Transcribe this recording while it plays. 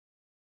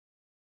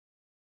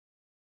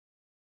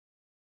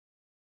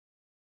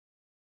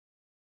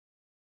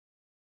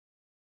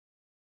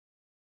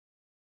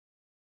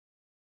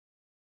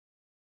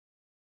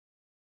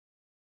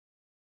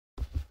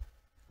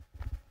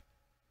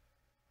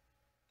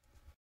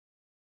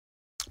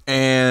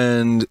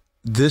And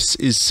this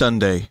is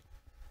Sunday.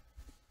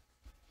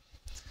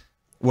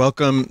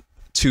 Welcome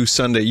to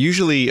Sunday.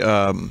 Usually,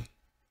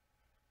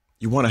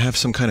 you want to have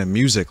some kind of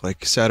music,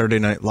 like Saturday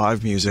Night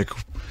Live music,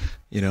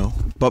 you know.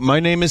 But my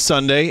name is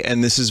Sunday,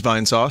 and this is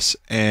Vinesauce,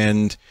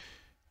 and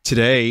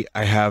today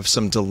I have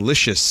some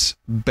delicious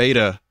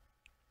beta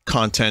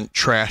content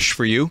trash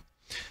for you.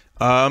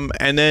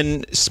 And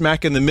then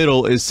smack in the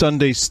middle is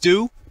Sunday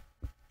Stew,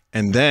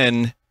 and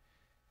then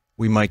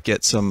we might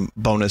get some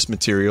bonus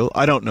material.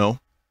 I don't know.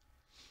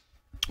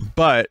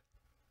 But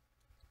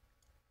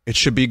it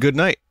should be a good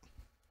night.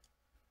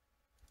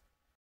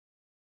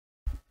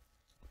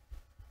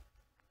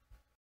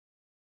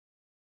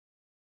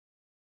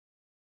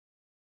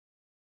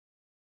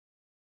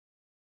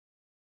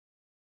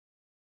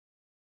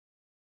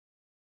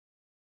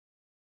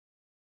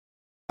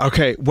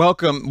 Okay,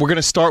 welcome. We're going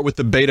to start with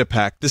the beta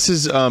pack. This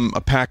is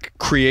a pack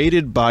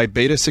created by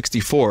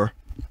Beta64,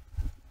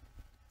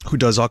 who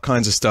does all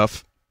kinds of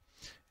stuff.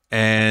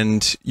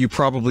 And you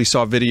probably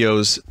saw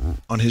videos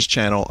on his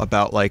channel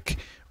about like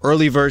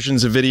early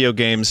versions of video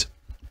games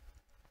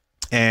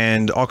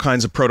and all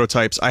kinds of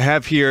prototypes. I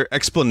have here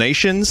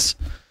explanations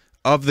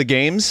of the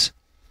games,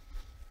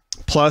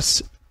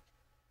 plus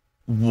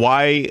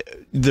why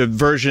the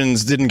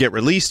versions didn't get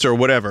released or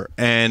whatever.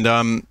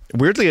 And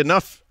weirdly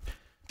enough,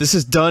 this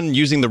is done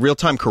using the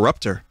real-time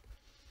corruptor,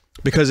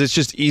 because it's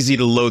just easy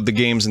to load the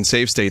games in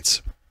save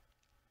states.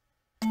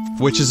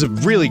 Which is a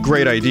really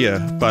great idea,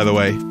 by the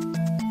way.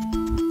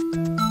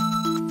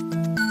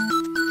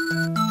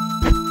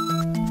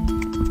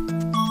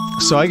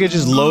 So I could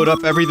just load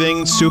up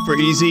everything super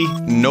easy,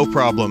 no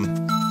problem.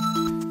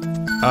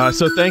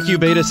 So thank you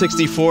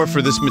Beta64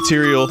 for this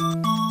material.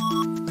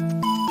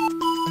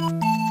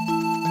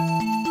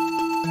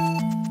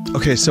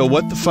 Okay, so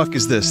what the fuck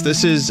is this?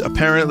 This is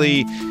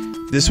apparently...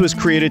 This was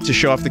created to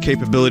show off the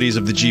capabilities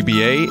of the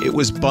GBA. It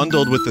was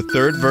bundled with the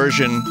third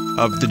version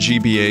of the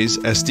GBA's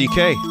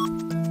SDK.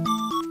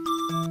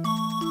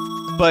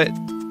 But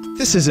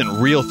this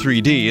isn't real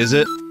 3D, is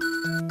it?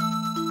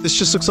 This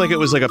just looks like it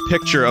was like a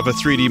picture of a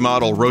 3D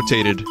model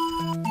rotated.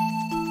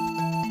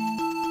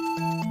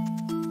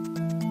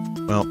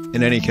 Well,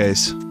 in any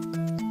case,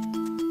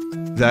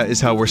 that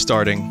is how we're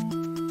starting.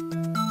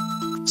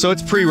 So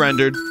it's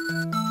pre-rendered,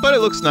 but it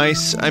looks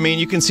nice. I mean,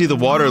 you can see the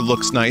water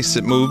looks nice,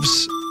 it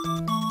moves.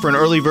 For an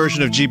early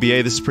version of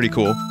GBA, this is pretty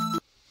cool.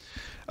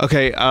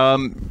 Okay, do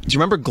you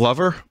remember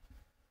Glover?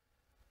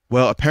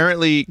 Well,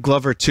 apparently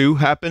Glover 2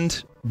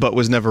 happened, but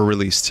was never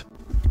released.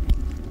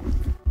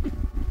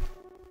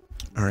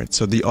 Alright,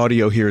 so the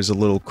audio here is a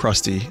little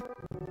crusty.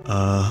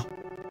 So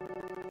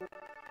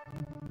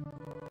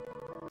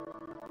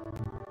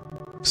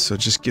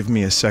just give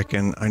me a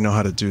second. I know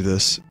how to do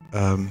this.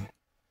 Let's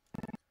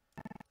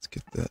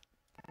get that.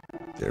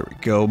 There we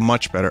go,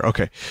 much better.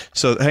 Okay,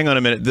 so hang on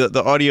a minute.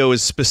 The audio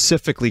is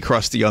specifically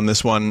crusty on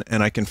this one,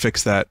 and I can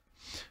fix that.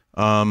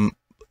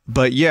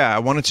 But yeah, I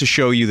wanted to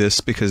show you this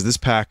because this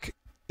pack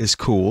is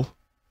cool.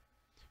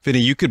 Vinny,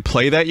 you could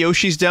play that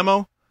Yoshi's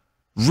demo?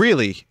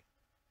 Really?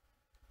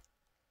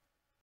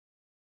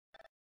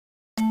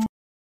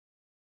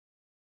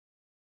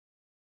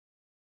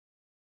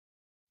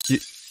 You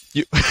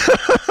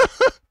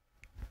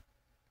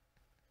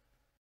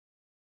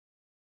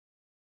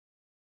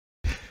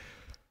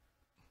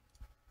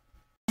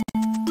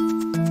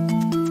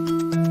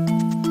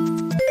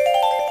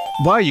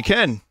Wow, you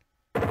can.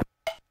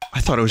 I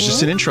thought it was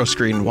just an intro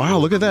screen. Wow,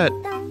 look at that.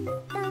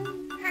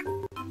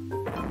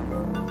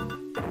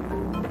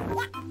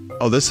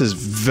 Oh, this is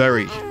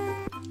very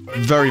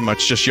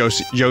much just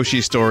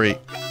Yoshi's story.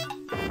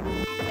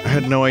 I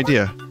had no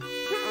idea.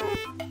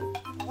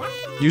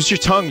 Use your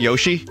tongue,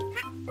 Yoshi.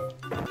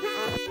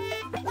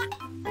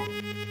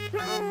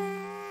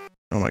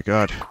 Oh my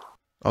god.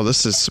 Oh,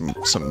 this is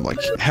some like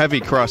heavy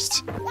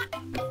crust.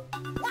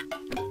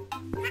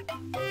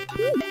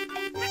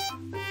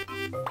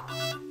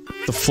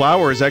 The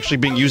flour is actually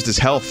being used as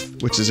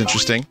health, which is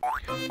interesting.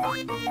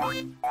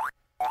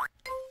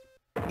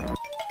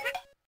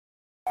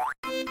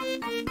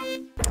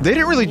 They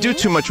didn't really do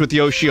too much with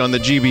Yoshi on the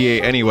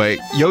GBA anyway.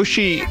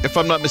 Yoshi, if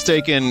I'm not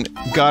mistaken,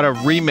 got a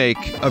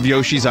remake of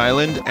Yoshi's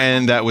Island,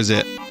 and that was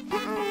it.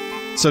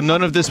 So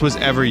none of this was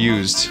ever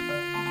used.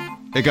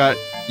 It got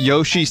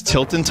Yoshi's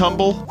Tilt and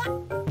Tumble.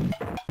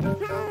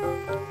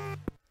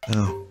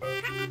 Oh.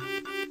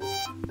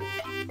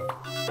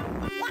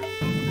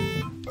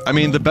 I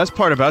mean, the best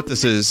part about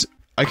this is,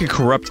 I could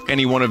corrupt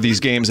any one of these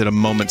games at a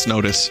moment's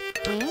notice.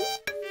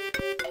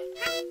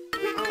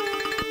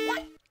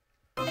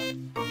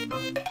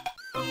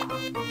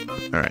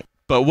 Alright,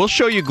 but we'll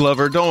show you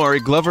Glover, don't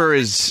worry, Glover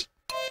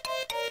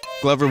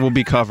will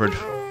be covered.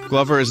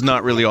 Glover is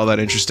not really all that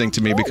interesting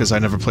to me because I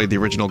never played the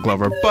original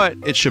Glover, but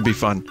it should be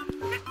fun.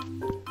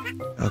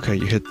 Okay,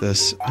 you hit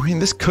this. I mean,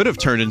 this could have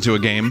turned into a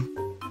game.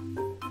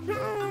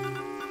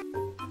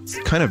 It's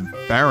kind of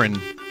barren.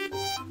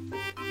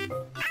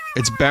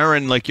 It's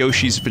barren like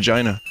Yoshi's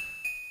vagina.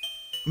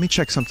 Let me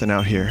check something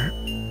out here.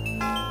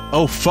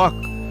 Oh, fuck!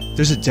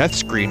 There's a death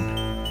screen.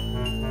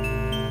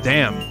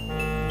 Damn.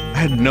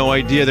 I had no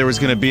idea there was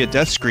going to be a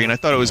death screen. I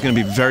thought it was going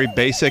to be very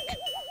basic.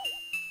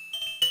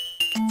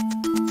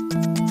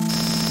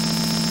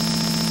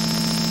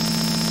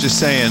 Just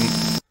saying,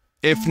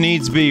 if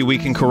needs be, we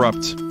can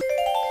corrupt.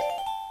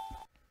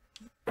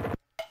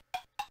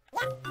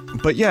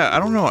 But yeah, I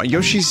don't know.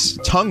 Yoshi's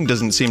tongue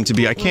doesn't seem to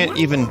be. I can't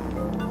even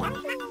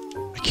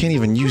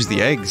use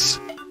the eggs.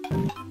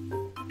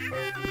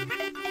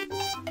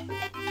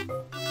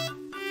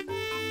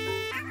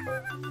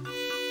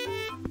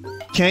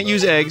 Can't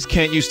use eggs,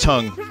 can't use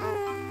tongue.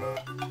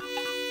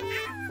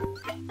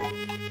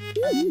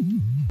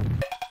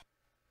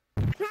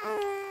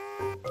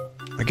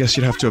 I guess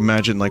you'd have to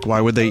imagine, like, why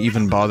would they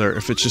even bother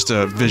if it's just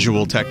a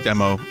visual tech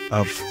demo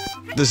of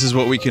this is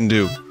what we can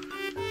do.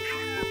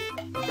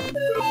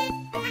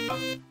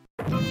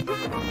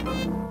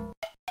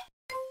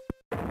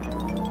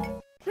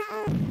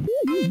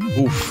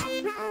 Oof.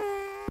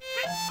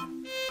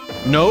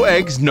 No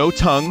eggs, no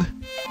tongue.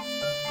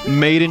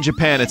 Made in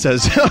Japan, it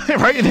says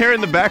right there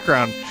in the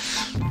background.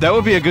 That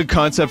would be a good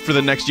concept for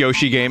the next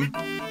Yoshi game.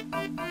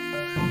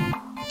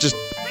 Just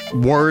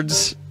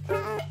words.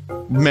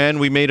 Man,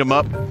 we made them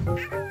up.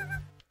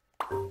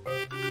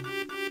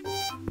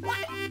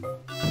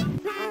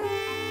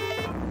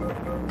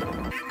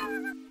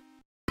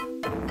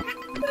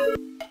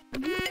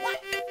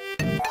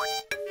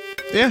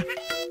 Yeah,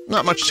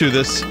 not much to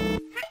this.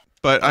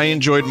 But I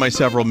enjoyed my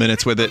several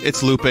minutes with it.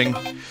 It's looping.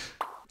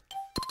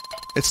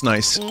 It's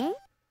nice.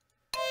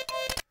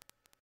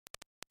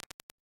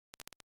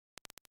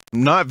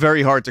 Not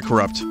very hard to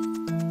corrupt.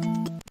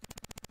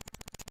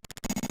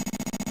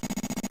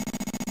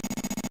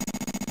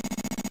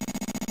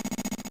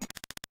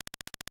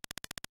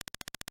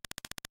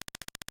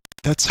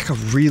 That's like a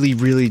really,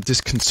 really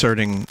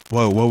disconcerting...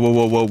 Whoa, whoa, whoa,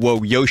 whoa, whoa,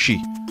 whoa,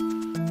 Yoshi.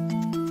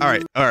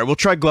 Alright, we'll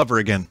try Glover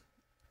again.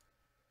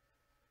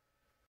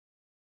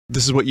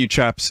 This is what you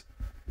chaps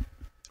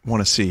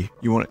want to see.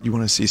 You want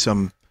to see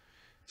some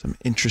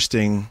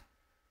interesting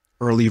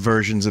early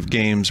versions of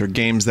games, or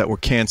games that were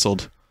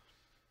cancelled.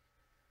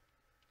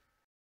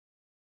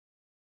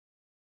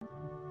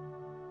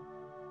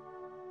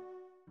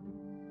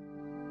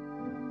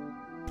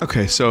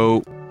 Okay,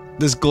 so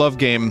this Glove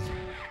game,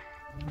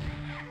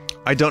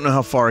 I don't know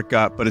how far it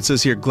got, but it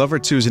says here, Glover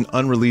 2 is an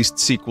unreleased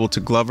sequel to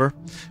Glover,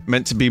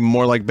 meant to be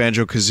more like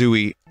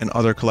Banjo-Kazooie and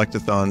other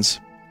collectathons.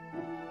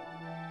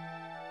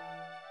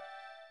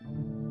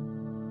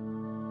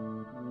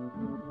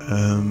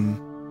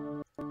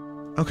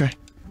 Okay.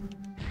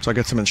 So I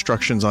got some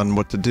instructions on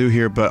what to do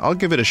here, but I'll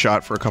give it a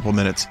shot for a couple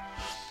minutes.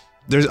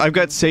 I've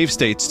got save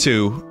states,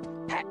 too.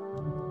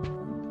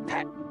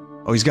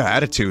 Oh, he's got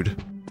attitude.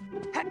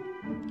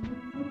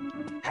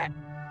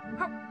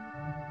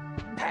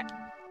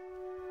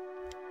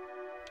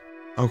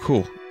 Oh,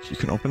 cool. You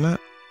can open that?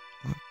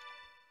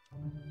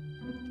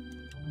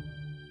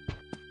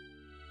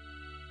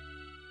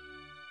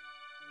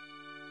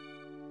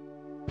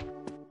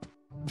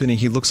 Vinny,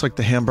 he looks like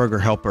the hamburger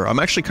helper. I'm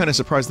actually kind of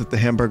surprised that the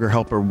hamburger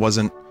helper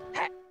wasn't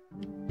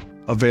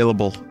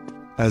available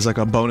as like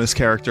a bonus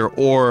character,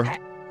 or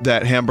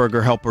that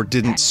hamburger helper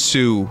didn't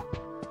sue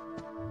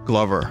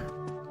Glover.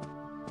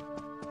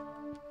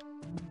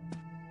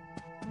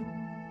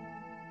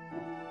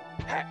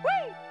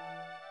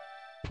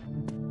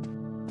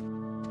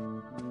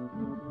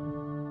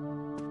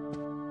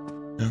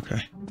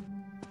 Okay.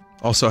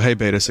 Also, hey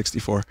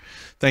Beta64,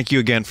 thank you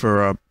again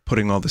for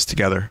putting all this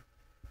together.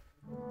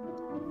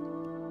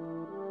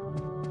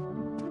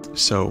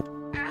 So,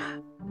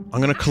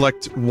 I'm gonna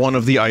collect one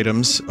of the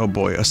items. Oh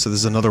boy, so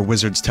there's another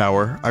Wizard's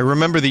Tower. I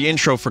remember the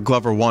intro for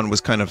Glover 1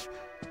 was kind of,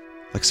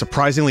 like,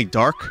 surprisingly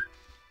dark.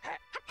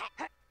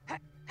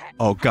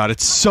 Oh god,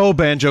 it's so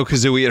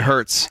Banjo-Kazooie, it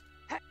hurts.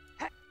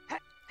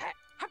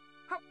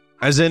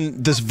 As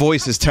in, this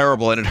voice is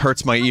terrible and it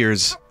hurts my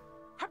ears.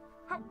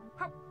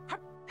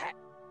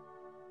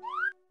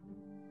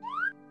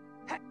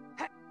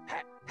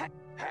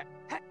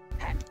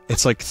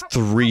 It's like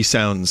 3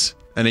 sounds,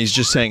 and he's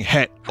just saying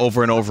 "het"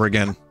 over and over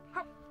again.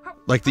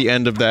 Like the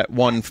end of that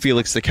one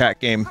Felix the Cat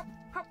game.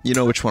 You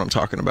know which one I'm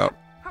talking about.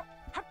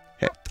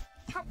 Het.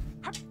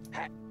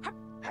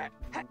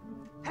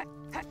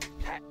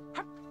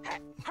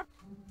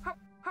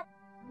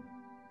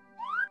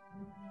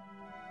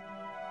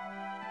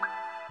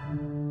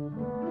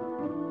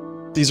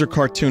 These are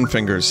cartoon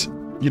fingers.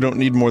 You don't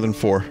need more than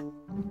 4.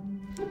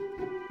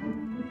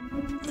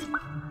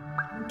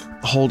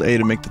 Hold A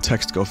to make the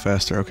text go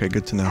faster. Okay,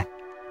 good to know.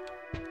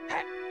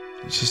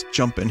 Let's just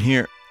jump in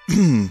here.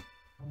 I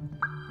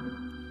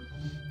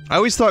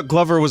always thought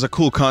Glover was a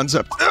cool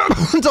concept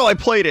until I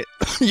played it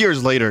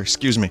years later,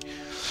 excuse me.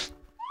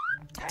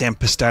 Damn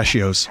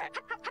pistachios.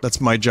 That's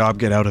my job,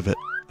 get out of it.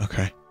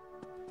 Okay.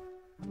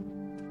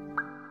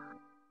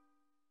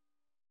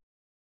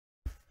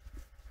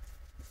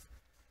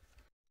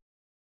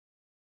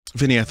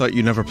 Vinny, I thought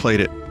you never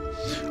played it.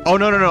 Oh,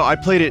 no, no, no, I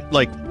played it,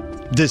 like,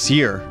 this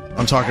year.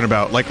 I'm talking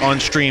about, like, on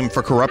stream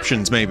for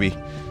Corruptions, maybe.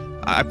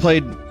 I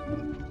played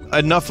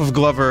enough of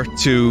Glover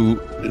to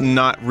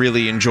not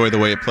really enjoy the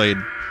way it played.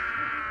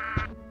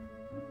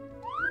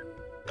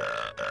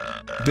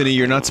 Vinny,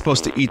 you're not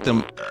supposed to eat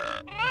them.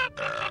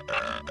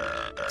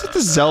 Is it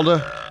the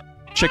Zelda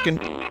chicken?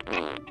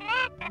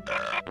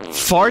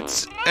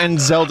 Farts and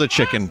Zelda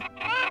chicken.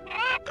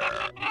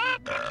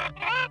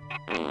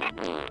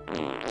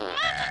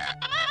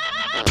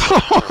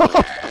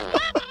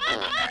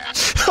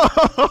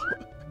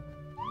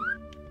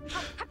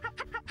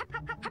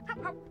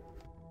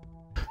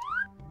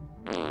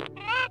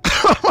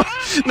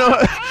 No,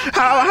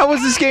 how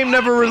was this game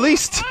never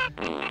released?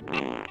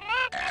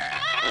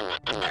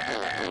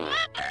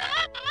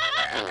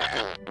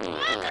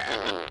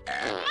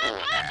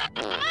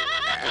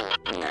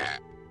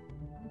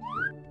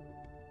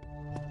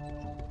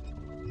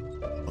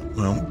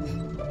 Well,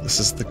 this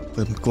is the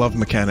glove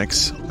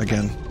mechanics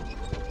again.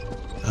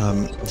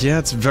 Yeah,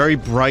 it's very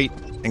bright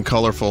and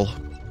colorful.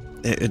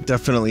 It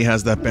definitely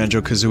has that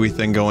Banjo-Kazooie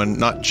thing going,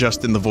 not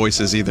just in the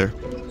voices either.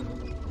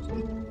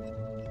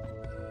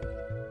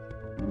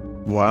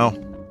 Wow.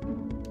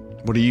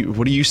 What do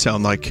you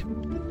sound like?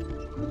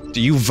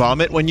 Do you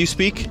vomit when you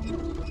speak?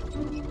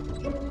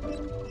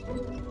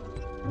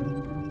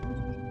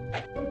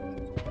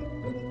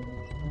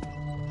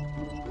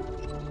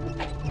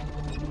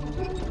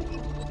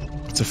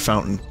 It's a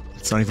fountain.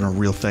 It's not even a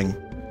real thing.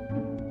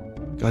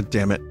 God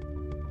damn it.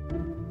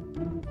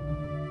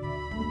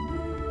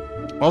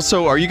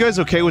 Also, are you guys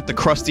okay with the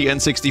crusty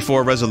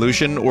N64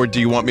 resolution, or do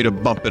you want me to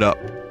bump it up?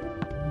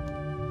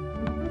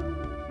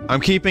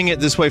 I'm keeping it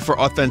this way for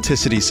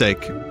authenticity's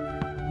sake.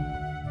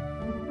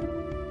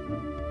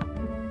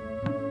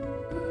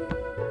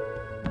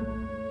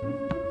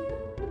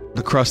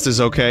 The crust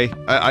is okay.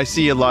 I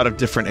see a lot of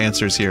different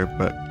answers here,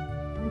 but...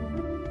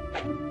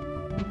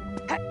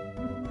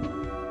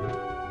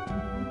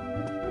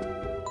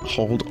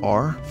 Hold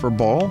R for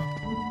ball?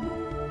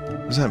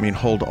 What does that mean,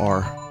 hold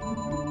R?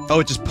 Oh,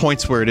 it just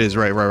points where it is.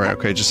 Right,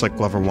 okay, just like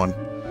Glover 1.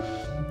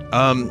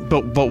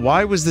 But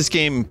why was this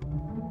game...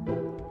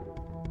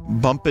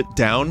 Bump it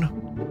down?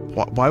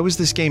 Why was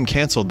this game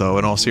cancelled, though,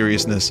 in all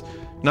seriousness?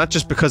 Not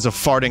just because of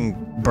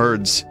farting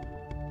birds.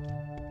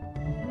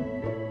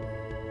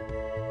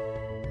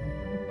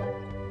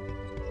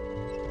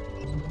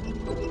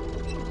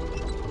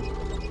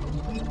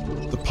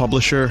 The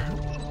publisher...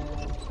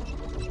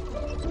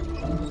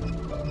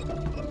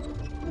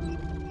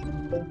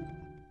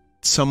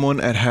 Someone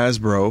at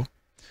Hasbro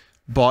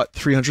bought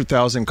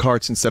 300,000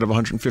 carts instead of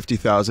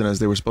 150,000 as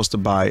they were supposed to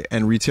buy,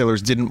 and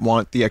retailers didn't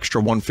want the extra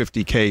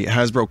 150K.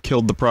 Hasbro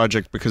killed the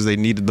project because they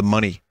needed the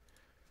money.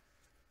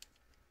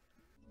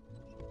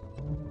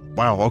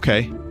 Wow,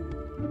 okay.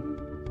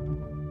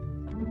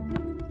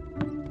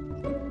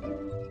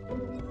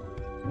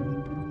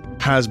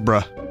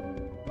 Hasbro.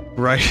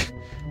 Right.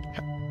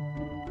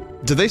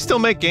 Do they still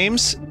make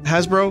games,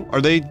 Hasbro?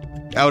 Are they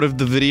out of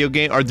the video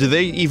game? Or do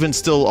they even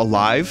still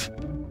alive?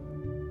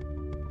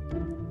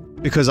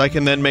 Because I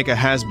can then make a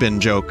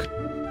has-been joke.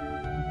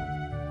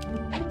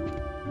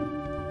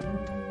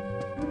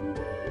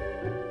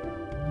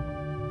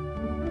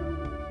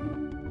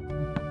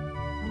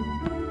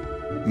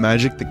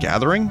 Magic the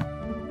Gathering?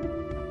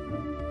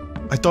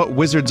 I thought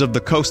Wizards of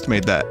the Coast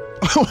made that.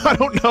 I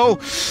don't know!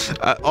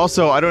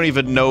 Also, I don't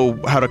even know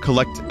how to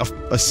collect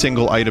a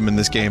single item in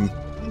this game.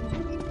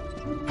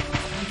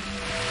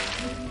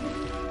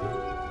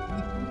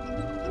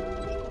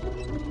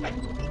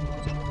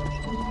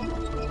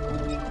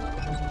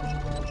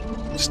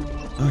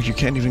 Oh, you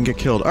can't even get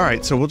killed.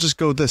 Alright, so we'll just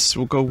go this.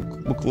 We'll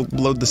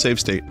load the save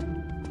state.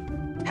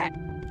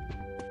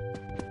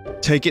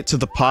 Take it to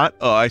the pot?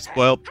 Oh,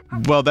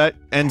 well, that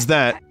ends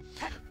that.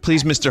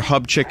 Please, Mr.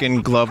 Hub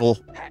Chicken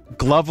Glovel.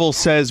 Glovel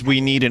says we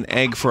need an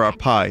egg for our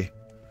pie.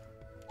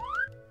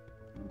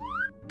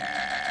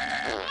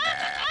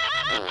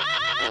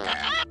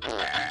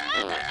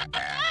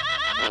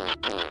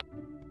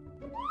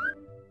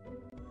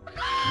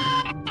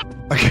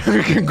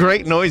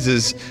 Great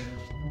noises.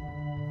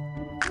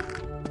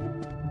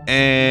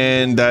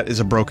 And that is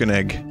a broken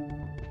egg.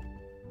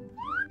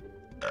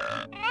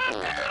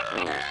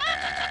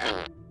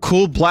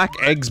 Cool black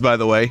eggs, by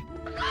the way.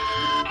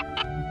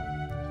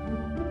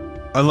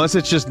 Unless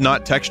it's just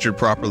not textured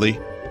properly.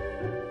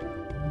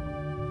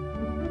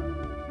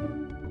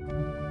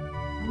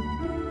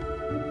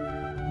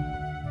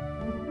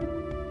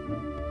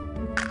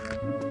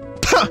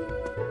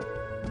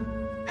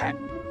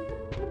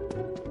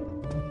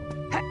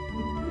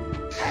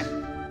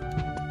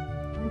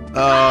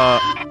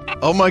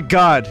 Oh my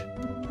god.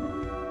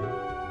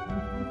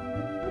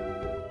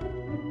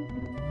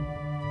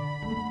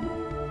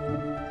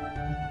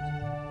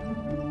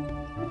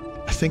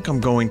 I think I'm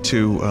going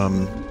to,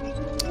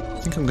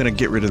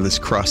 get rid of this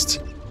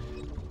crust.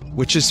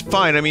 Which is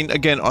fine. I mean,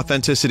 again,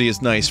 authenticity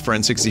is nice for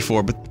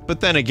N64,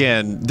 but then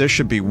again, there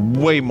should be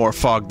way more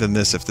fog than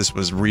this if this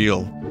was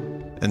real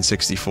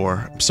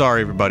N64. I'm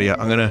sorry, everybody.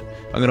 I'm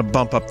gonna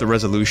bump up the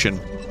resolution.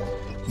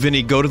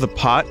 Vinny, go to the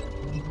pot.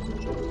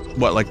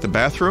 What, like the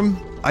bathroom?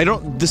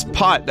 This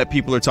pot that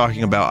people are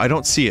talking about, I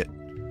don't see it.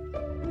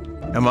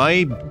 Am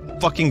I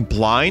fucking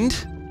blind?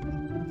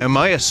 Am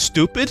I a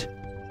stupid?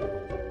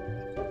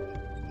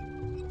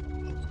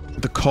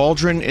 The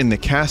cauldron in the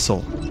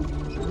castle.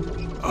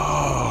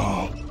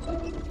 Oh.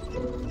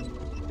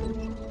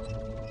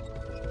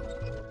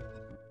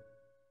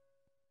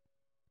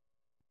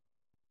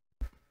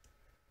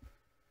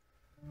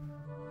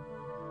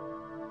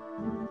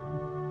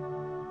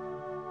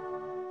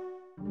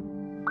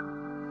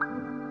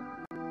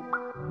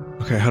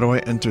 Okay, how do I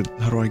enter?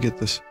 How do I get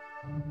this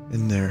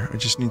in there? I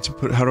just need to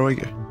put. How do I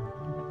get?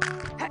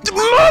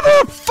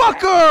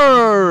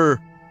 Motherfucker!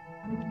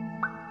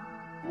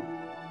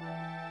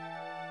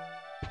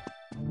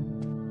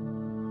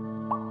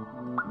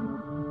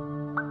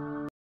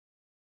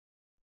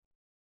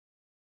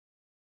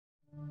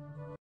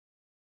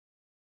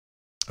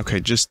 Okay,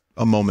 just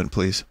a moment,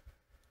 please.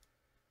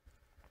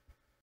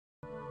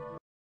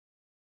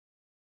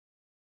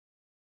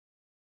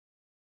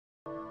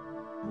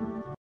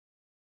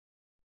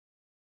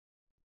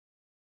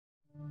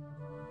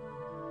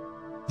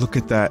 Look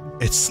at that.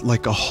 It's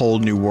like a whole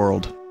new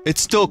world.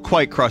 It's still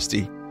quite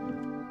crusty.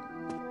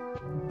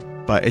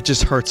 But it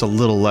just hurts a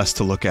little less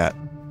to look at.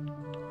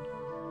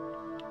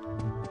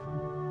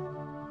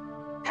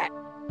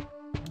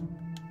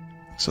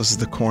 So this is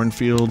the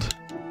cornfield.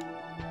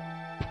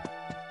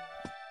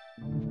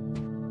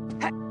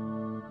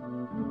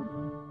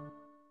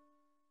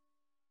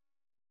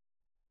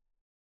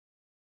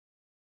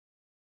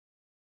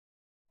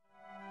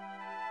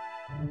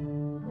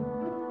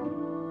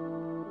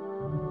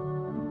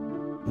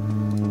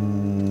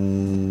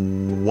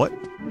 What?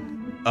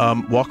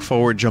 Walk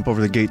forward, jump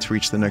over the gate to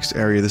reach the next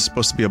area. This is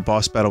supposed to be a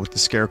boss battle with the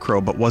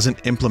Scarecrow, but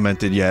wasn't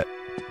implemented yet.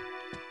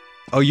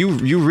 Oh,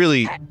 you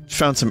really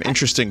found some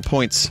interesting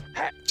points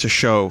to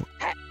show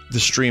the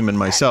stream and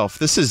myself.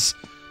 This is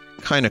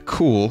kind of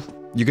cool.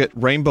 You get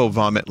Rainbow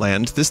Vomit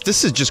Land.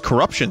 This is just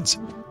corruptions.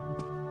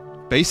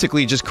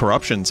 Basically just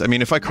corruptions. I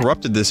mean, if I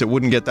corrupted this, it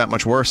wouldn't get that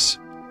much worse.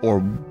 Or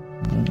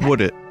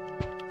would it?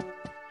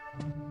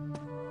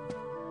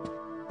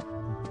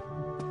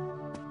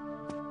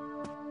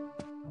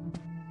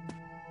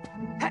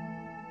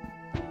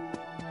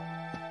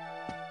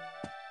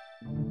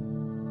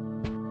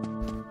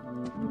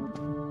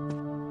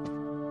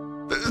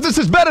 This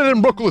is better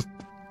than Brooklyn!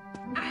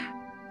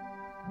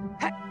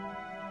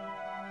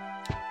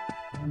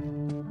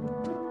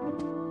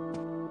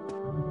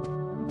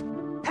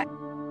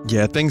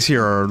 Yeah, things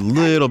here are a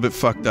little bit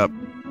fucked up.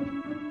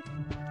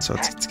 So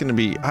it's gonna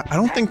be... I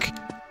don't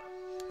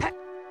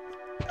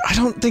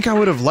think I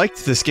would have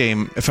liked this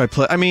game if I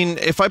I mean,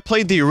 if I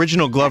played the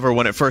original Glover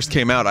when it first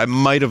came out, I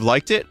might have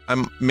liked it.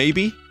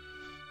 Maybe.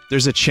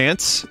 There's a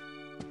chance.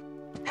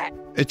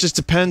 It just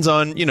depends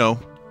on, you know...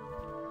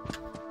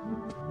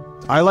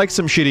 I like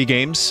some shitty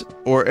games,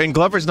 and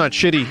Glover's not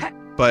shitty,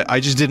 but I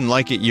just didn't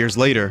like it years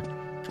later.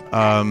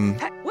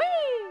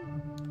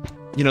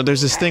 You know,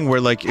 there's this thing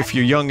where, like, if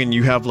you're young and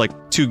you have,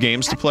 like, 2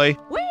 games to play,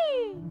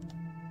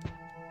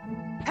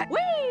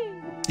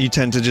 you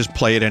tend to just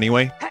play it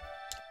anyway.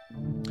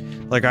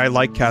 Like, I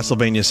like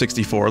Castlevania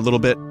 64 a little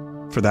bit,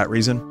 for that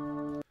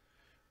reason.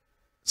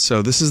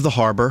 So, this is the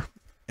harbor,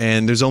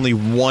 and there's only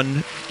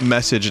one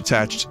message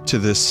attached to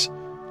this.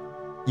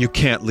 You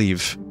can't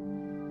leave.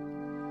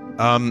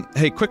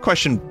 Hey, quick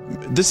question.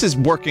 This is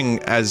working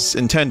as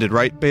intended,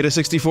 right, Beta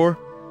 64?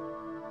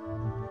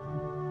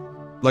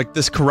 Like,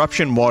 this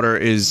corruption water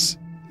is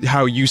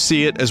how you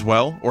see it as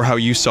well, or how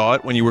you saw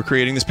it when you were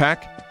creating this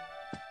pack?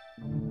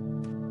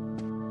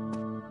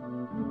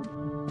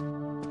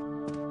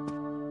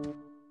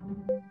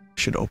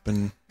 Should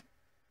open...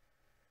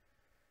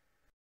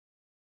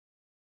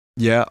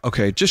 Yeah,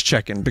 okay, just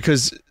checking,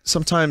 because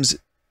sometimes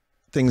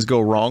things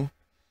go wrong.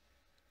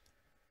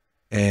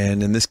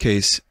 And in this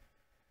case...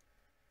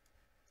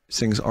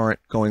 things aren't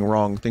going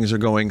wrong. Things are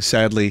going,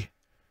 sadly,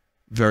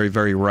 very,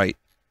 very right.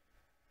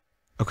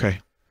 Okay.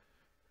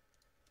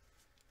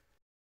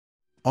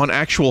 On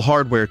actual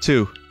hardware,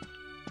 too.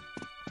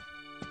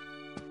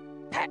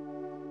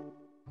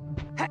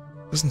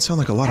 Doesn't sound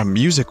like a lot of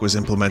music was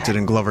implemented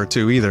in Glover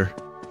 2, either.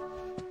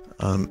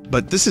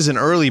 But this is an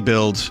early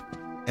build,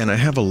 and I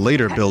have a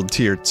later build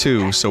tier,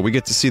 too, so we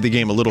get to see the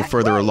game a little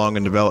further along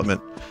in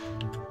development.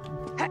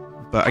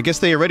 But I guess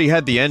they already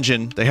had the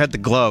engine, they had the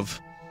glove.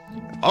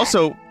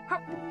 Also...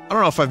 I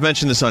don't know if I've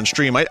mentioned this on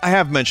stream. I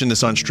have mentioned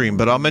this on stream,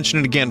 but I'll mention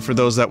it again for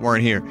those that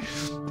weren't here.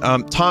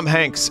 Tom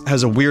Hanks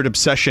has a weird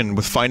obsession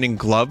with finding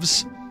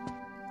gloves.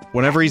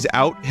 Whenever he's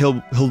out,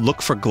 he'll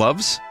look for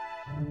gloves,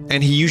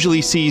 and he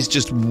usually sees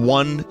just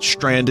one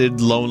stranded,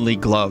 lonely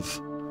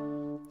glove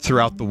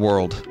throughout the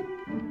world.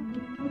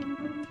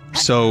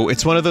 So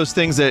it's one of those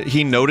things that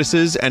he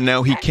notices, and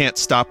now he can't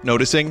stop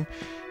noticing,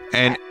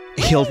 and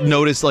he'll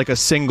notice like a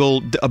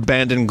single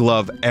abandoned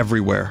glove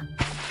everywhere.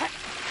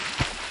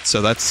 So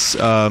that's,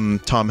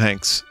 Tom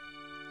Hanks,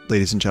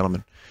 ladies and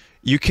gentlemen.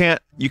 You can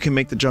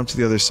make the jump to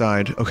the other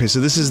side. Okay, so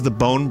this is the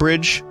bone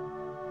bridge.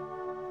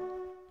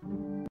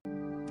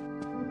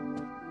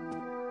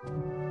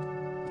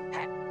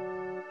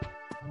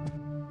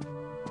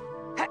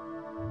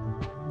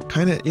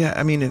 Kinda, yeah,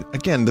 I mean,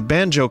 again, the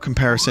banjo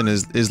comparison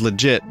is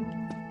legit.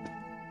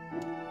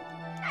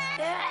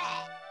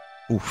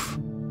 Oof.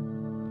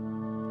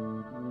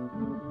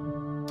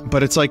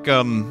 but it's like,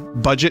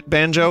 budget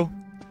banjo.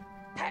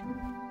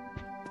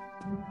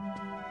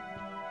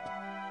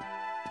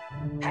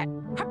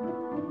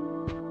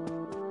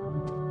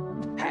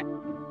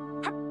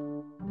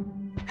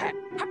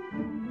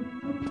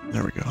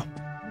 There we go.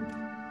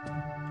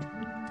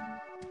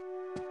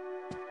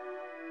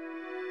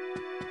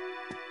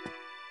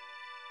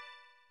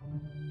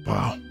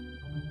 Wow.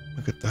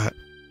 Look at that.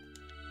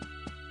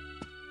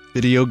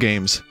 Video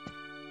games.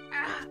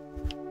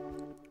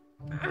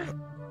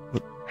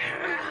 What?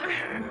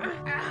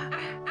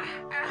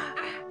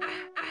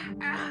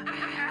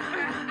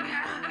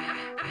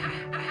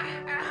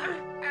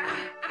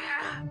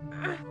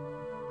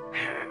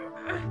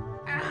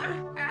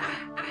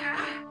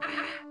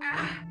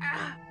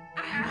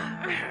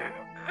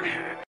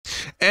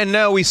 And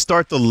now we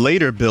start the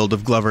later build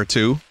of Glover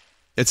 2.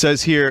 It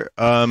says here,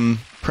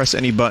 press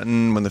any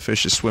button when the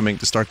fish is swimming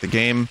to start the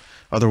game.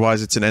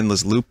 Otherwise, it's an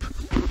endless loop.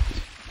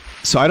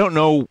 So I don't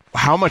know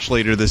how much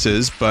later this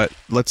is, but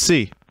let's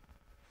see.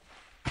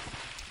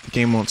 The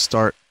game won't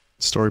start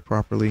the story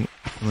properly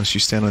unless you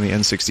stand on the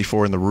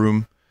N64 in the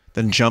room,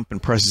 then jump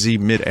and press Z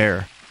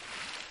mid-air.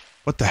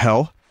 What the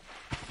hell?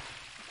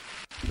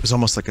 It was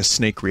almost like a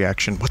snake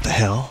reaction. What the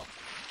hell?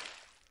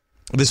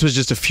 This was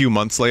just a few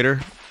months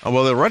later. Oh,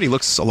 well, it already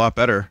looks a lot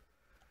better.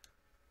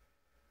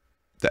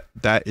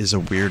 That is a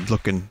weird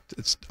looking,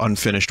 it's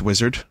unfinished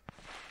wizard.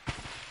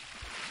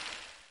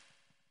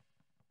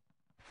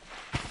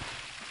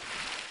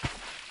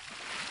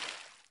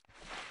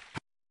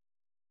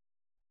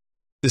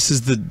 This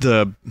is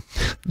the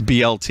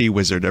BLT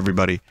wizard,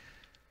 everybody.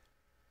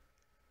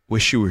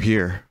 Wish you were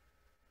here.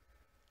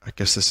 I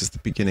guess this is the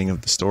beginning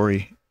of the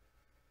story.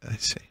 I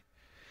see.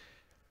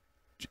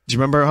 Do you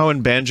remember how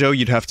in Banjo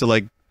you'd have to,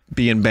 like,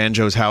 be in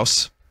Banjo's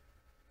house?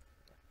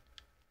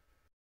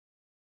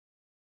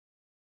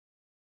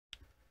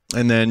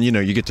 And then, you know,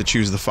 you get to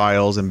choose the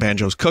files, and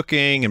Banjo's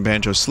cooking, and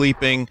Banjo's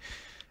sleeping.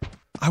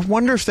 I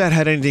wonder if that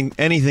had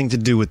anything to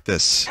do with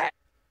this.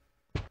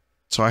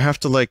 So I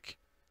have to, like,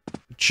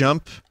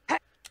 jump.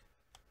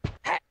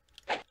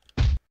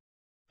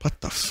 What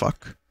the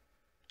fuck?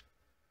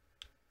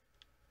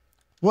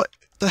 What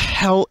the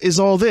hell is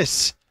all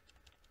this?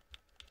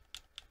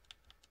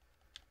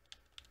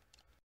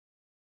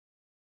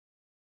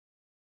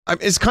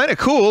 It's kind of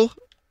cool.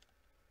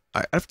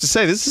 I have to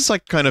say, this is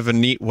like kind of a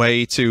neat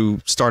way to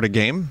start a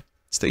game.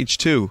 Stage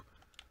 2.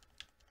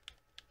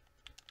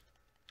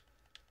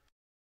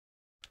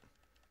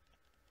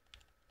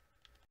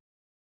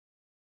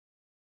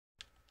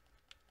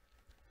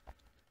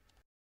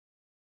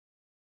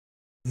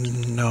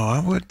 No, I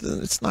would...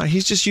 It's not.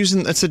 He's just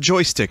using... It's a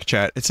joystick,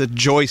 chat. It's a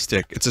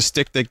joystick. It's a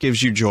stick that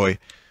gives you joy.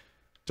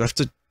 Do I have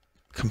to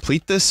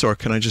complete this, or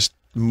can I just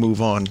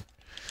move on?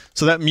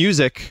 So that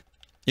music,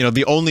 you know,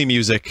 the only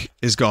music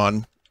is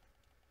gone.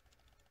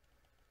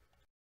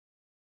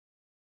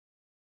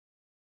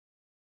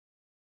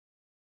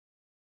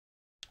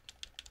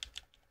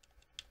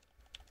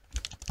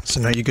 So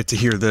now you get to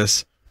hear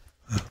this.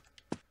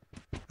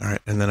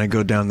 Alright, and then I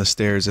go down the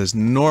stairs as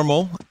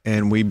normal,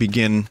 and we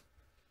begin...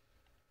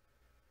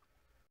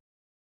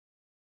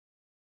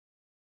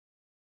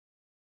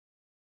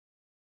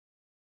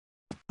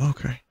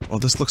 Okay, well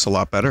this looks a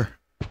lot better.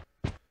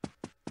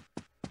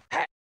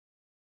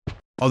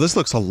 Oh, this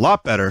looks a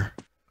lot better.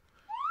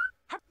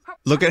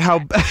 Look at how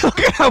look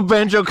at how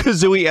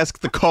Banjo-Kazooie-esque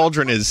the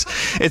cauldron is.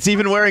 It's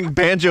even wearing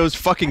Banjo's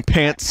fucking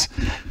pants.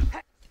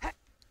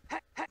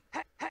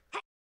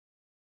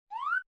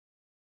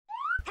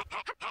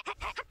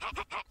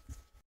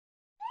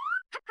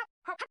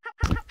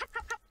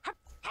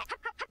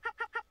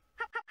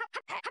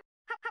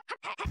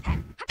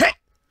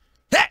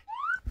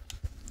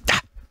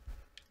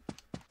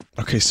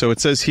 Okay, so it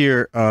says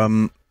here,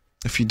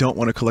 if you don't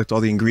want to collect all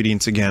the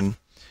ingredients again,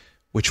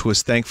 which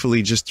was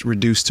thankfully just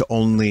reduced to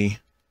only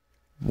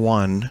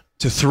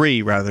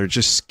 3 rather,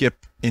 just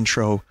skip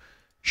intro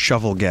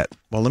shovel get.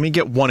 Well, let me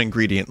get 1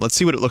 ingredient. Let's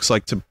see what it looks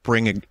like to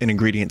bring an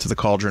ingredient to the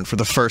cauldron for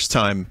the first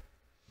time.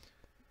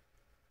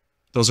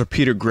 Those are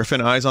Peter Griffin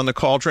eyes on the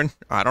cauldron?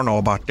 I don't know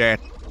about that.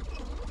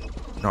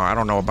 No, I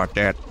don't know about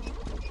that.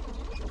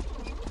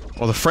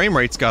 Well, the frame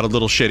rate's got a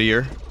little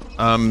shittier.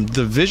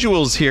 The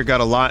visuals here got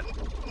a lot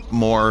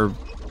more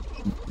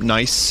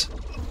nice,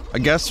 I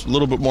guess, a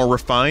little bit more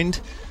refined,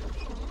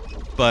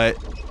 but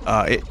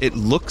it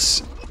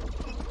looks...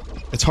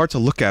 It's hard to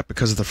look at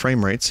because of the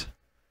frame rates.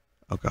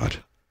 Oh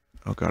god.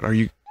 Oh god, are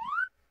you...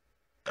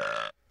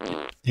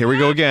 Here we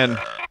go again.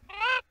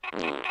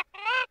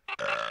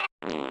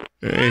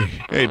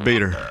 Hey,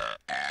 Bader.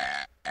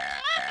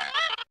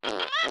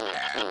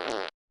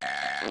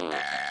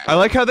 I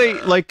like how they,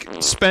 like,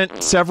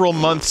 spent several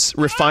months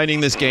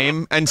refining this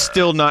game and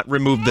still not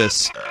removed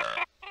this.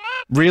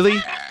 Really?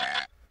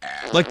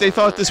 Like, they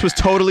thought this was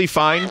totally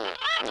fine?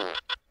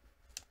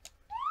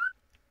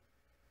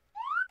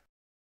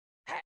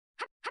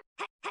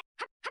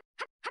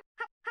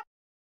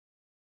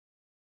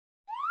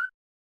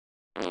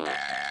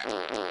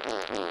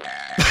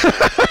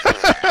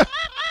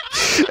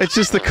 It's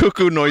just the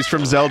cuckoo noise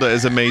from Zelda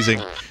is amazing.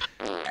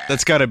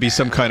 That's gotta be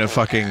some kind of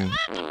fucking...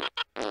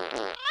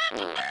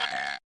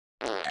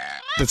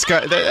 That's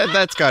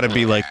gotta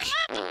be, like...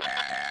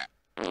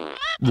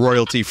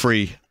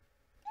 royalty-free.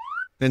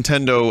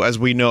 Nintendo, as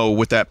we know,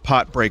 with that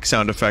pot break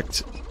sound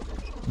effect,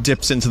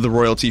 dips into the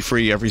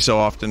royalty-free every so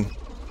often.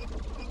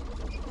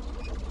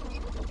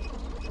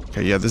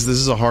 Okay, yeah, this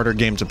is a harder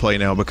game to play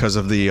now because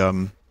of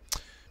the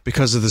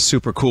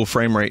super cool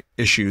frame rate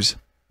issues.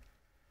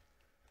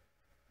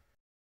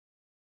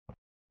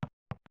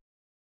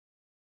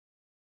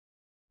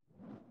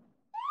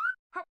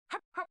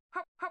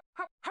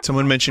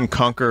 Someone mentioned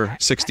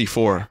Conker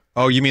 64.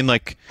 Oh, you mean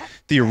like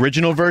the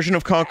original version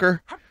of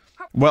Conker?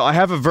 Well, I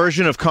have a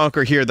version of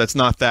Conker here that's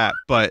not that,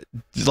 but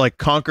like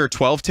Conker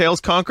 12 Tails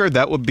Conker,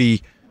 that would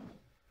be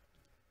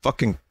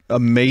fucking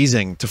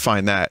amazing to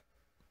find that.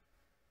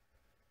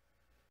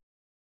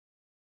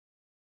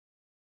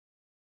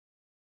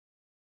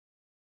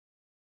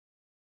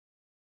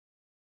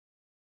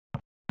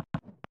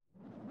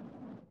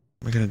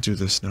 Am I gonna do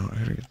this now? I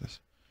gotta get this.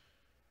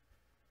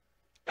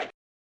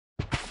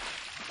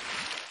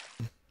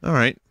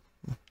 Alright.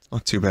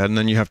 Not too bad. And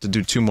then you have to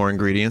do 2 more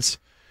ingredients.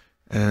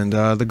 And,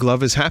 the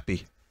glove is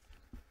happy.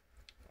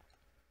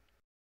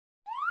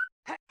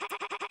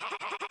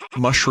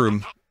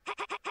 Mushroom.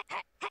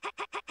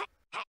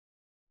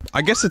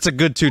 I guess it's a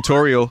good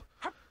tutorial.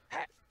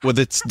 With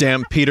its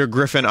damn Peter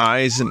Griffin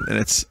eyes and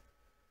its...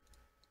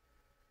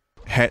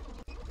 head.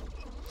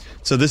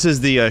 So this is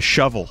the,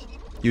 shovel.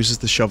 Uses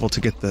the shovel to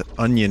get the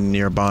onion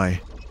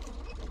nearby.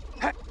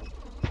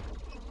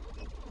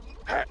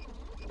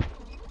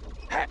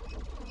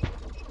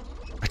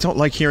 I don't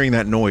like hearing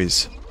that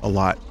noise a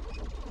lot.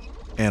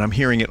 And I'm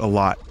hearing it a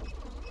lot.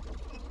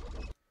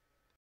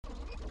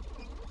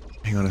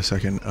 Hang on a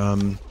second.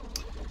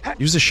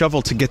 Use the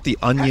shovel to get the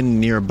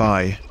onion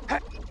nearby.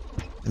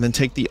 And then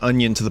take the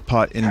onion to the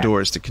pot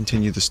indoors to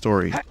continue the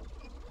story.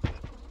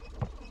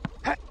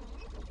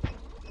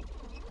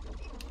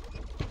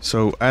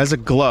 So, as a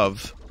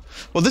glove...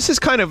 Well, this is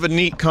kind of a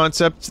neat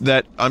concept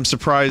that I'm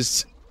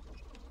surprised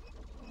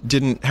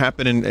didn't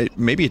happen in...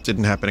 Maybe it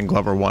didn't happen in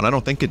Glover 1, I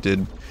don't think it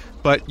did.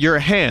 But you're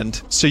a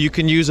hand, so you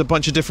can use a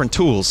bunch of different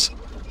tools.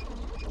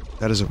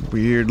 That is a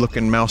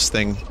weird-looking mouse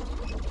thing.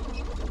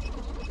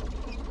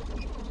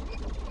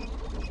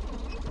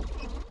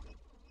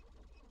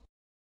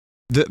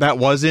 That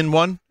was in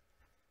 1?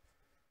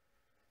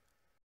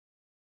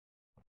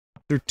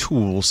 They're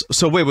tools.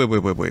 So wait.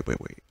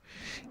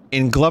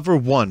 In Glover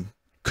 1,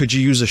 could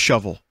you use a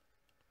shovel?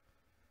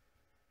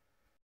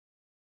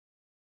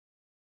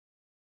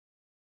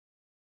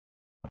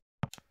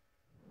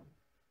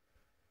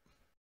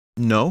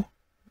 No?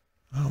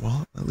 Oh,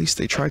 well, at least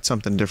they tried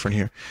something different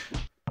here.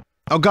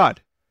 Oh god!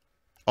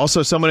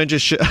 Also, someone in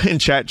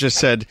chat just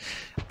said,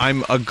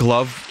 I'm a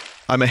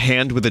glove, I'm a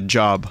hand with a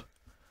job.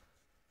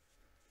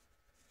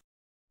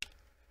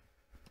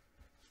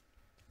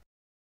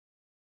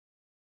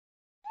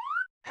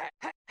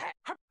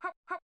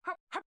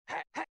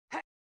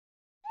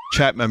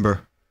 Chat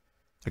member,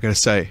 I gotta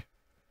say,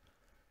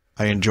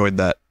 I enjoyed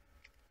that.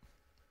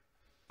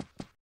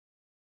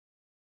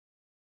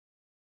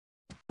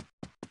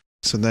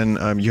 So then,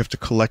 you have to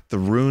collect the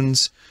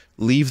runes,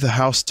 leave the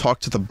house, talk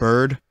to the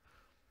bird.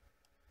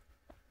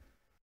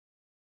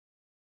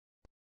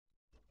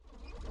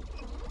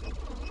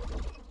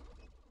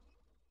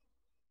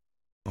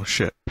 Oh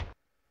shit.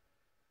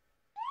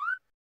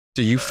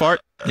 Do you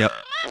fart? Yep.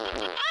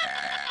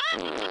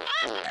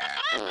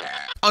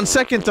 On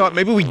second thought,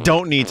 maybe we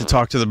don't need to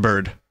talk to the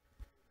bird.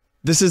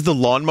 This is the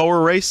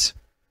lawnmower race.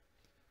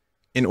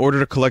 In order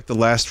to collect the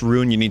last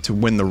rune, you need to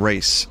win the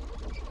race.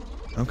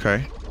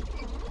 Okay.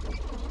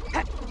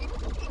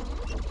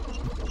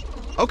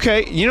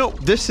 Okay, you know,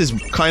 this is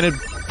kind of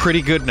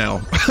pretty good now.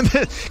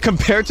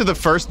 Compared to the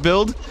first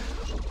build,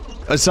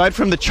 aside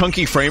from the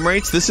chunky frame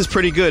rates, this is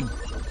pretty good.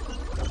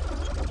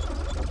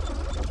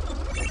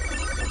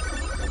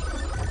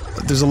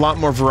 There's a lot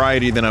more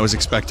variety than I was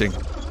expecting.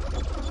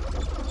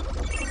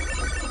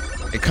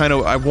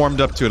 I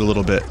warmed up to it a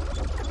little bit.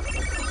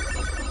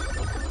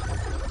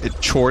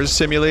 Chores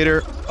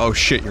simulator? Oh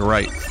shit, you're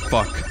right.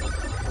 Fuck.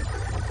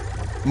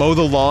 Mow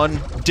the lawn,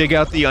 dig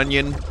out the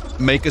onion,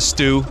 make a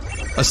stew.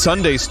 A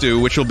Sunday stew,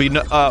 which will be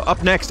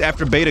up next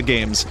after beta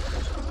games.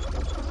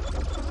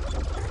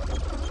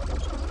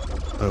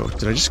 Oh,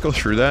 did I just go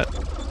through that?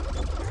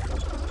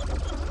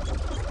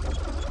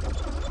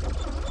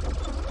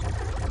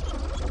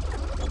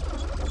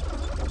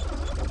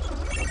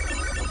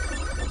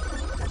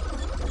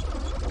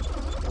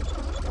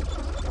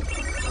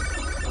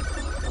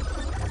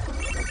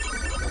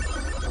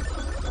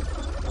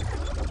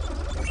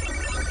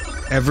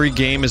 Every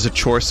game is a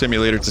chore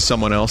simulator to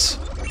someone else.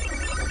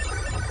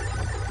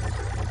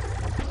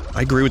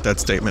 I agree with that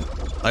statement.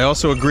 I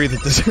also agree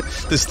that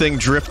this thing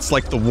drifts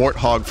like the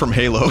warthog from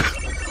Halo.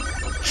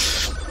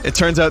 It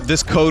turns out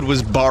this code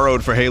was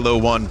borrowed for Halo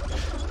 1.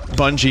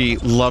 Bungie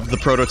loved the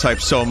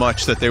prototype so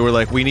much that they were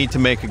like, we need to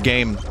make a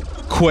game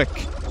quick.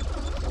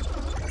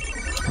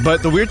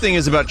 But the weird thing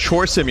is about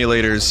chore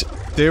simulators,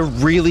 they're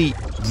really,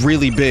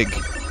 really big.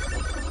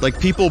 Like,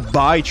 people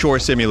buy chore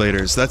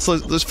simulators. That's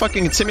those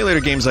fucking simulator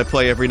games I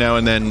play every now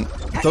and then.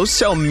 Those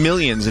sell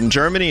millions. In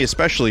Germany,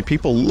 especially,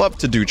 people love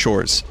to do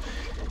chores.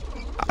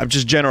 I'm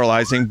just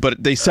generalizing,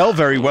 but they sell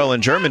very well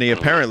in Germany,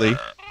 apparently.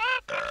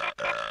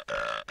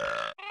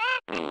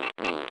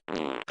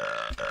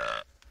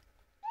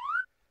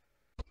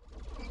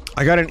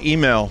 I got an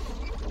email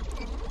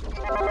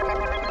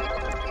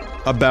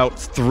about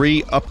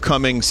 3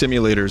 upcoming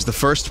simulators. The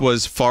first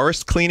was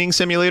Forest Cleaning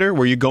Simulator,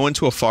 where you go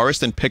into a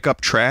forest and pick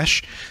up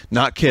trash.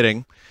 Not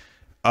kidding.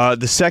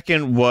 The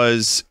second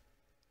was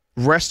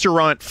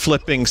Restaurant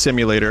Flipping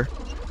Simulator,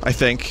 I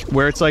think,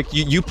 where it's like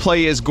you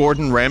play as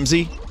Gordon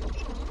Ramsay.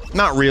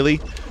 Not really,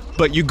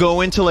 but you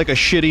go into like a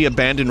shitty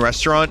abandoned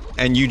restaurant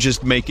and you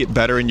just make it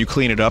better and you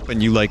clean it up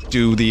and you like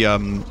do the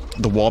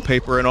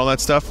wallpaper and all that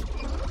stuff.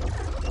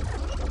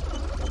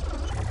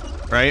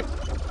 Right?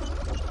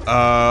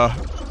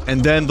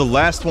 And then the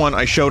last one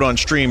I showed on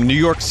stream, New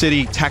York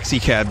City Taxi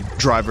Cab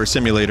Driver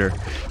Simulator,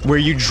 where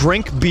you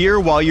drink beer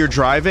while you're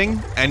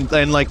driving and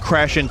then like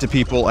crash into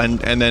people and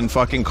then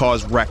fucking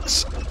cause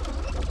wrecks.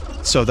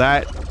 So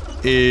that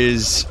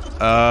is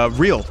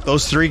real.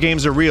 Those 3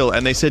 games are real.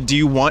 And they said, do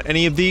you want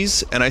any of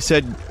these? And I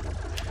said,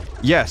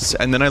 yes.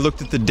 And then I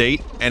looked at the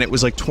date and it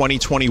was like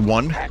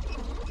 2021.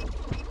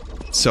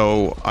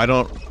 So I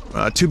don't,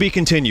 to be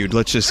continued,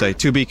 let's just say,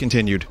 to be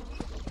continued.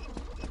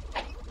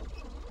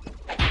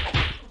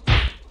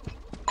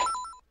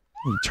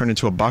 Turn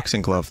into a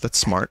boxing glove. That's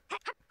smart.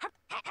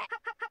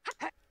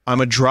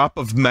 I'm a drop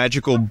of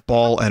magical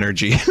ball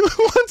energy.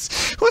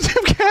 once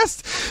you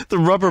cast the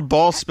rubber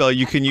ball spell,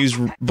 you can use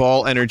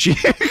ball energy.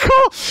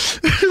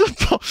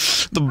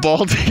 the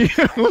ball to you.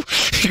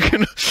 You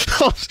can.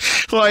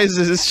 Why is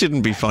this? This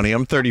shouldn't be funny.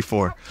 I'm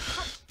 34.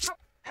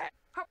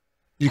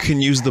 You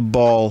can use the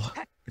ball,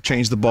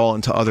 change the ball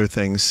into other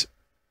things.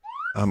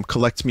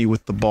 Collect me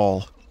with the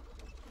ball.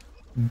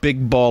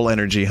 Big ball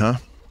energy, huh?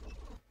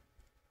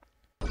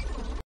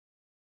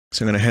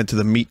 So I'm gonna head to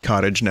the meat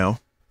cottage now.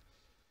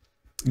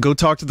 Go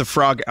talk to the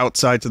frog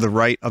outside to the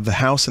right of the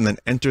house and then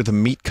enter the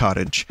meat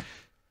cottage.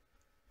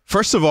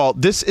 First of all,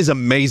 this is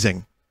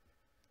amazing.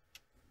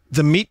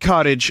 The meat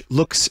cottage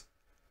looks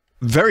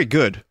very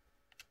good.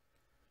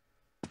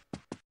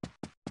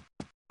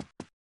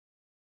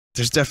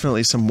 There's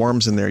definitely some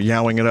worms in there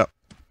yowing it up.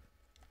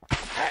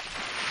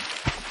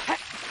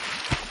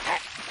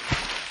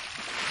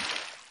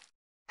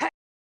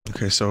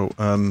 Okay, so,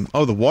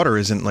 oh, the water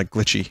isn't, like,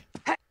 glitchy.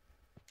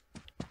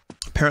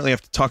 Apparently I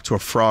have to talk to a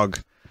frog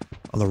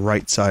on the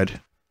right side.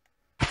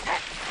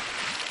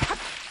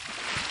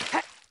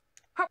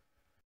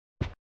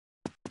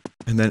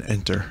 And then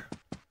enter.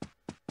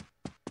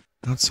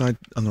 Outside,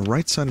 on the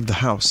right side of the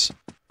house.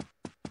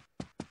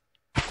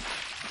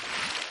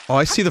 Oh,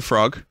 I see the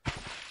frog.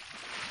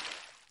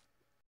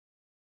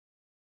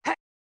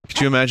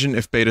 Could you imagine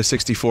if Beta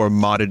 64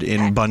 modded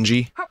in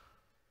Bungie?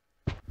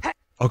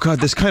 Oh god,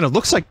 this kind of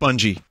looks like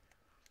Bungie.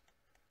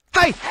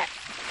 Hey!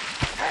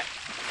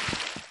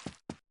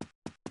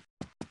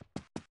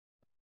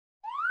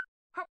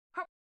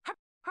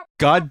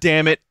 God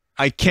damn it.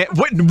 I can't-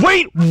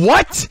 wait,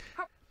 what?!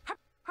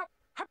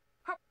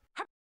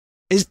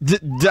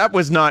 That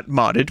was not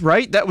modded,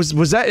 right? That was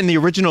that in the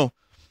original?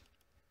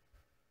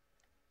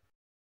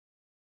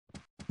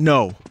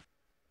 No.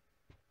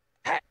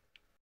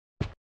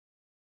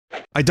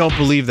 I don't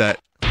believe that.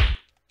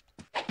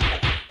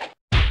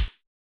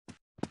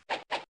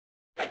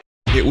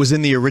 It was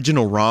in the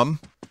original ROM?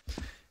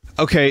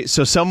 Okay,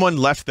 so someone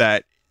left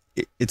that.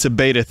 It's a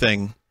beta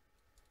thing.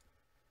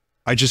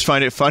 I just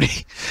find it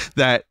funny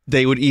that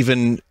they would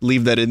even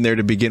leave that in there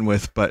to begin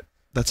with, but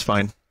that's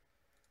fine.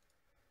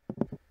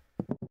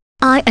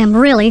 I am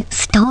really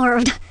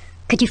starved.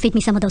 Could you feed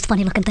me some of those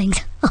funny-looking things?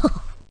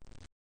 Oh.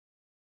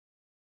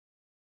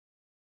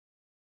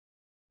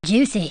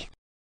 Juicy.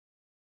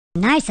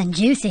 Nice and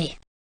juicy.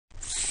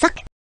 Suck.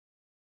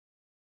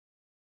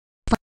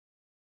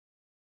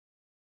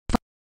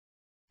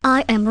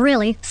 I am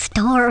really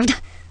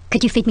starved.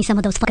 Could you feed me some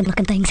of those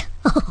fucking-looking things?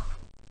 Oh.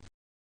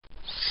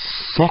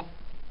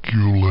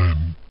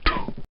 Succulent.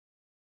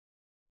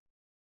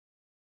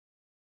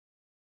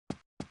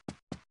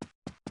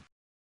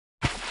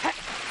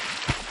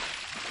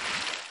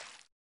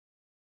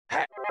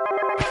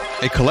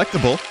 A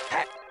collectible,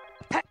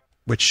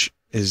 which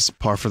is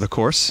par for the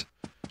course.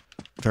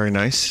 Very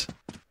nice.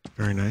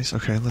 Very nice.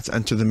 Okay, let's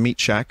enter the meat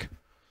shack.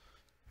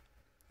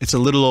 It's a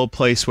little old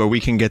place where we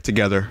can get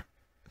together.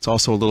 It's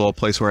also a little old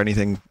place where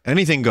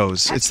anything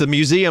goes. It's the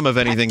museum of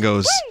anything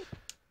goes.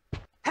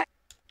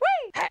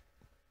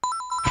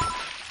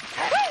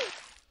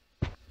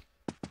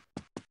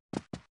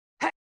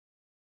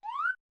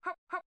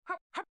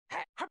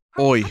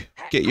 Oi,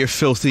 get your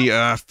filthy,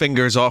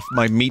 fingers off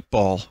my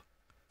meatball.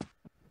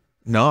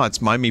 No,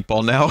 it's my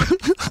meatball now.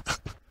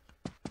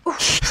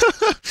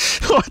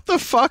 What the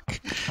fuck?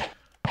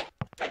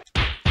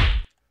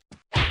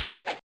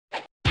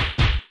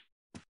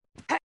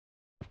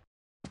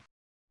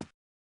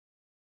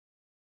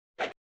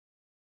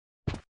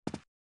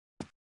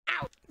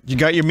 You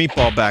got your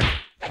meatball back.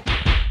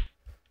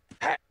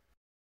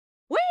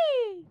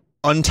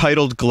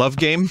 untitled glove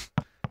game?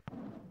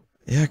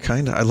 Yeah,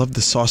 kinda. I love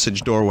the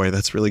sausage doorway.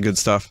 That's really good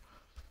stuff.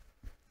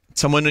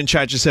 Someone in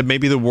chat just said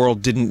maybe the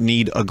world didn't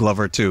need a glove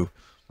or two.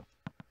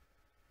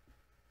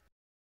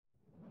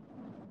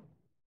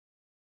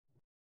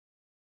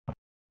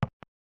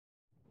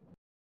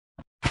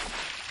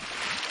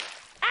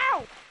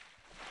 Ow!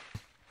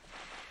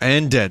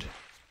 And dead.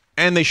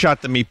 And they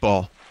shot the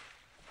meatball.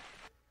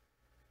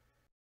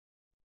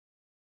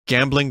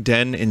 Gambling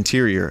den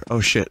interior.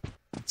 Oh shit.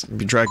 It's gonna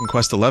be Dragon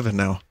Quest 11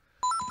 now.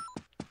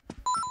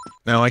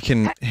 Now I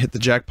can hit the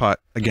jackpot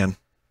again.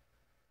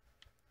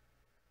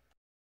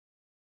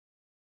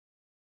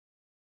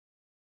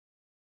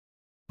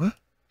 What?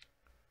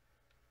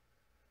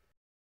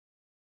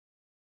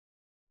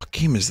 What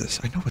game is this?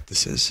 I know what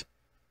this is.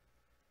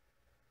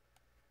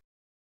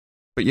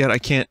 But yet I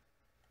can't...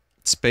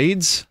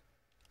 Spades?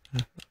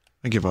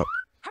 I give up.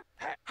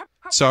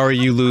 Sorry,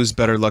 you lose.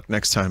 Better luck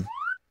next time.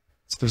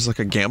 So there's like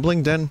a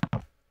gambling den?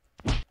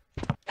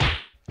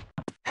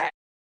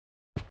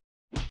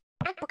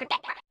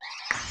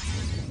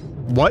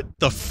 What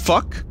the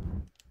fuck?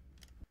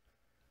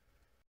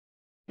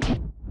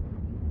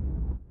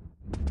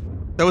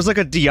 That was like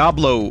a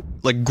Diablo,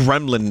 like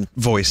gremlin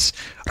voice.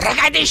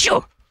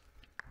 Regadishu!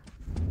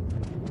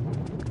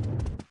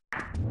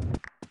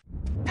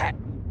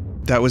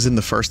 That was in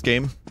the first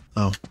game?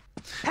 Oh.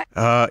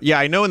 Yeah,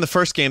 I know in the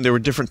first game there were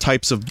different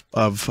types of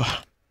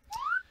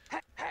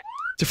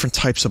different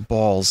types of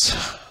balls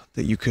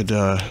that you could,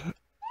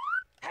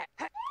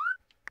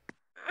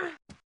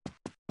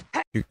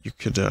 you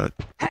could,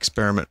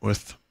 experiment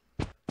with.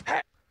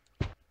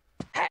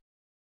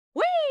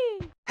 Whee!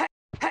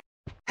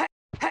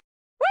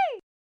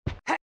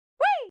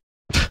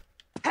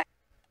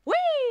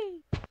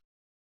 Whee!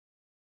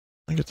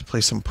 I get to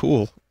play some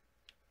pool.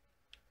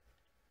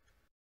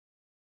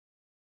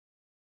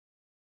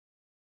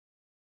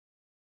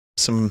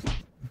 Some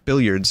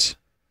billiards.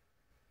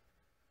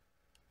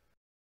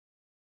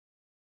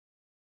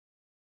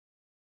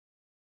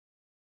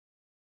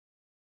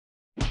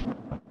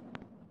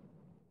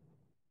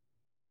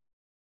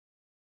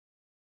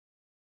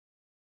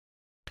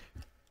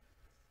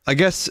 I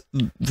guess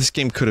this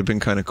game could have been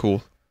kind of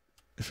cool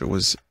if it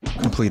was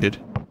completed.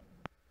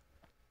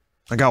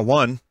 I got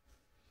one.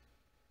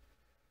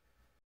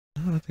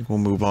 I think we'll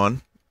move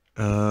on.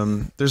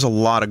 There's a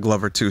lot of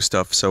Glover 2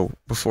 stuff, so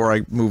before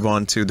I move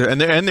on to... and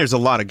there's a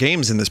lot of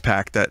games in this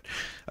pack that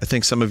I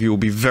think some of you will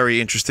be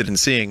very interested in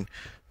seeing.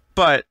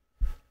 But,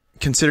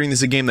 considering this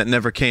is a game that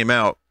never came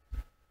out,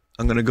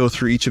 I'm gonna go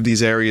through each of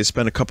these areas,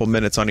 spend a couple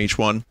minutes on each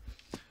one.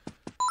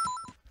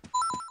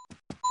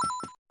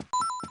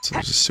 So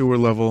there's a sewer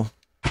level.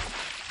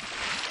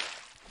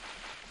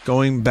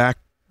 Going back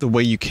the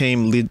way you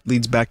came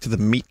leads back to the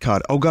meat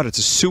cod. Oh god, it's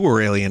a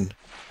sewer alien.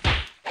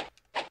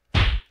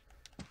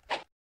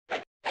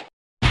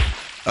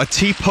 A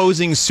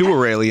T-posing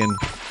sewer alien.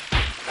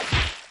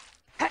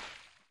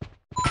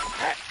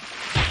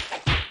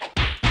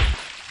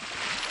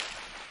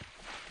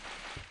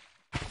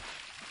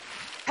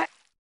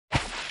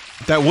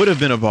 That would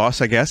have been a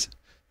boss, I guess.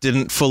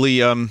 Didn't fully,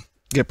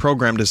 get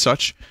programmed as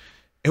such.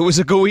 It was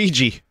a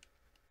Goiji.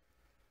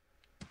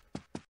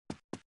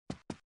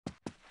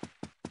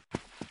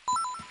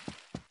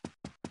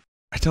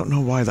 I don't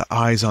know why the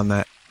eyes on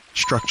that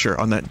structure,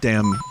 on that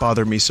dam,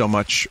 bother me so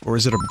much. Or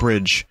is it a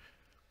bridge?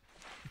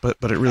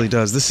 But it really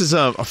does. This is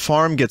a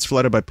farm gets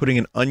flooded by putting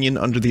an onion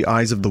under the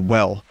eyes of the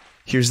well.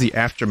 Here's the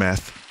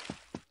aftermath.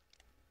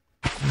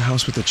 The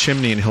house with the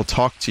chimney and he'll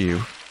talk to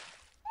you.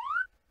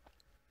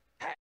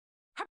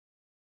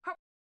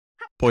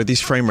 Boy, these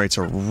frame rates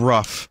are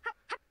rough.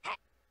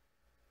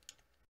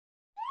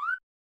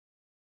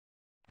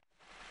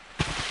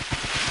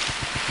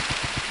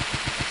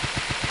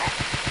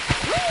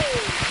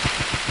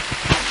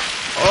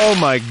 Oh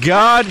my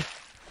god!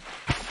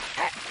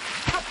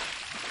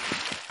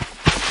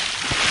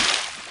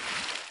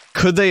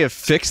 Could they have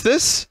fixed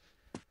this?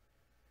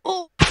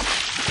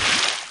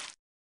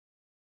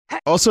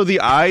 Also, the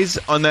eyes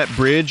on that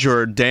bridge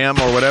or dam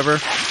or whatever,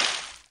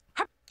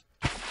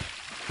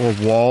 or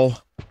wall,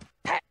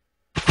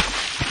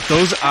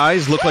 those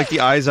eyes look like the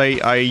eyes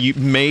I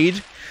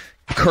made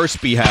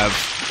Kirby have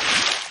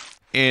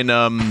in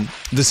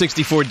the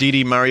 64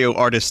 DD Mario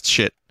artist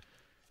shit.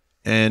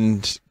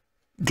 And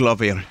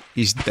Glover,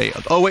 he's dead.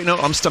 Oh wait, no,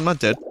 I'm not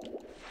dead.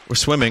 We're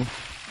swimming.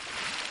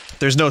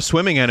 There's no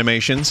swimming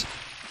animations.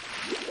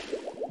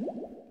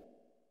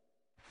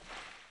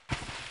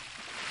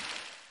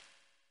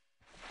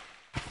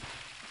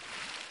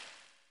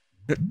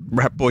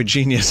 Rat Boy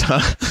Genius,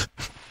 huh?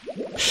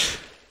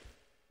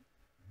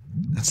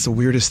 That's the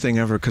weirdest thing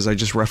ever, because I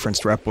just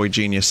referenced Rat Boy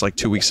Genius like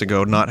 2 weeks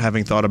ago, not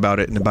having thought about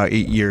it in about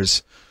 8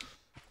 years.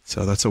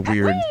 So that's a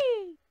weird...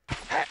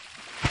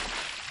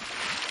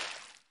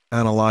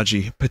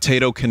 analogy.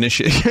 Potato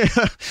Kanishi.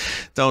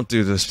 Don't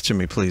do this to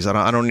me, please.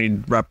 I don't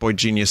need Rat Boy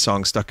Genius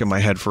songs stuck in my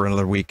head for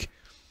another week.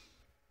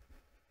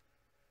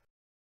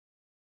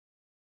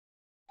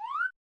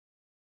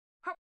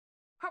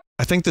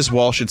 I think this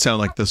wall should sound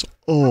like this.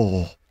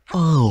 Oh,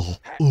 oh,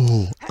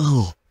 oh,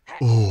 oh.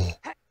 Oh.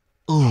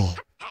 Oh.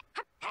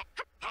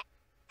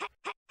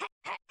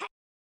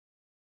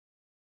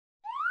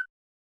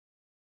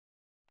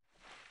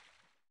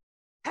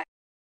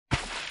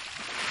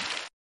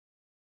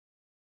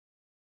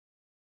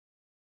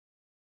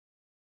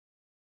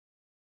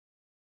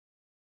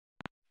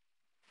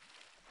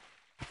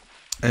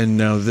 And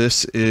now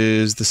this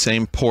is the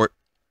same port,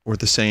 or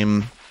the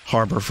same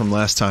harbor from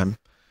last time,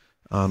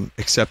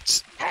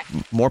 except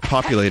more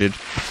populated.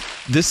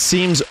 This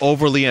seems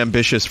overly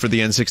ambitious for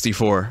the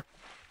N64.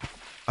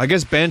 I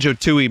guess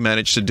Banjo-Tooie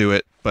managed to do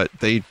it, but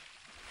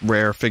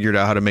Rare figured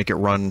out how to make it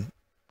run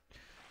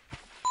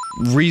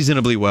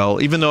reasonably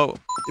well, even though,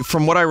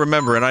 from what I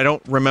remember, and I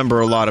don't remember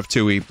a lot of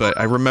Tooie, but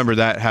I remember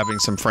that having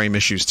some frame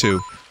issues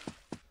too.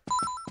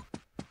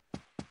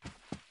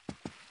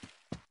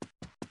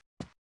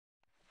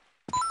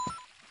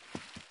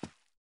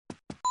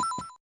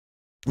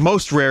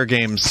 Most Rare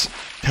games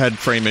had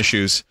frame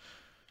issues.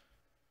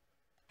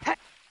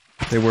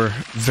 They were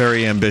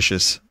very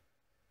ambitious.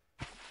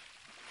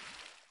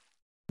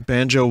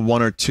 Banjo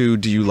 1 or 2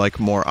 do you like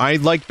more? I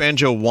like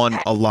Banjo 1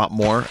 a lot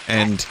more,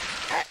 and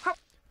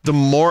the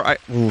more I...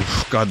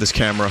 Oh, God, this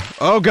camera.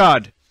 Oh,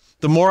 God!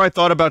 The more I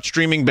thought about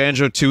streaming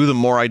Banjo 2, the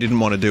more I didn't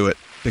want to do it.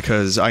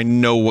 Because I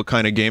know what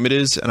kind of game it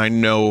is, and I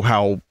know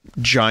how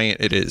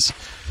giant it is.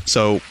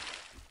 So,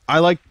 I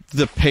like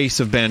the pace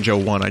of Banjo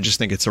 1. I just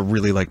think it's a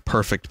really, like,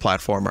 perfect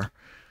platformer.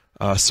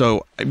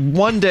 So,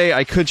 one day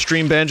I could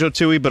stream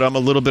Banjo-Tooie, but I'm a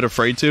little bit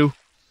afraid to.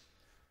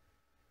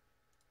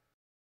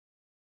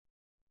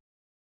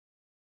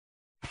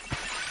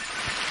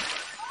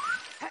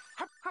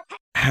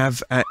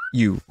 Have at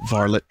you,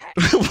 varlet.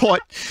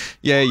 What?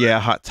 Yeah,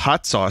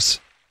 hot sauce.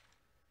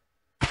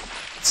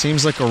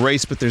 Seems like a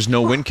race, but there's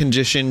no win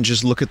condition,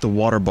 just look at the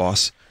water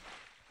boss.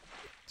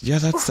 Yeah,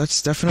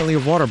 that's definitely a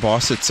water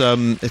boss. It's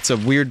a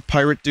weird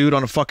pirate dude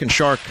on a fucking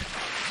shark.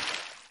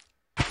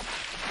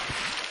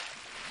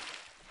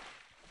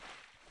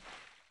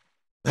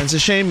 And it's a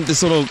shame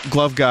this little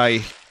glove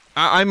guy...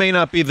 I may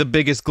not be the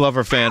biggest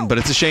Glover fan, but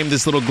it's a shame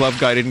this little glove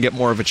guy didn't get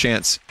more of a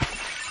chance.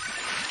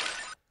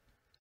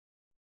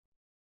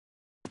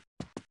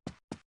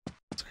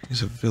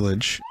 Here's a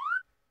village.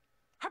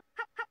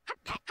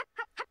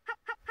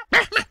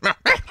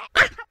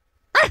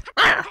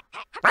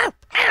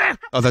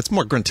 Oh, that's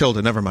more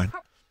Gruntilda, never mind.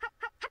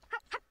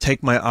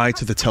 Take my eye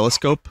to the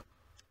telescope.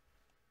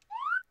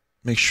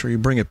 Make sure you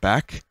bring it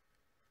back.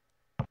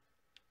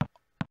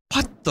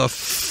 What the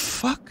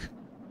fuck?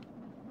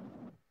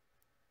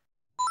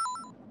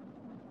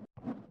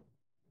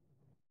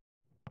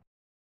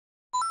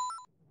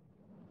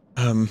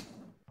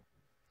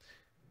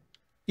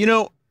 You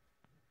know,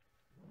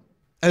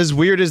 as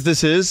weird as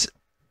this is,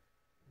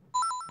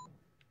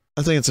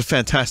 I think it's a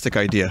fantastic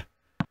idea.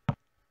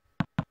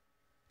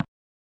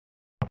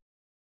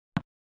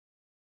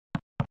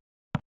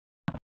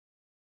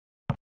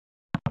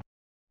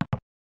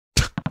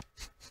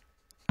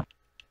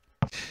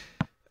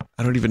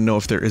 I don't even know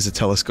if there is a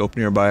telescope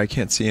nearby. I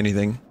can't see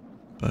anything,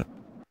 but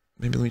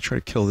maybe let me try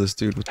to kill this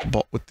dude with the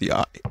ball, with the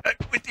eye.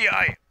 With the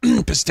eye.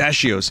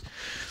 Pistachios.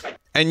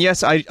 And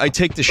yes, I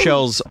take the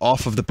shells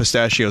off of the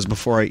pistachios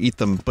before I eat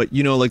them, but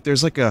you know, like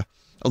there's like a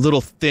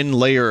little thin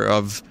layer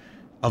of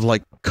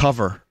like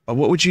cover.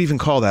 What would you even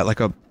call that? Like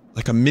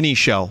a mini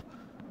shell.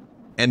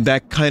 And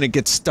that kind of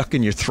gets stuck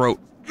in your throat.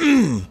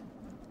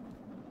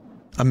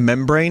 A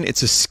membrane?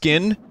 It's a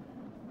skin?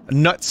 A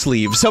nut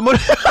sleeve. Someone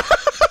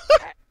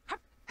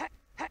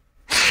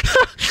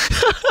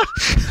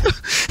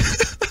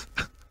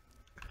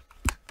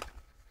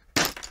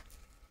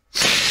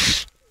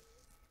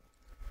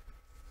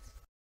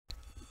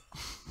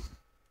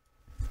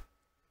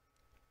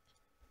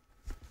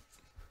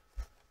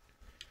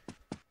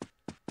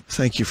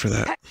Thank you for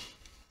that.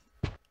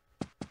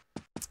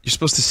 You're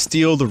supposed to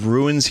steal the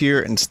ruins here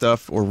and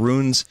stuff, or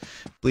runes.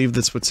 I believe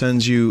that's what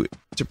sends you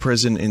to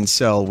prison in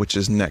Cell, which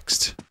is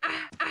next.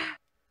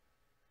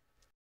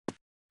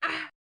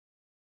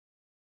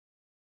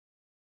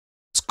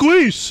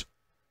 Squeeze!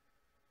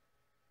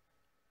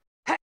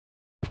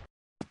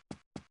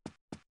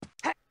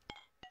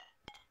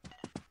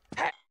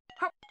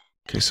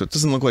 Okay, so it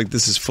doesn't look like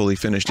this is fully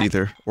finished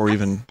either, or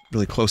even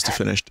really close to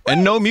finished.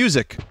 And no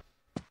music!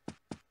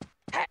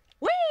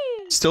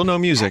 Still no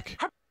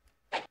music.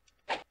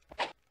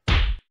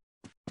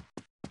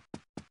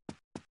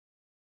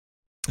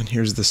 And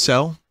here's the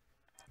cell.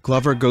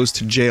 Glover goes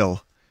to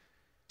jail.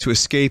 To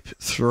escape,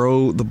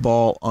 throw the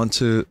ball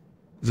onto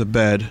the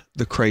bed,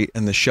 the crate,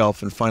 and the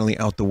shelf, and finally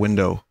out the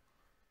window.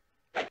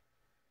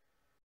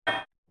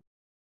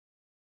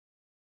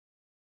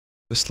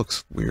 This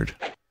looks weird.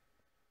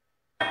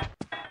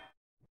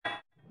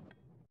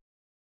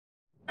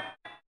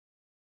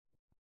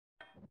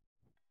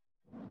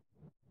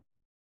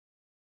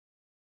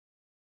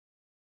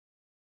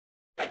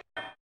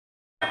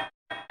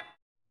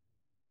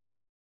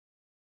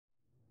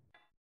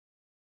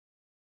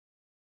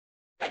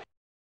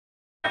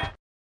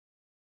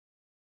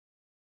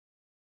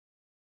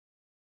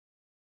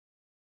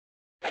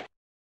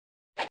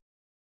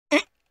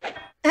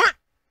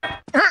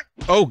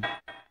 Oh!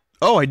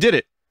 Oh, I did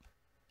it!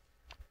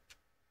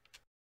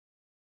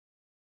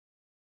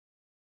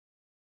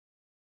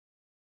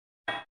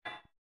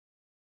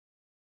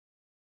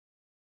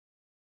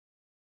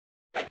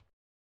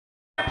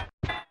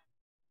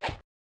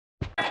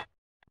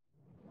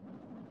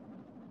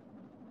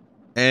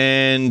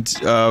 And,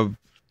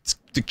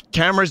 the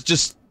camera's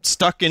just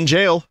stuck in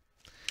jail.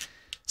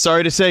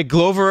 Sorry to say,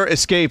 Glover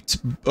escaped.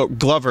 Oh,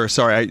 Glover,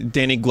 sorry,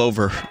 Danny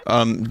Glover.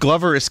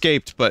 Glover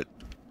escaped, but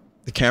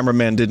the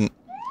cameraman didn't.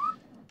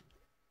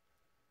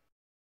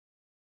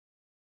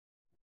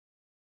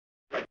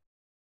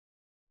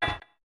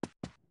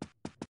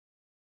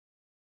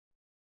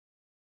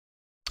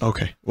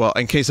 Okay, well,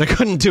 in case I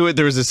couldn't do it,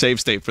 there was a save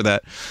state for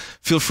that.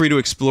 Feel free to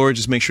explore,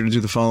 just make sure to do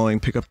the following.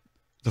 Pick up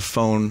the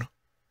phone.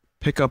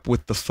 Pick up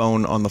with the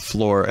phone on the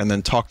floor, and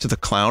then talk to the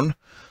clown.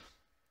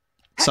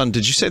 Son,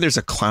 did you say there's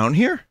a clown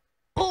here?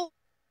 Oh,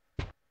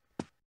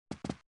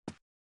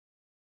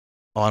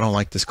 I don't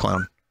like this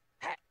clown.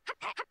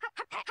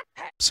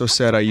 So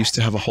sad I used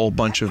to have a whole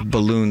bunch of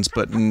balloons,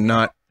 but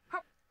not...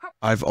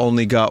 I've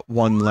only got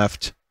one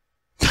left.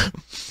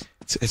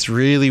 It's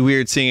really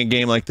weird seeing a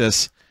game like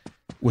this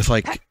with,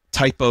 like,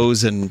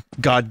 typos and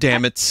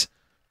goddammits.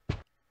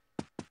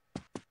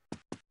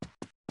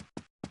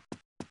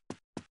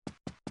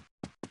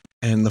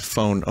 And the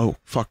phone. Oh,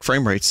 fuck,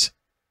 frame rates.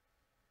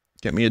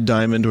 Get me a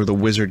diamond or the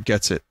wizard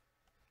gets it.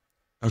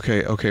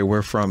 Okay, okay,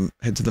 where from?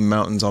 Head to the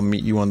mountains, I'll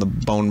meet you on the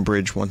bone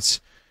bridge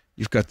once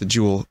you've got the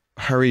jewel.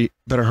 Hurry,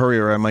 better hurry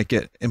or I might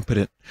get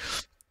impotent.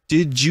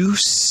 Did you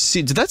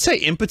see- did that say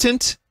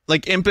impotent?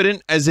 Like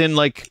impotent as in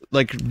like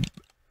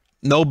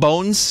no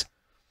bones?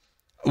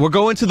 We're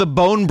going to the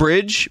bone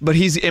bridge, but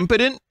he's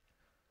impotent?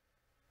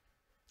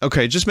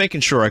 Okay, just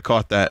making sure I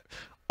caught that.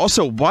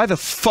 Also, why the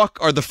fuck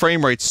are the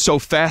frame rates so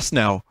fast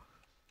now?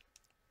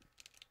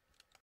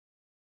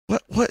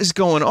 What is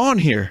going on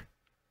here?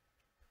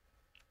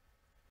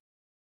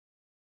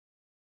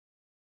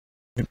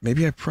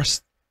 Maybe I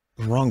pressed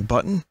the wrong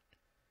button?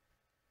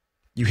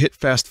 You hit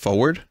fast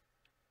forward?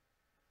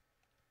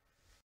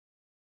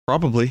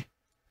 Probably.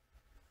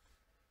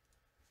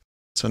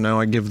 So now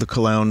I give the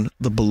clown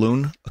the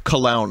balloon. A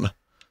clown.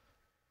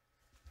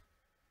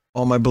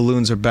 All my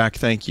balloons are back,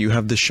 thank you.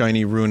 Have the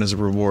shiny rune as a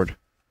reward.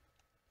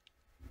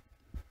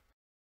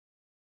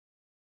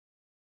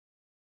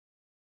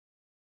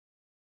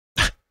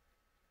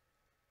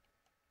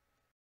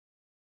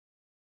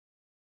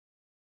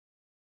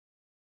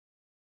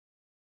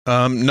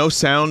 No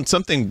sound.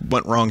 Something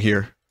went wrong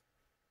here.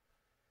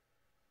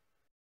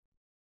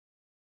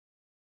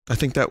 I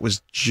think that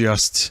was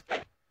just...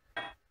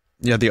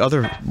 Yeah, the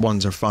other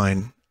ones are fine.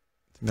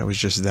 I think that was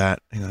just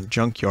that. Hang on,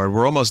 Junkyard.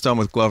 We're almost done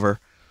with Glover.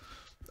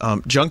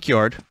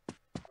 Junkyard.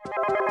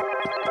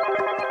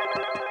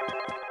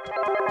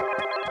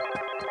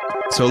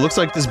 So it looks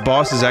like this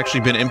boss has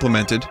actually been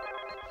implemented.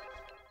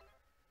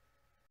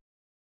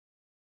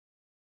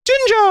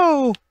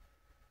 Jinjo!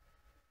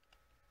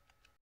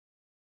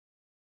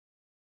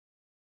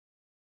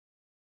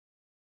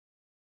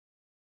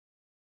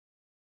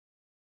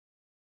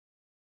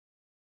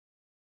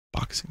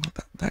 Boxing.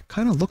 That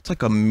kind of looked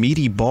like a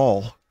meaty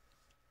ball.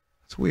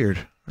 It's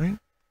weird, right?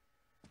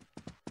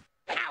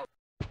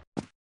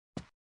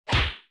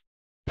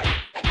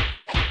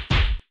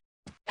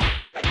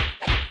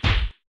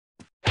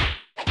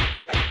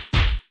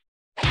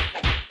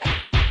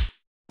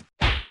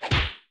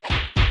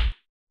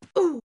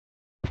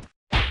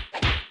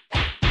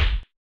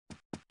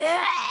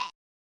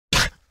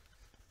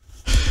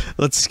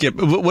 Let's skip.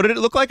 What did it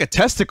look like? A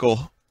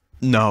testicle?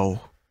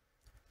 No.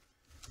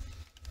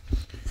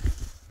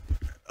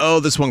 Oh,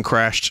 this one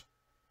crashed.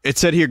 It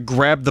said here,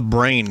 grab the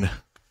brain.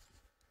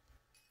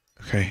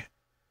 Okay.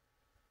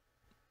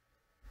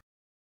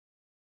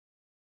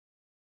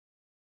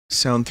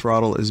 Sound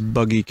throttle is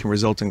buggy, can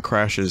result in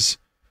crashes.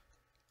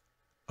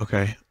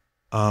 Okay.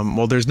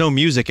 Well, there's no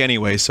music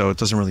anyway, so it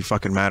doesn't really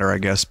fucking matter, I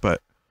guess,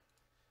 but...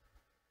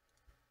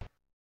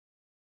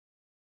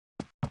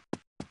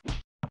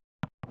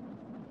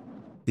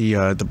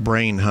 The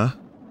brain, huh?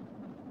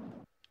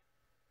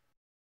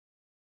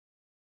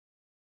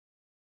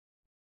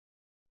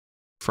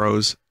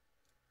 Froze.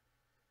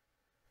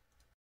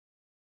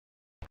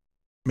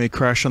 May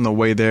crash on the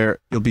way there,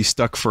 you'll be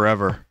stuck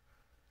forever.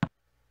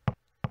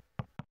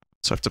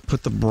 So I have to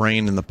put the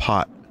brain in the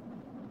pot.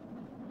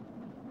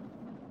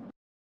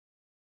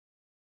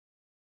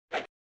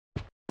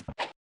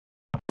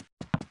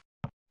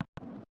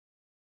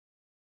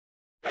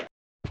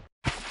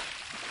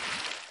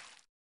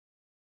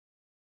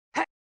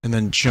 And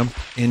then jump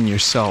in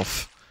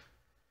yourself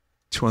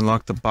to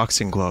unlock the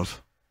boxing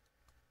glove.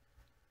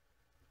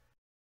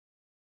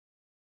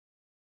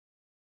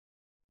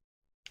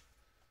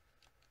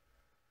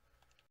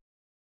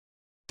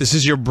 This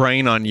is your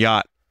brain on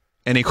yacht.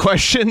 Any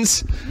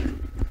questions?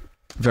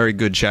 Very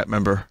good, chat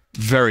member.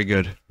 Very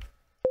good.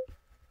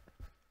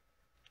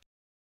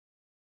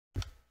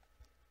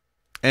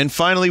 And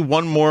finally,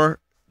 one more.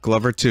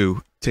 Glover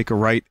 2. Take a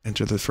right,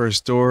 enter the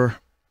first door.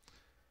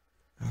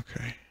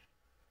 Okay.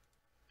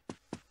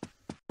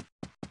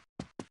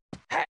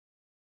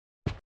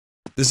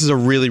 This is a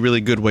really,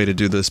 really good way to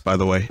do this, by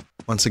the way.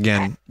 Once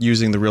again,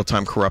 using the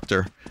real-time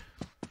corruptor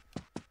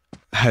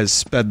has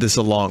sped this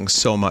along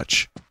so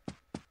much.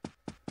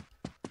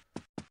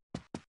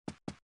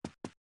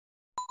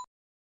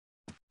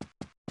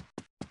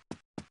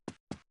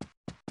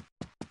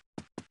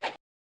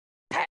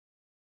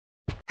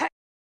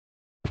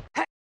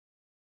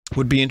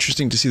 Would be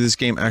interesting to see this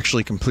game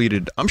actually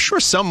completed. I'm sure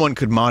someone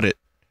could mod it.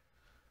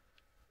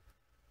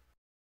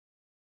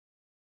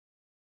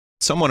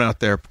 Someone out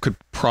there could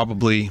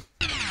probably...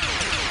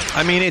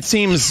 I mean, it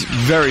seems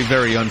very,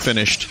 very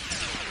unfinished,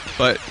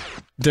 but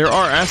there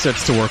are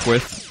assets to work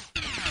with.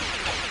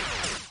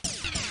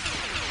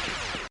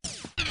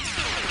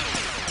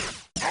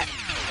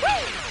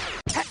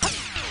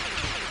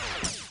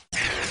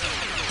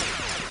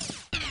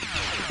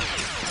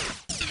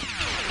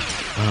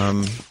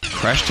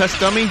 Crash test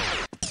dummy?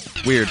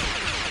 Weird.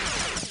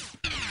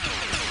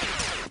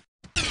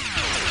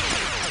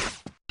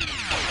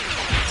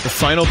 The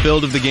final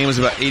build of the game is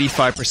about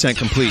 85%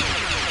 complete.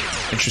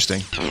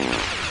 Interesting.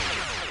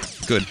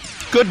 Good.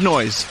 Good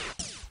noise.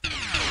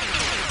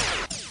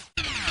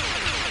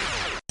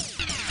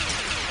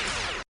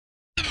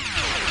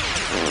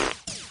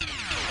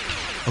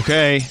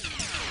 Okay.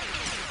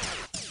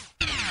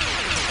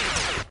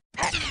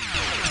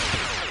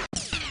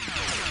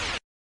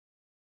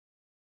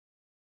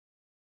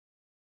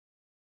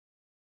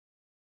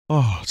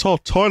 Oh, it's all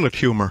toilet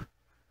humor.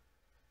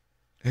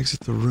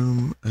 Exit the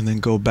room and then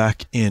go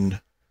back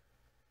in.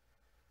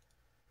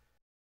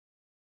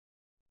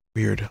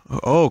 Weird.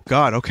 Oh,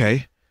 God,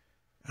 okay.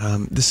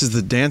 This is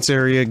the dance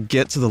area.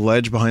 Get to the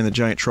ledge behind the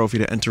giant trophy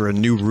to enter a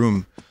new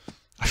room.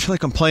 I feel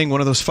like I'm playing one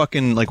of those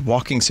fucking, like,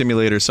 walking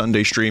simulator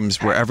Sunday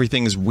streams where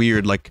everything is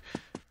weird, like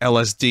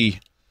LSD.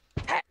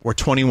 Or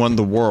 21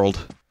 The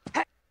World.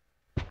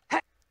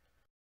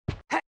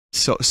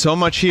 So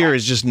much here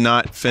is just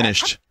not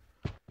finished.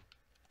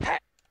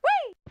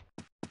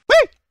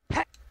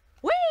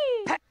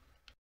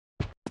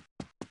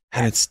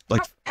 And it's,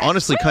 like,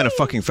 honestly kind of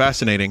fucking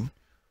fascinating.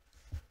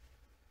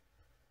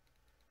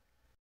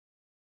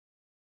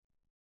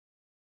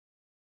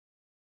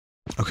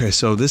 Okay,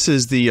 so this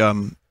is the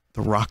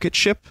rocket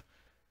ship?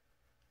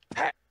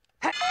 What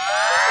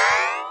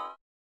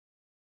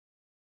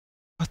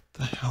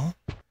the hell?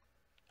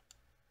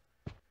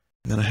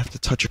 And then I have to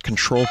touch a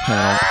control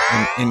panel,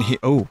 and in here-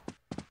 oh.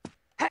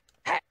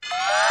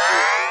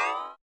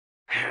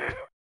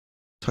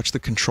 Touch the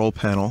control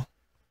panel.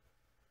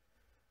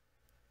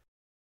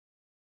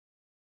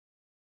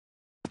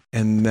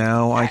 And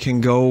now I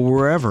can go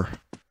wherever.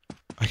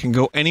 I can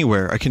go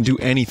anywhere. I can do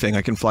anything.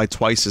 I can fly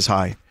twice as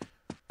high.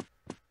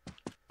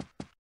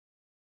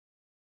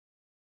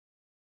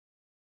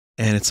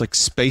 And it's like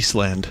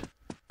Spaceland.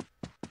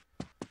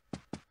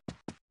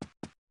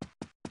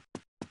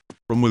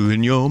 From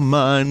within your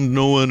mind,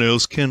 no one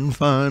else can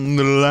find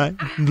the light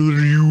that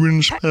you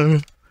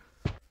inspire.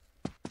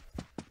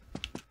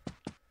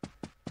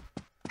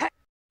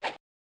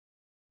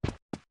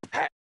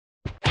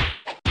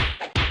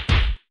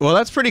 Well,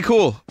 that's pretty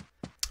cool.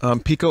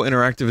 Pico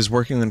Interactive is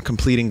working on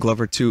completing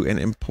Glover 2 and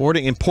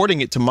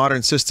importing it to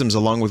modern systems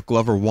along with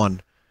Glover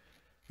 1.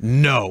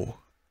 No.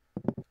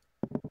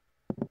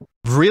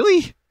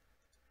 Really?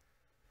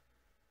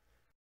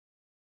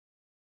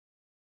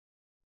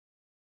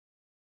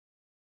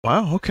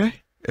 Wow, okay.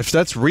 If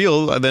that's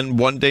real, then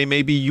one day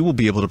maybe you will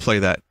be able to play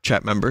that,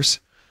 chat members.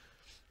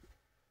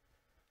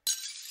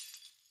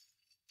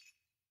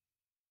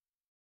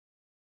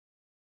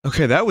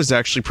 Okay, that was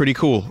actually pretty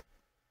cool.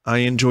 I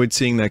enjoyed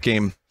seeing that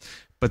game.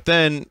 But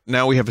then,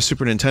 now we have a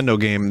Super Nintendo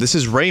game. This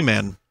is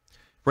Rayman.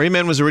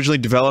 Rayman was originally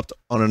developed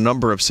on a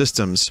number of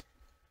systems.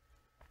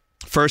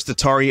 First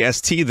Atari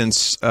ST, then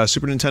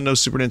Super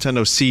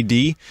Nintendo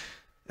CD,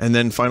 and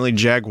then finally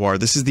Jaguar.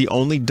 This is the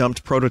only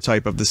dumped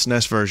prototype of the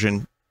SNES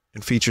version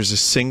and features a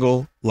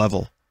single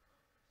level.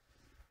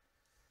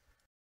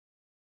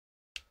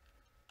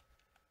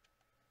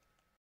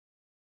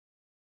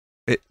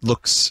 It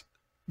looks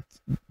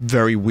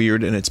very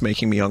weird and it's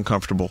making me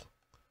uncomfortable.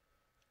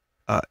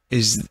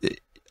 Is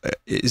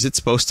it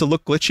supposed to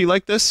look glitchy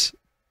like this?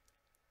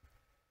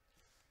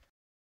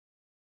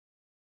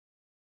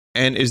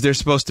 And is there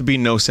supposed to be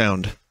no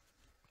sound?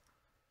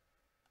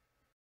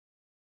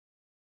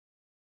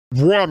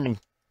 Run.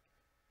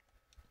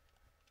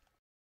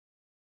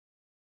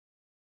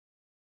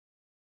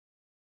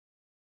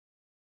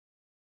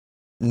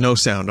 No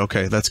sound.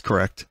 Okay, that's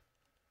correct.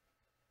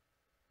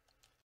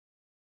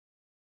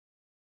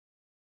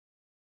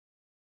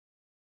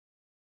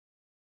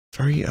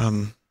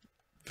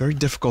 Very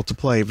difficult to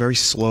play, very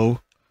slow.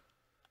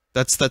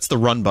 That's the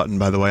run button,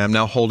 by the way. I'm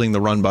now holding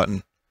the run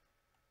button.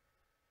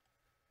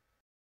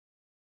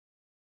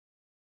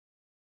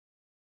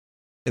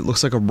 It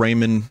looks like a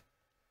Rayman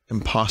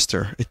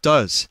imposter. It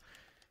does.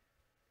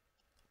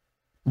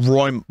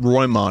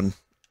 Roymon.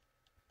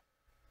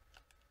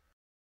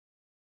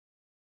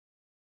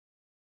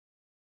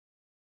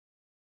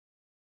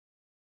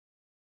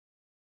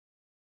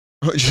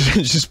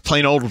 Just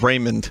plain old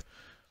Raymond.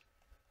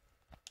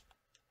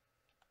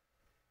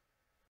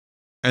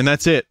 And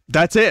that's it.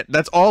 That's it.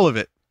 That's all of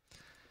it.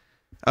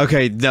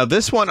 Okay, now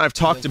this one I've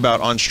talked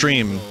about on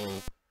stream.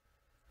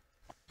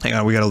 Hang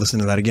on, we gotta listen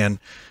to that again.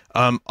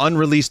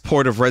 Unreleased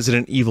port of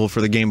Resident Evil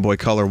for the Game Boy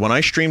Color. When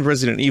I streamed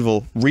Resident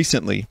Evil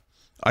recently,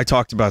 I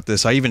talked about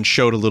this. I even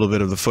showed a little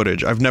bit of the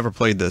footage. I've never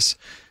played this.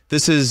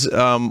 This is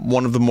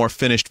one of the more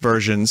finished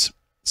versions,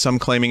 some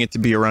claiming it to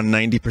be around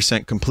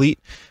 90% complete.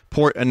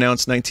 Port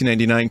announced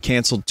 1999,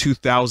 canceled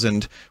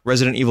 2000.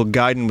 Resident Evil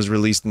Gaiden was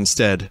released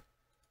instead.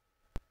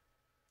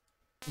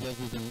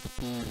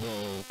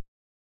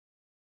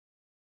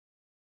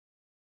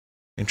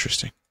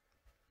 Interesting.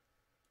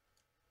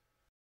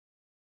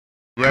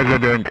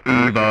 Resident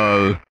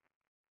Evil.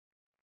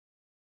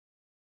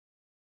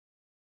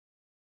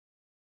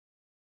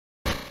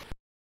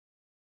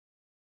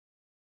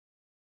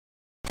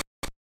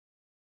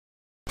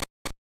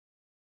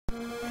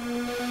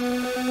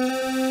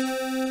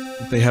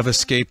 They have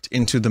escaped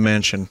into the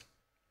mansion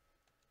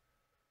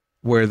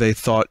where they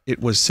thought it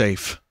was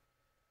safe.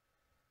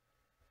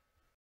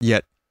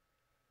 Yet.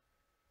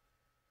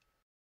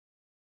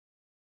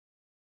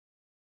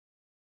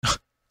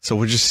 So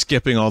we're just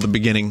skipping all the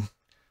beginning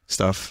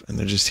stuff, and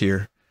they're just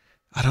here.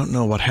 I don't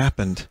know what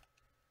happened.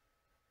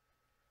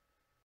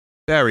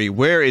 Barry,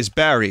 where is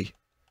Barry?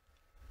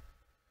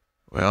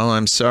 Well,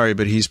 I'm sorry,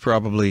 but he's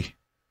probably...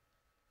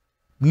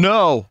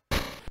 No!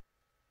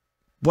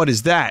 What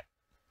is that?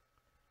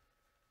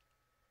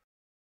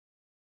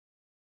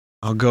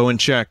 I'll go and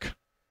check.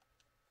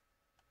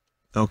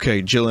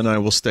 Okay, Jill and I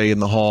will stay in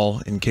the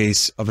hall in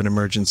case of an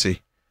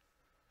emergency.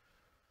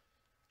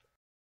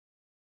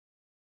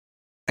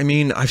 I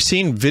mean, I've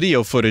seen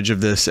video footage of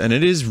this, and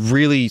it is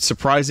really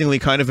surprisingly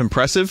kind of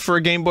impressive for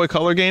a Game Boy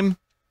Color game.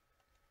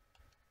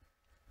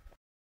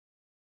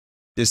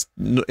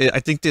 I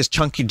think there's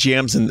chunky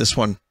jams in this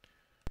one.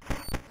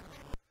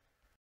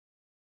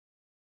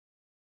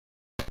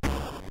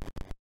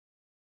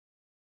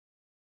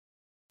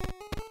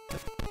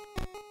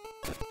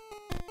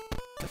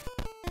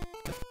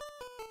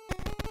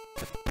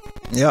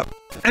 Yep.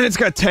 And it's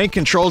got tank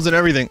controls and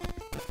everything.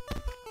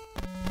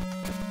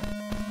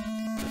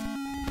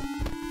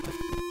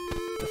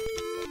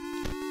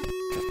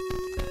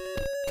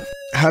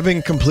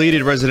 Having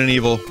completed Resident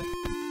Evil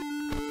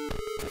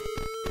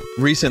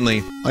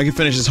recently, I can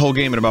finish this whole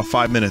game in about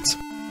 5 minutes.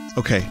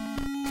 Okay.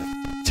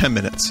 10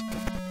 minutes.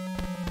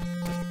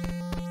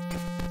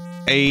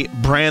 A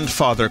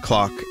grandfather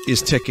clock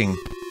is ticking.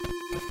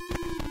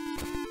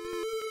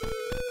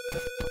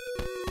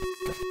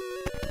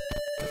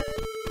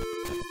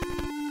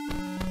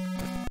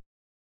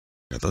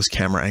 Got those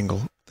camera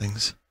angle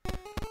things.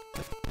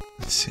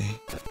 Let's see.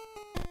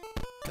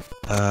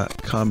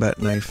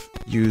 Combat knife.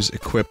 Use,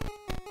 equip.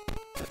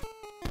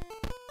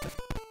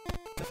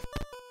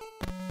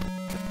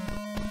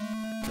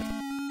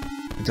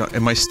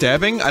 Am I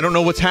stabbing? I don't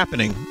know what's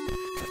happening.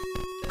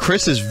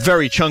 Chris is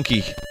very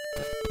chunky.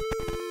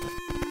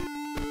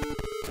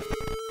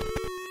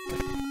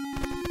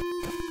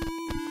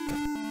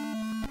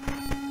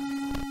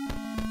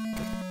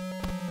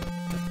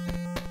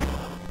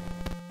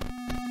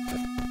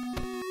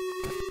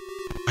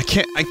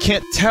 I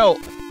can't tell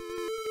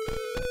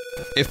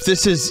if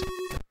this is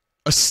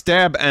a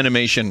stab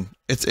animation.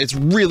 It's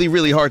really,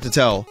 really hard to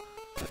tell.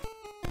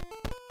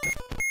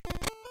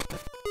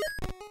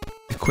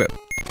 Equip.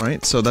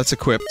 Right, so that's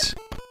equipped.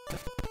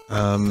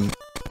 Can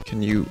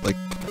you, like,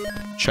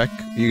 check?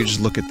 You can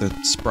just look at the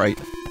sprite.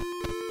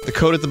 The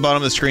code at the bottom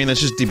of the screen, that's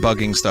just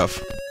debugging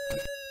stuff.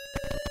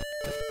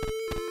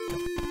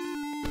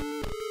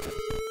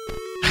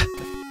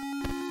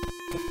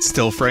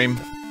 Still frame.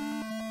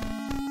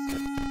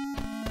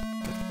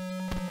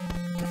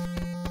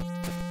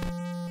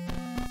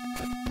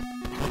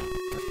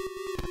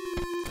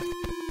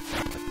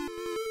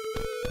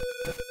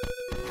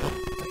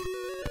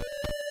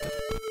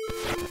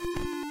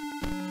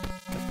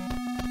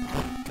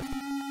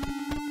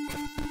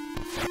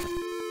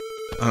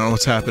 I don't know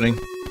what's happening.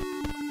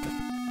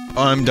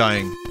 Oh, I'm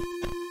dying.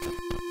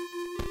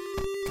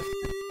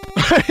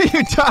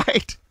 You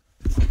died!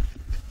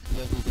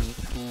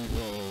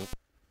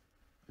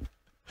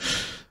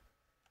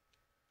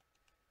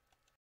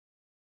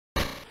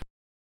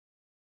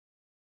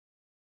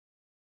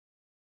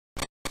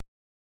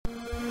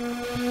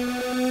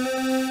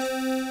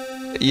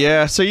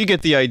 Yeah, so you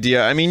get the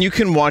idea. I mean, you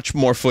can watch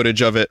more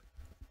footage of it.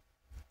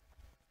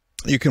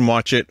 You can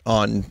watch it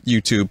on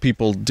YouTube,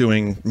 people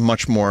doing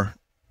much more.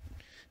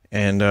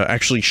 And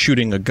actually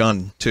shooting a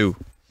gun, too.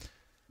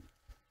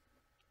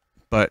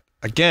 But,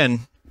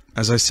 again,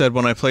 as I said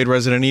when I played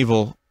Resident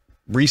Evil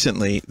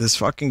recently, this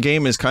fucking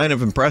game is kind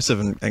of impressive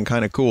and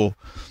kind of cool.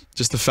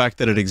 Just the fact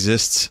that it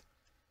exists.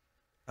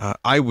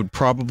 I would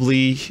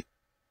probably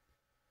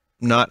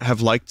not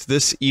have liked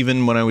this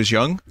even when I was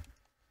young.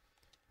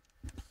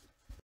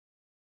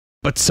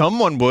 But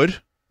someone would.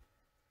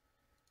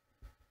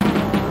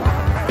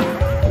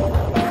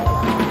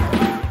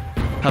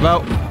 How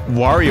about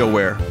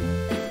WarioWare?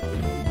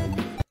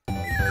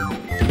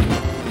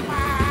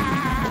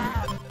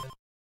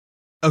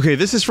 Okay,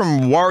 this is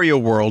from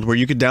Wario World, where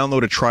you could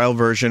download a trial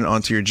version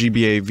onto your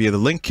GBA via the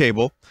link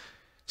cable,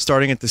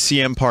 starting at the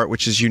CM part,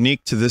 which is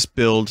unique to this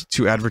build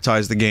to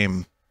advertise the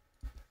game.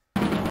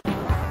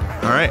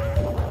 Alright.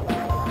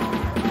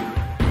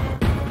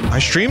 I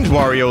streamed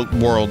Wario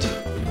World.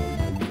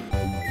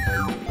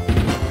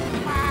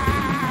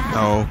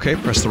 Okay,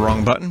 press the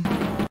wrong button.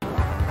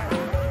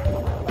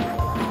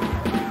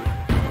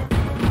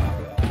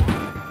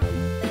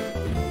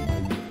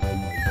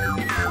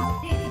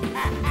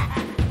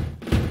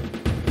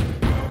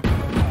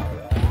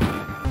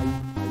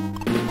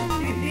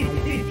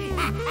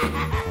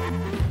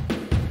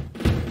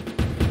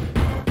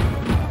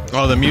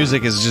 Oh, the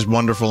music is just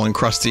wonderful and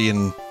crusty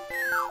and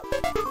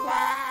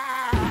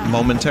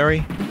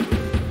momentary.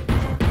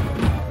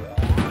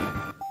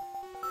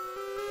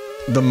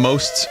 The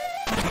most,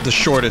 the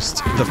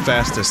shortest, the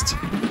fastest.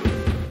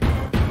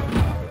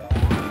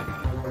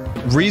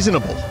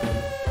 Reasonable.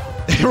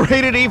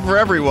 Rated E for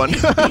everyone.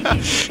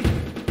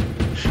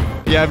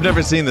 Yeah, I've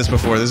never seen this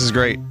before. This is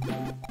great.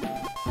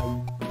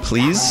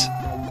 Please?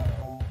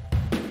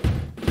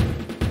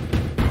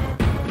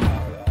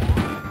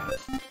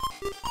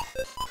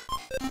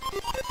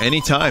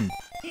 Anytime.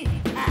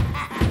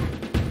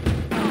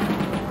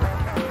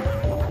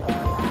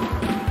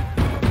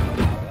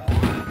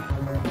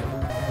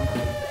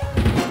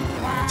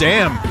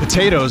 Damn,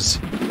 potatoes.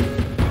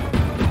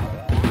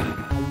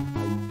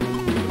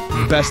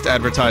 Best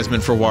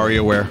advertisement for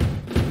WarioWare.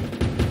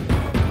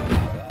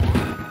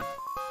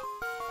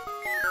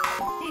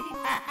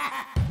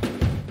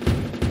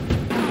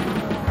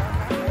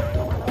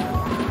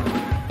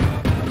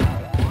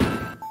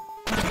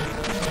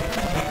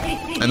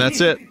 And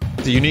that's it.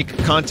 The unique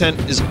content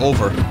is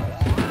over.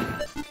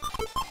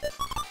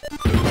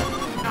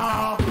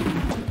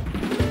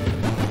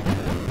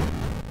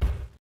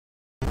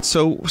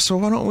 So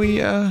why don't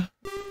we,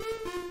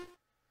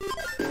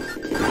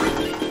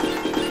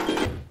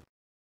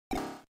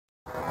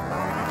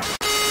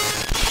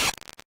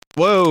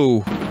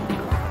 Whoa!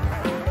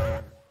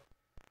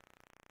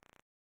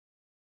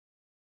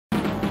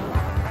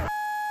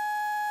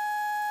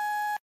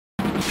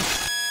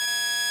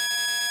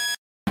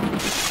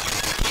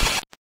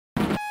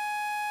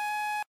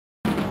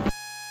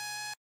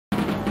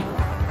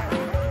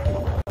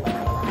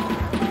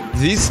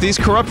 These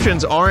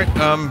corruptions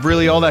aren't,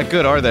 really all that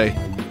good, are they?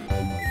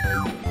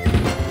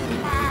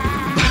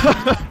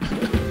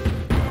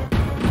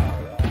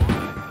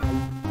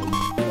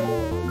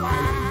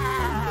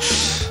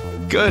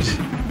 Good.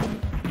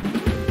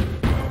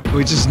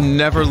 We just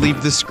never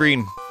leave the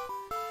screen.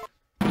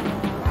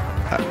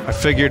 I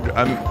figured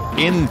I'm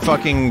in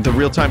fucking the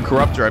real-time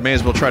corruptor. I may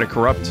as well try to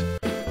corrupt.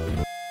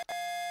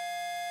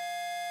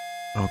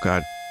 Oh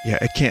god. Yeah,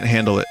 it can't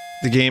handle it.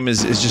 The game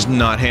is just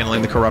not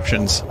handling the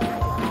corruptions.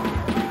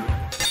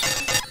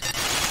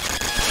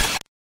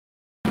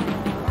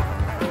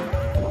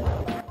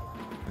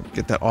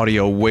 Get that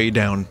audio way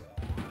down.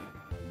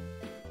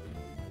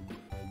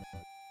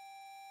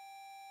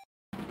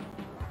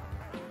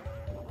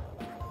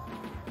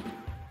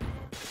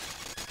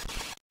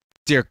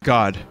 Dear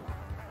God.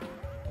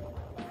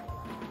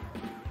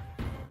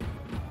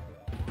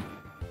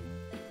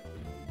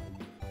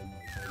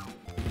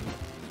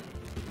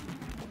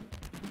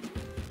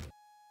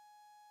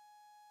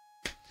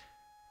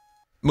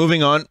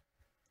 Moving on.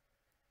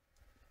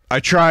 I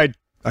tried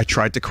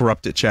to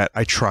corrupt it, chat.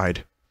 I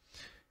tried.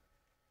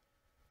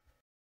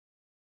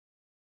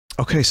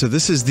 Okay, so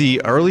this is the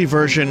early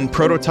version,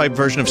 prototype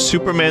version of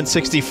Superman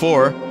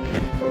 64.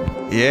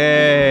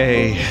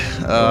 Yay!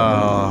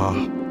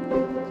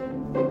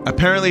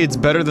 Apparently it's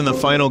better than the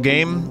final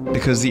game,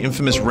 because the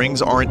infamous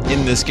rings aren't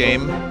in this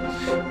game.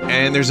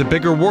 And there's a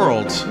bigger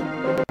world,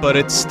 but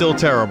it's still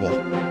terrible.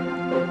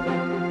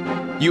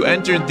 You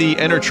entered the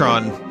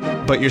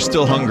Enertron, but you're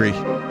still hungry.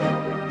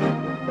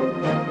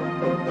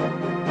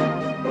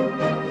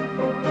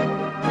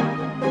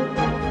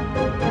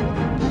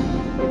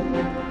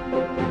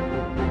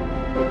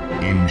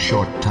 In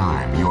short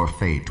time, your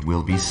fate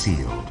will be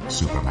sealed,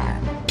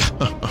 Superman.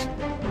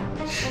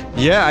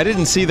 Yeah, I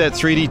didn't see that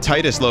 3D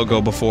Titus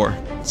logo before,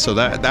 so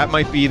that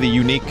might be the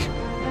unique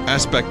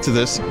aspect to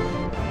this.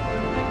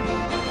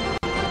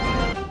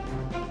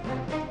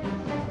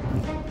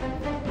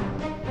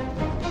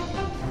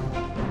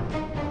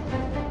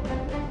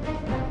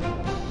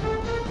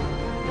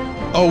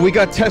 Oh, we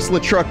got Tesla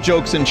truck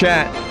jokes in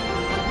chat.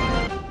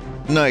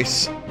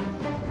 Nice.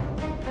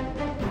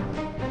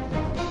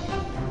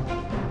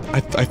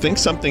 I think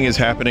something is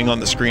happening on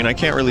the screen. I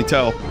can't really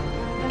tell.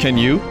 Can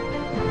you?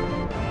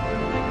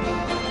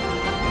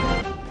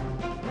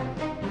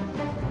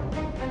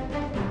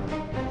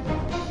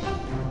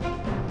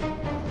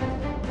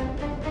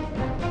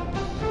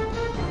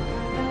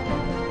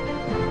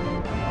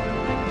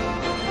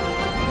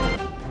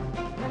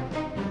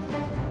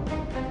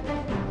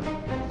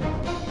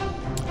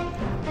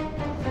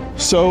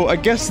 So, I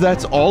guess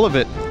that's all of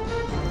it.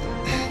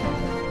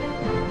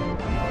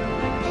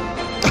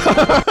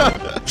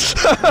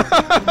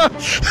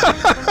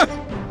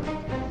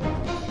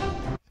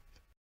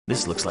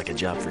 This looks like a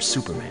job for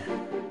Superman.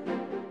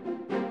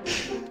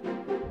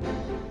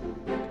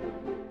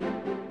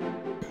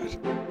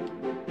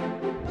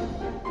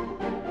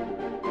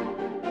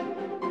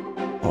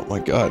 Oh my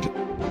god.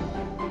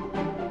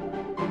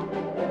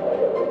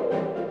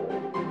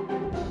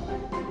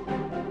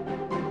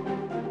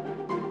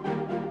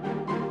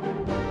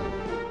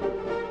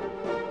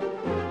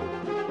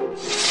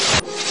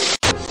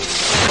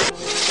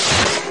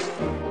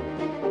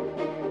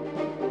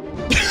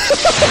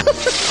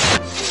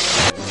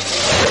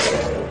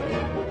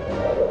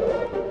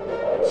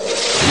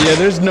 Yeah,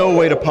 there's no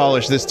way to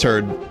polish this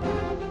turd.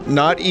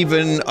 Not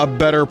even a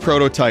better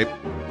prototype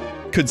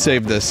could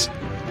save this.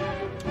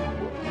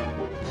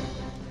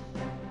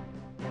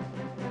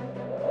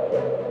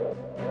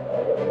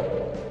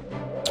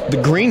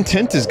 The green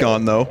tint is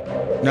gone, though.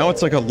 Now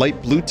it's like a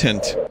light blue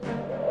tint.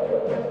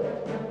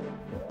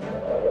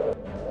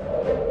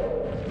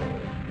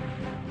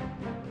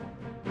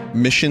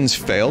 Missions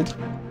failed?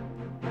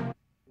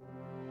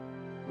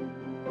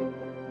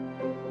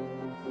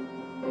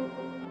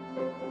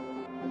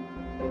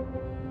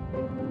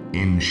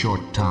 In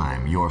short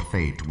time, your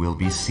fate will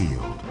be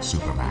sealed,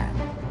 Superman.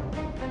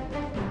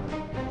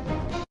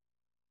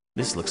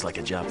 This looks like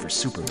a job for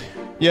Superman.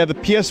 Yeah, the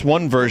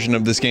PS1 version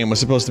of this game was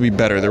supposed to be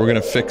better. They were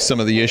gonna fix some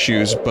of the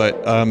issues,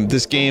 but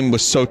this game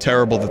was so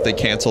terrible that they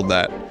canceled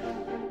that.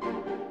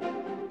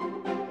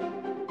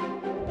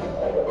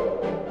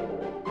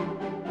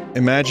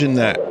 Imagine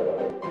that.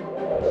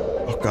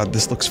 Oh god,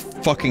 this looks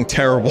fucking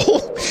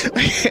terrible.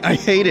 I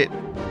hate it.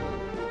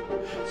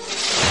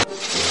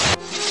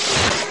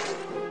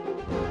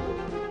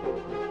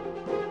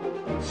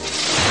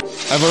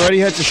 I've already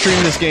had to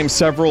stream this game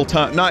several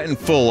times, not in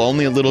full,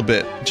 only a little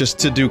bit, just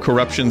to do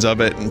corruptions of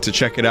it and to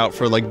check it out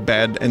for, like,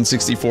 bad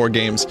N64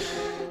 games.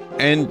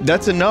 And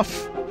that's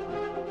enough.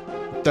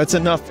 That's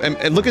enough.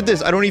 And look at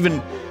this, they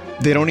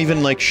don't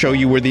even, like, show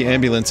you where the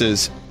ambulance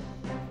is.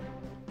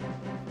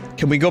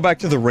 Can we go back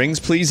to the rings,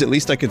 please? At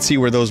least I could see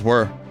where those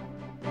were.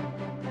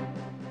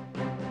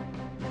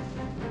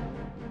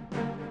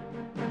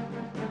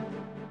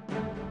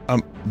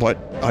 What?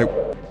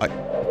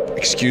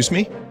 Excuse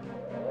me?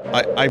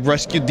 I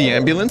rescued the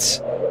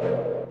ambulance?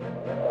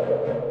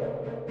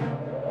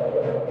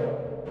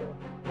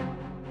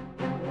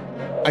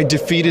 I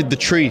defeated the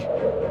tree.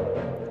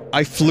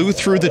 I flew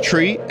through the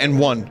tree and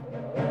won.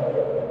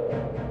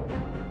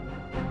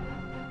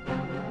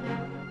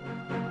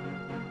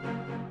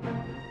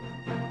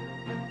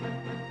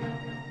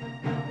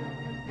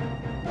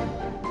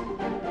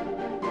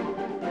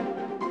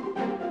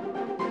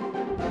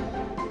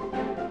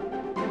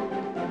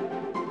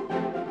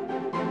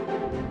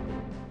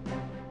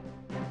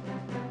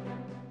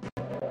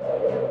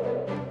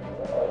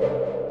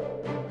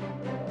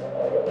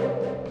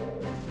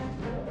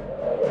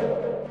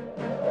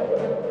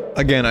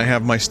 Again, I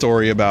have my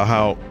story about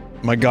how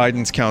my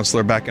guidance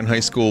counselor back in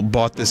high school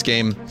bought this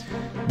game.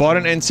 Bought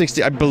an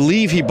N60, I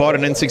believe he bought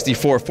an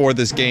N64 for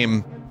this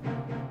game.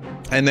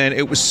 And then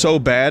it was so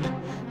bad,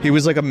 he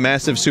was like a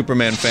massive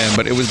Superman fan,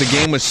 but the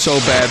game was so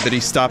bad that he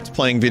stopped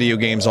playing video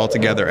games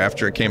altogether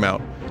after it came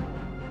out.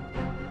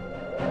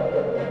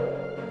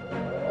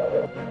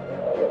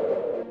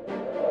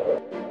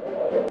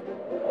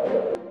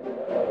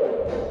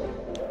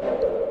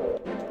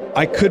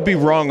 I could be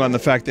wrong on the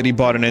fact that he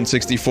bought an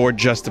N64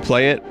 just to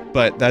play it,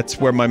 but that's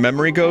where my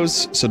memory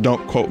goes, so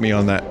don't quote me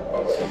on that.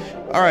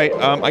 Alright,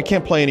 I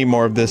can't play any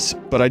more of this,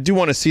 but I do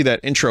want to see that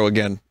intro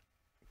again,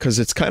 because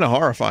it's kind of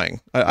horrifying.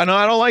 I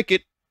don't like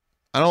it.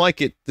 I don't like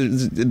it.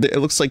 It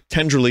looks like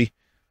tenderly.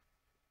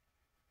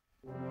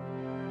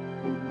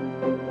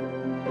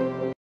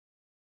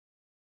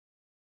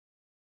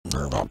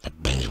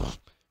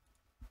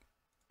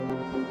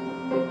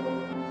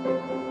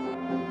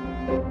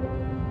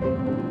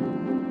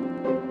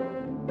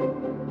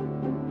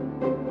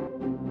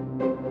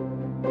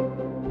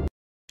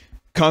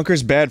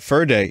 Conker's Bad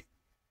Fur Day.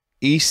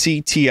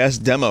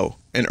 ECTS demo.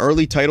 An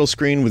early title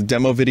screen with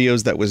demo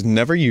videos that was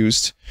never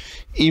used.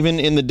 Even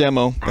in the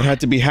demo, it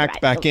had to be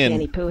hacked back in.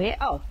 Danny Pooh here.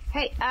 Oh,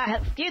 hey,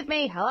 excuse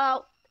me,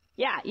 hello?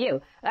 Yeah,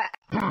 you.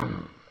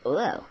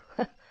 Whoa.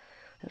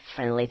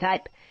 Friendly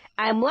type.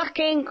 I'm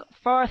looking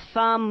for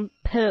some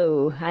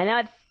poo. I know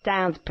it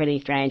sounds pretty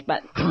strange,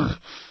 but...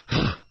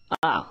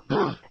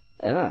 oh.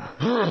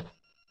 Ugh.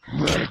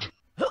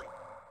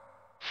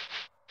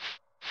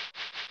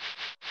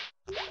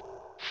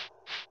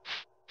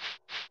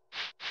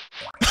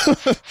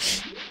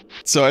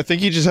 So I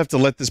think you just have to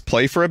let this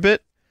play for a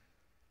bit.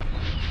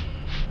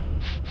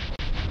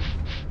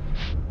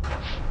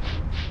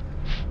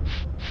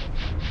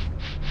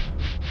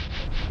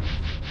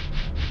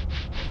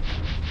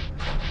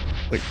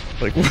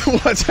 Like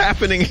what's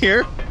happening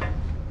here?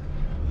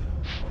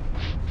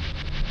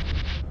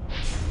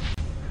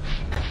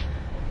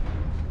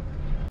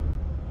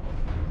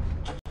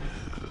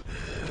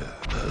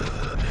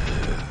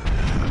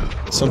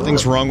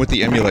 Something's wrong with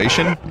the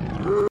emulation?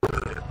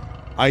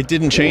 I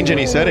didn't change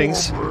any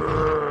settings.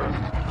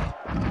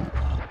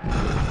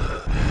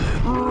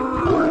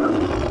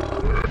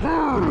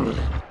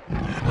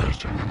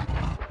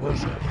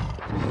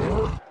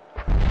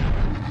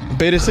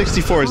 Beta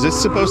 64, is this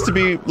supposed to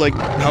be, like,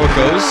 how it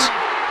goes?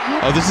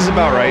 Oh, this is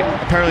about right.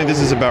 Apparently this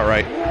is about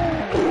right.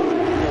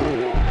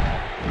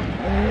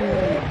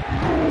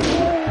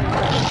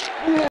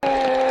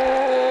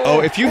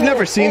 Oh, if you've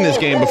never seen this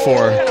game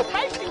before,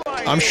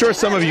 I'm sure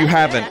some of you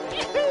haven't.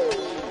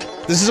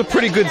 This is a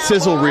pretty good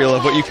sizzle reel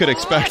of what you could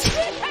expect.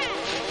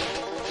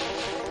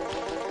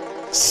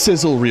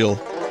 Sizzle reel.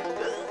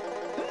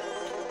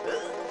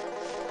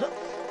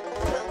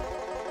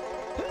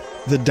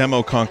 The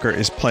demo conker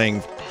is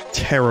playing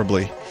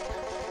terribly.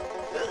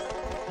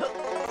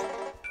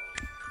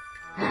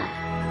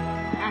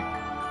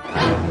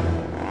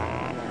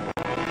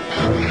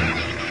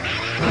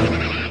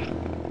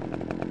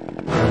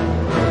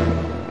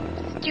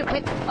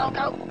 Stupid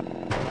logo.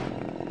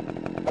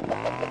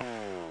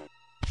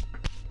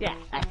 Yeah,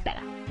 that's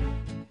better.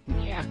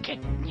 You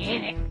can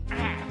get it.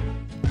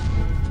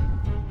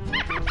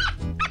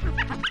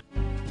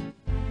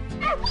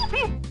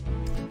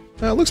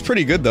 It looks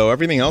pretty good though.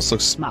 Everything else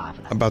looks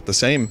Marvelous. about the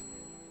same.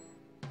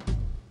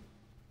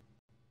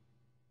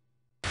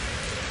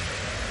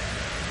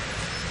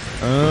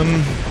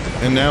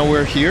 And now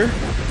we're here.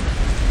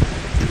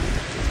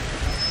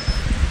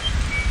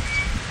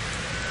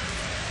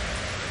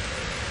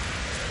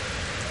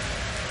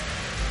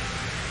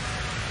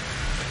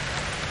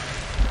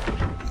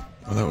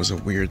 Oh, that was a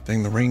weird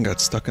thing. The rain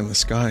got stuck in the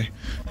sky.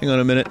 Hang on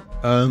a minute.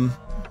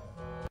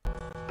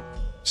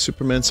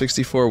 Superman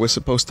 64 was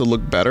supposed to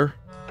look better?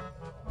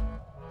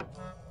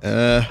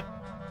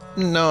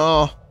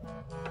 No.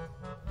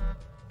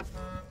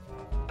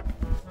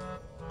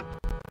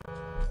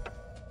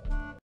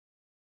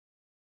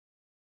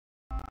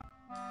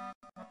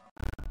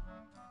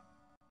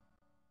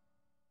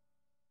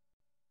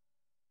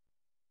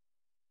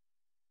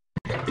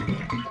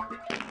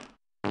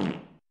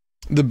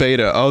 The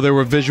beta. Oh, there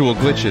were visual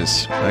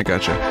glitches. I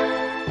gotcha.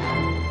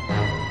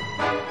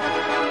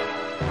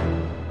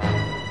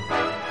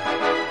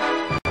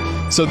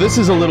 So this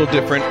is a little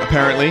different,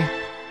 apparently.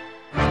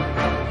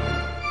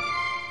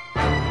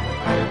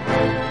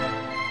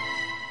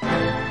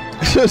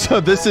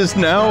 So this is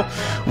now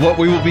what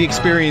we will be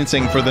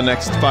experiencing for the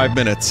next 5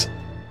 minutes.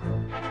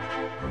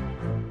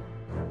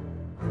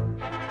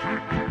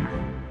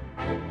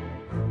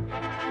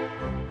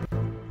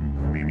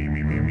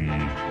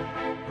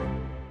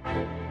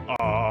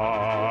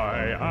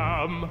 I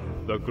am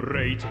the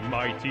great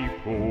mighty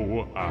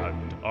Pooh,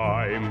 and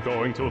I'm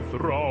going to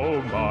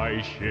throw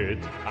my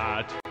shit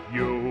at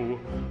you.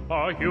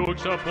 A huge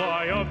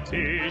supply of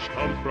tish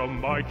comes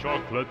from my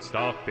chocolate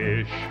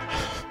starfish.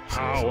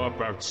 How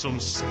about some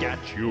scat,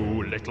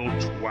 you little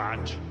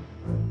twat?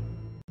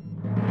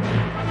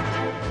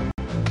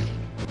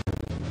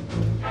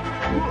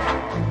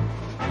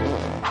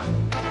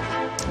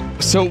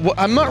 So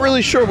I'm not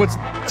really sure what's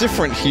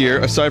different here,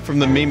 aside from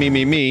the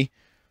me.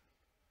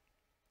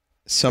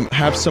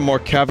 Have some more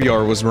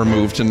caviar was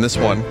removed in this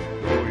one.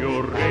 Do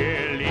you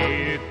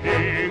really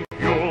think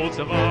you'll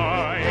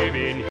survive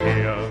in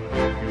here?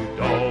 You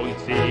don't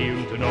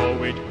seem to know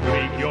which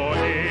creek you're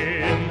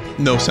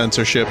in. No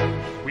censorship.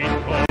 Sweet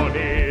corn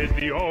is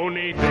the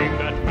only thing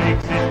that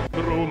makes it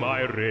through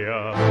my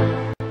rear.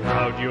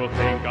 How do you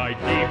think I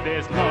keep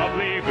this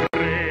lovely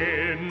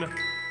grin?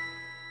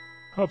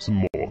 Have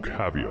some more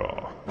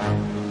caviar.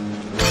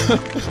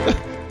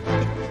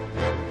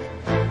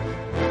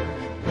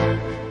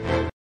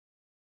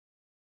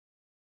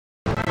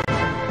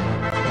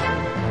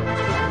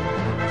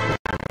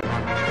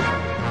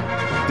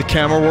 The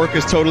camera work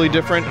is totally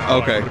different?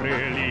 Okay. I'm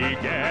really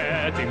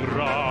getting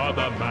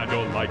rather mad.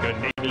 You're like a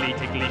niggly,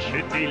 tickly,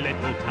 shitty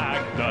little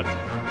tag nut.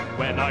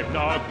 When I've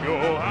knocked you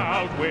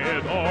out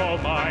with all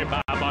my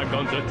bab, I'm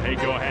going to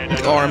take your head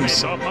and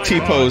Arms.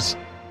 T-pose.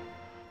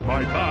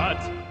 My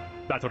butt.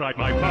 That's right,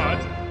 my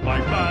butt. My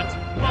butt.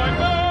 My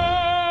butt.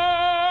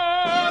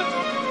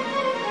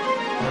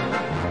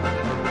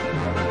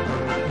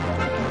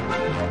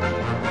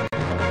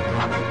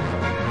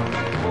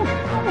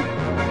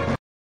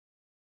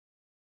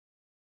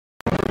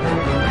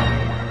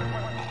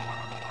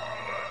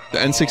 The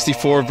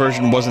N64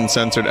 version wasn't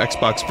censored,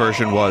 Xbox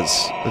version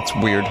was. That's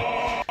weird.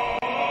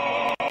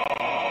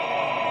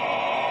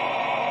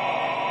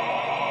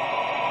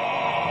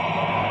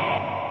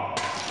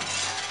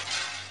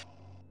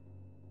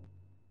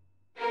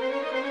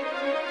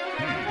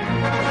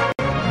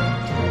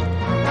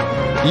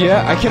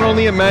 Yeah, I can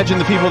only imagine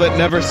the people that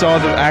never saw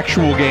the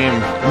actual game,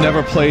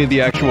 never played the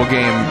actual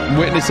game,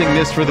 witnessing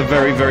this for the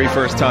very, very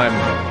first time.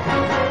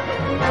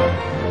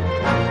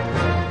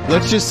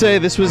 Let's just say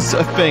this was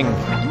a thing.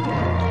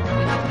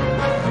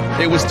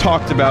 It was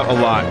talked about a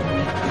lot.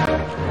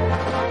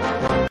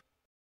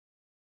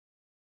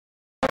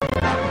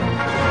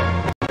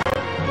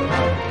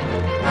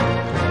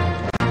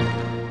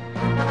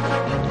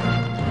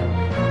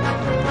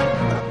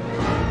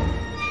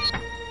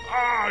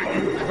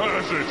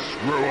 Cursed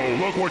squirrel,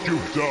 look what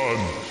you've done!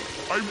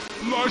 I'm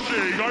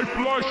blushing! I'm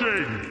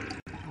blushing!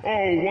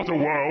 Oh, what a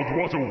world,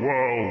 what a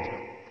world!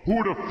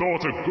 Who'd have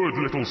thought a good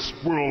little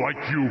squirrel like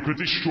you could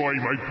destroy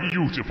my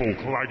beautiful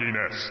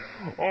clagginess?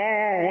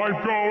 Oh,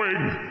 I'm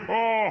going!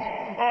 Oh!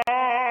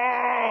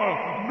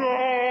 Ah! No!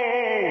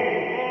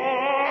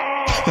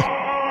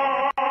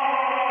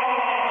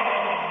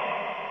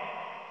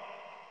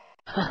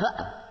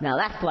 Ah! Now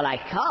that's what I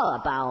call a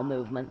bowel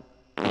movement.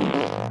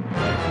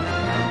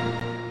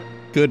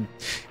 Good.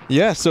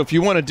 Yeah, so if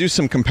you want to do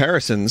some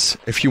comparisons,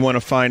 if you want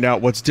to find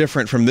out what's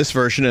different from this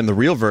version and the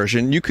real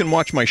version, you can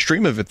watch my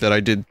stream of it that I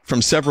did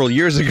from several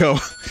years ago.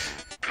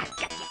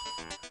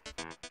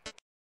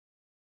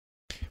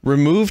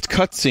 Removed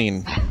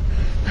cutscene.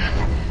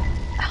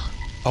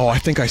 Oh, I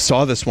think I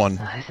saw this one.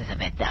 Oh, this is a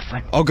bit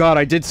different. Oh god,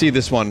 I did see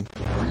this one.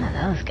 One of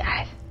those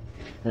guys.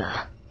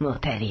 Ugh, little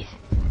teddies.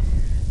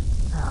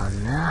 Oh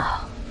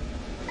no.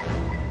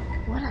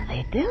 What are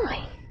they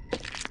doing?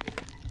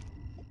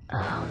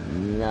 Oh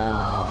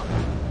no.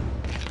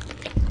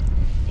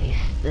 He's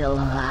still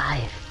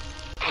alive.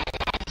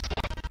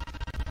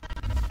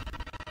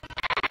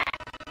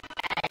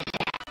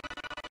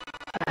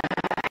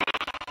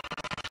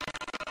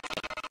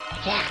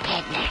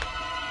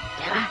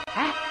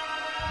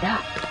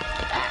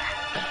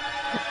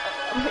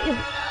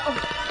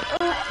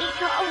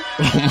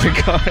 Oh my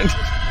god.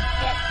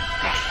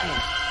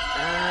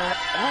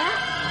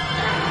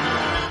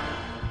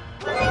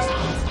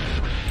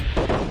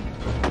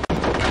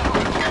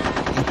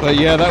 But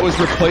yeah, that was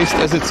replaced,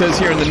 as it says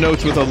here in the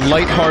notes, with a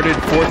lighthearted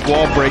fourth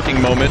wall breaking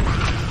moment.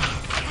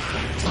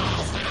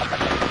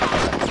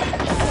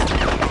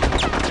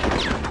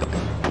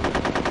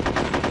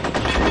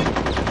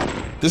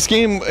 This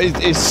game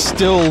is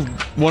still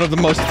one of the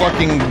most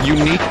fucking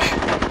unique,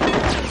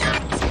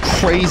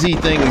 crazy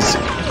things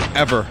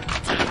ever.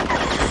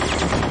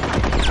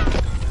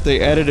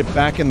 They added it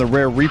back in the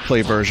rare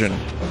replay version.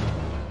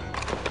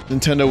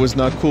 Nintendo was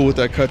not cool with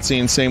that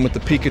cutscene, same with the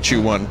Pikachu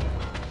one.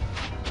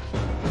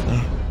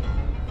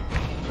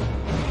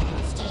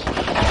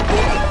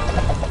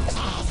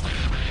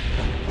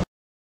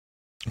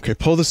 Okay,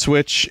 pull the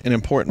switch. An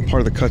important part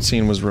of the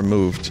cutscene was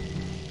removed.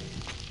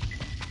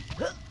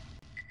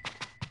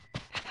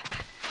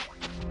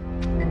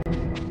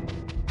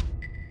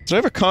 Did I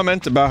have a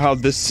comment about how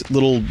this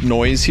little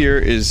noise here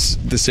is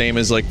the same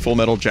as, like, Full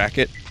Metal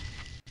Jacket?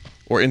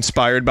 Or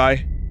inspired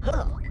by?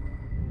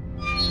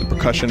 The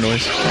percussion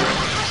noise.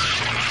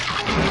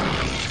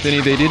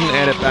 Vinny, they didn't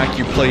add it back,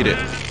 you played it.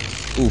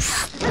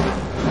 Oof.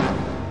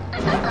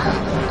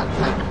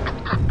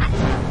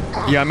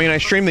 Yeah, I mean, I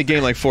streamed the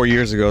game like 4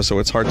 years ago, so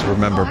it's hard to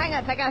remember. Oh, hang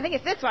on a second, I think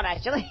it's this one,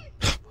 actually.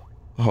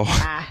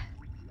 Oh.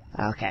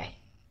 Okay.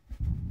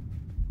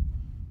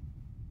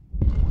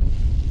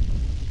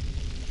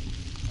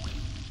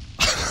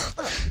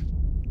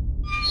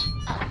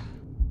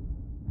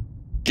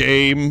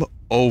 Game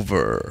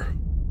over.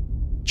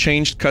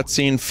 Changed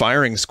cutscene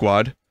firing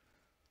squad.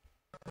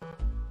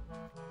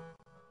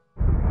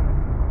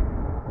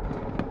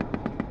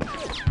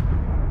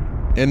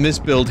 In this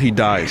build, he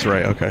dies,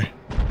 right? Okay.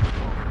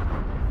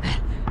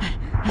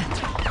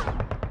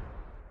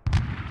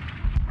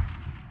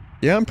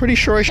 Yeah, I'm pretty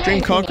sure I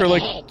streamed Conquer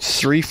like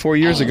 3-4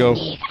 years ago.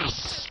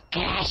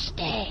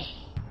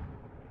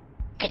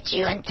 Could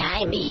you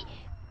untie me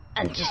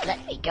and just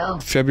let me go?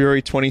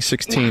 February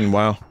 2016,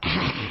 wow.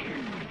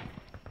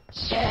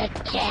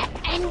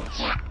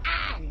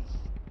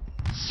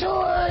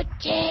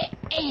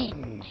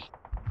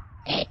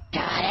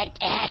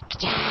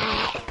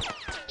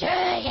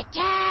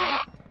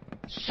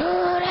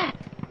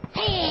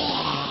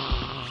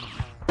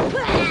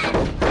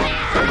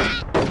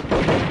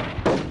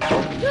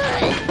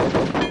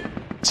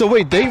 So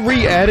wait, they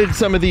re-added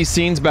some of these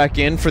scenes back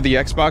in for the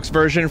Xbox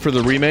version for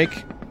the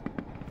remake?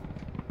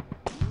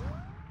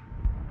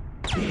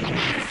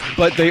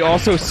 But they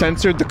also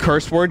censored the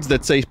curse words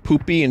that say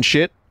poopy and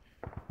shit?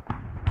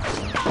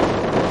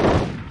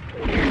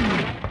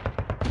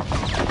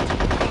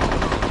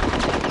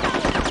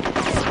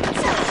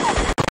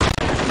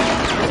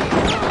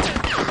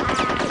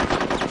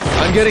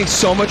 I'm getting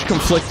so much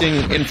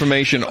conflicting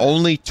information.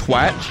 Only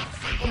twat?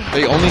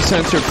 They only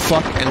censored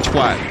fuck and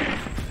twat.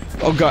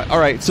 Oh god,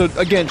 alright, so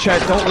again,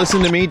 chat, don't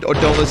listen to me, or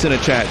don't listen to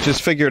chat.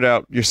 Just figure it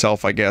out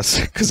yourself, I guess.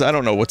 Because I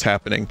don't know what's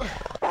happening.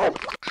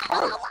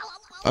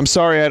 I'm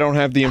sorry I don't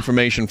have the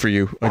information for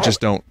you. I just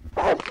don't.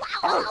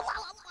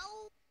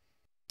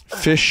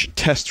 Fish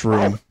test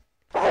room.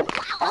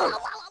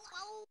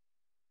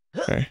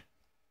 Okay.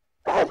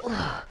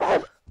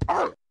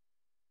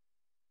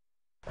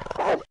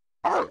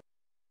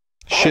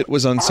 Shit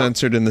was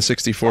uncensored in the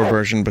 64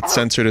 version, but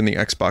censored in the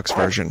Xbox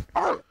version.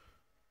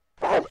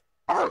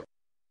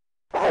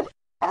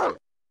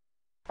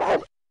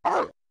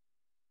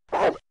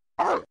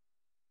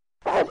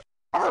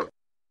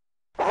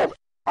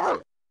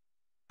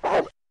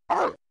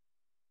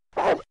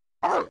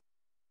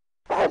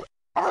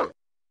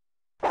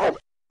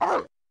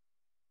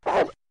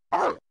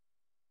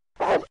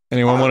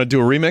 Anyone want to do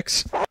a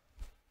remix?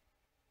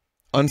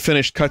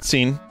 Unfinished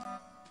cutscene.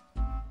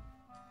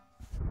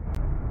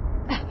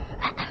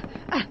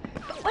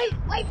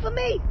 Wait for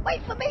me!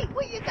 Wait for me!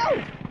 Where you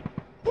go?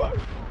 What?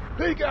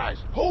 Hey guys,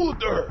 hold it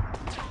there.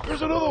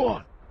 There's another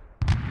one.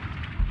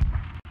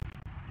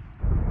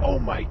 Oh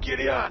my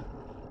Gideon!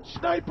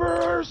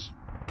 Snipers!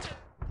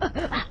 Get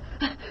out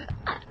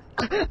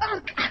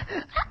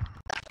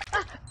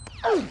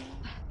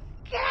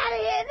of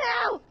here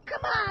now!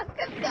 Come on,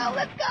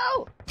 let's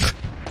go!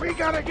 We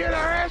gotta get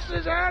our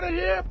asses out of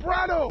here,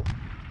 Prado!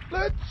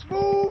 Let's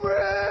move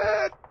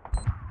it!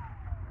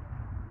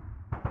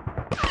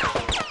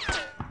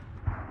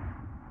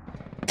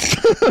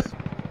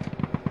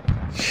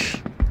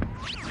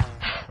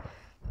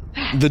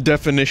 The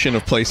definition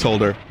of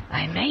placeholder.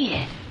 I made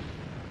it.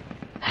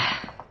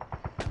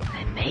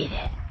 I made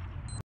it.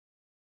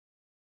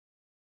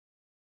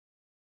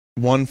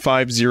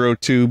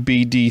 1502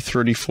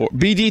 BD34.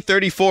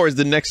 BD34 is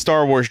the next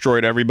Star Wars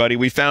droid, everybody.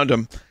 We found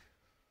him.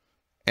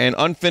 And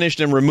unfinished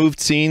and removed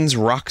scenes,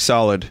 rock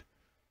solid.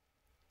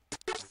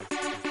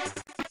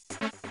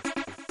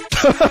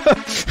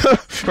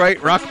 Right,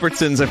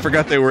 Rockbertsons. I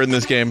forgot they were in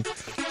this game.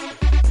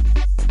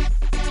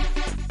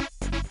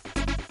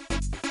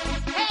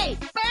 Hey,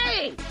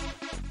 Barry!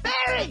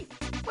 Barry!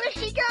 Where's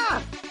she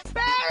gone?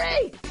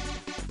 Barry!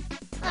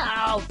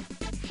 Oh,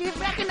 she'd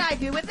recognize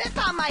you with this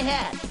on my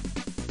head.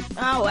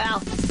 Oh, well.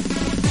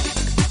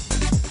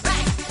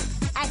 Right.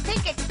 I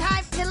think it's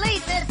time to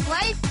leave this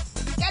place.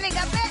 Getting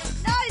a bit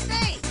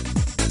noisy.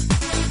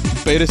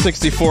 Beta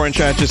 64 in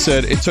chat just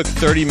said, it took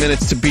 30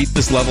 minutes to beat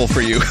this level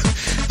for you.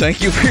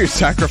 Thank you for your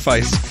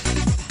sacrifice.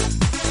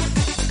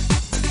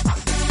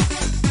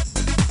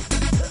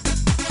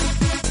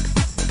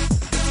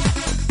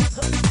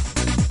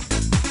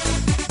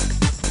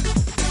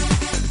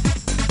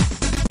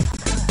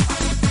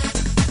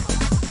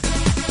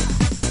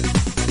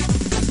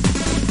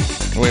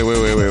 Wait.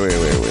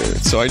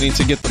 So I need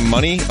to get the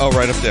money? Oh,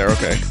 right up there,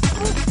 okay.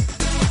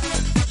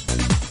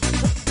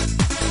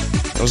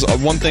 That was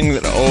one thing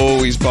that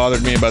always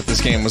bothered me about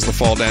this game was the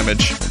fall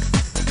damage.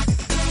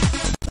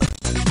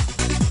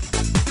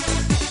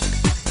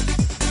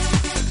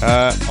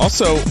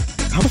 Also,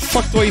 how the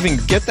fuck do I even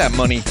get that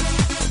money?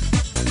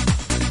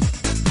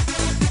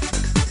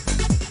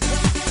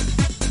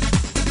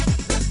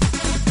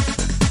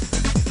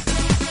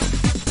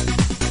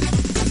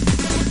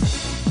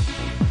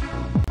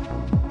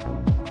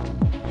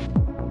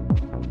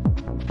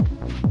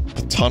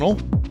 The tunnel?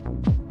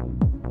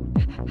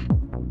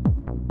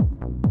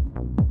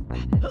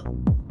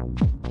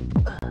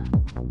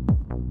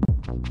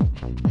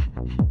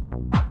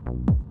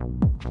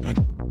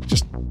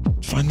 Just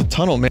find the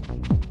tunnel, man.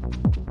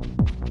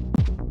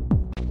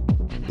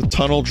 The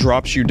tunnel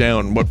drops you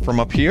down. What, from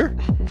up here?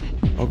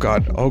 Oh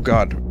god, oh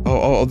god.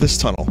 Oh, this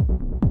tunnel.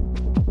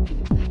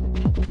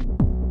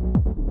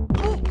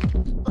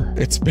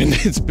 It's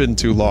been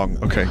too long.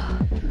 Okay.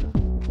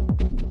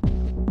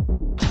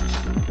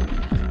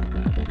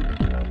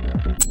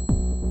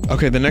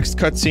 Okay, the next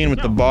cutscene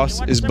with the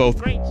boss is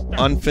both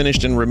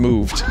unfinished and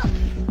removed.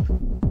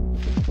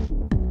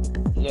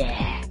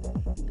 Yeah.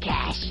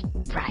 Cash.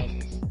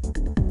 Prizes.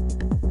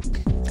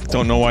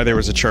 Don't know why there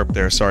was a chirp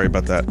there. Sorry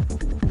about that.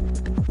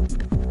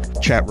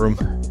 Chat room.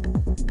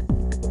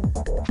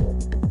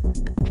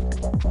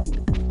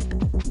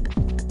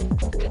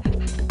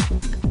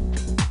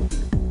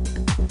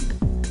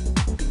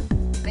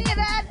 See you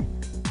then.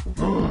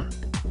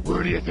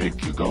 Where do you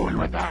think you're going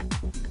with that?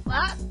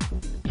 What?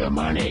 The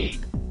money.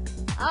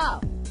 Oh,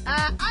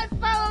 I'm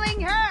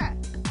following her.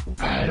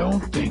 I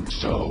don't think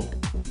so.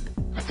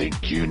 I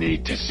think you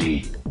need to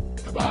see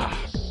the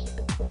boss.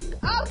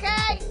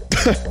 Okay.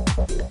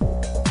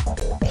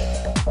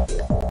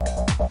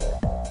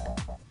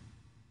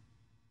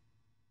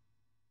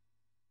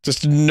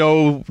 Just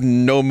no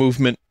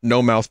movement,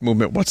 no mouth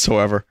movement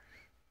whatsoever.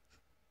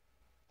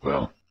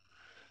 Well,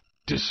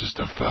 this is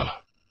the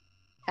fella.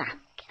 Ah,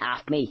 get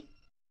off me.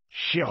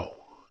 So,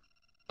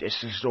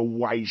 this is the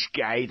wise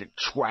guy that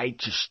tried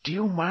to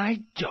steal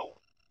my dough.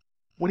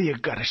 What do you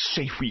gotta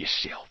say for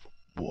yourself,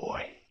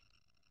 boy?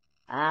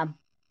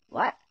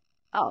 What?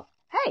 Oh,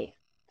 hey.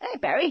 Hey,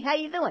 Barry, how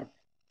you doing?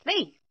 It's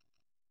me.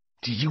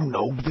 Do you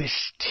know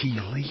this tea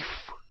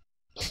leaf?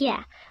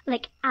 Yeah,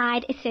 like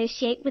I'd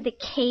associate with a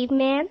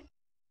caveman?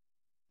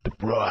 The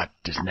broad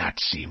does not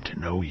seem to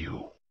know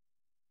you.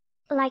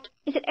 Like,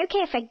 is it okay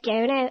if I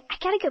go now? I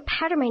gotta go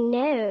powder my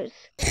nose.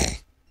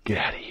 Get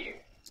out of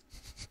here.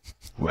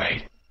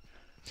 Wait.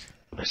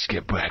 Let's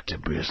get back to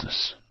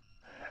business.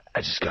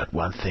 I just got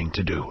one thing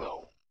to do,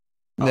 though.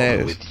 I'll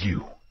be with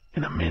you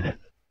in a minute.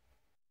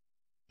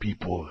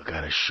 People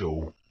gotta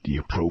show the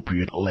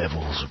appropriate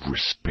levels of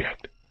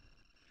respect.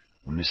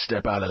 When they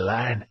step out of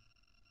line,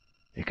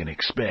 they can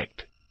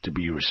expect to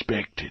be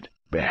respected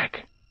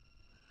back.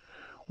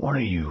 One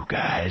of you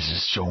guys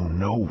has shown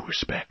no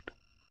respect.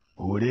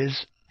 Who it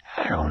is,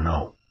 I don't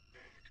know.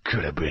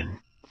 Could have been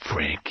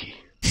Frankie.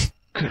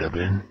 Could have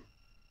been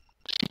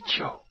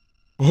Chicho.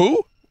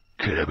 Who?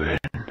 Could have been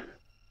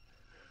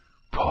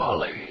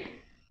Polly.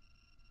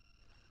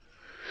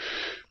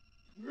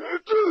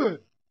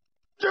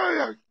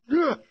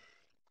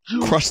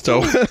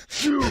 Crusto.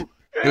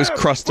 It was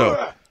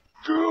Crusto.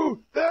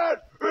 Do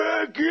that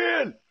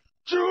again.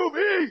 Do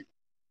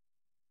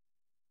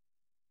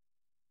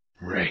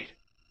Right.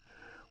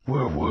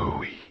 Where were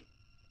we?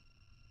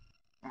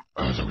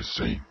 As I was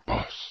saying,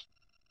 boss,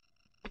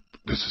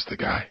 this is the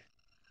guy.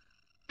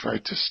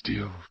 Tried to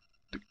steal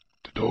the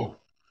dough.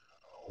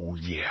 Oh,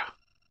 yeah.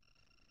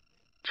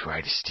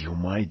 Try to steal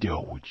my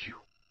dough, would you?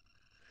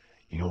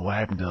 You know what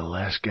happened to the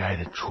last guy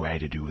that tried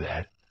to do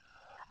that?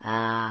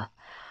 I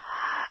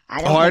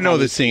I know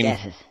the scene.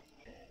 Guesses.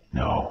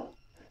 No,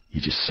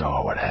 you just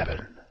saw what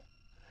happened.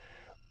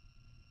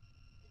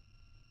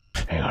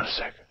 Hang on a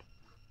second.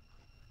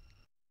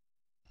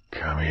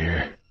 Come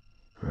here,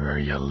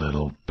 you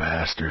little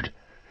bastard.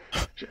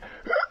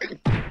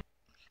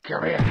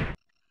 Come here.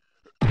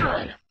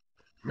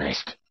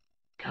 Missed.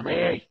 Come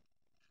here.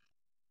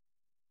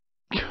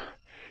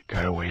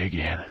 Got away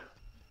again.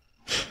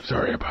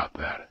 Sorry about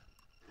that.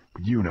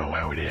 But you know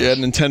how it is. Yeah,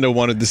 Nintendo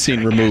wanted the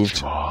scene removed.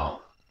 Catch 'em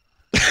all.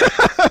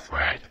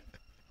 Right.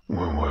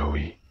 Where were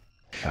we?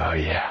 Oh,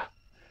 yeah.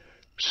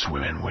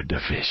 Swimming with the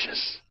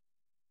fishes.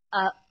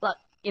 Look,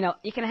 you know,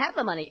 you can have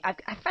the money.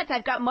 In fact,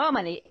 I've got more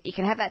money. You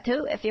can have that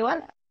too, if you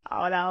want.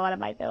 Oh, no, what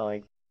am I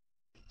doing?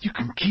 You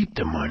can keep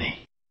the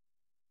money.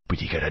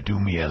 But you gotta do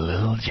me a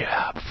little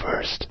job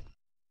first.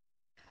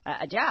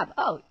 A job?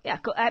 Oh, yeah,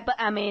 cool. But,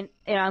 I mean,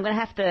 you know,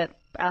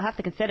 I'll have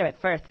to consider it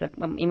first.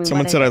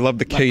 Someone said I love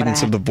the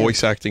cadence of the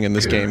voice acting in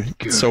this game.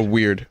 Good. It's so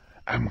weird.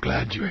 I'm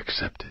glad you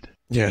accepted.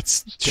 Yeah,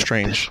 it's Step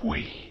strange. This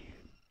way.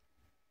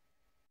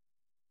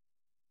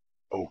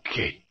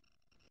 Okay.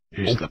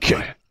 Here's the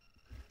plan.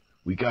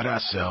 We got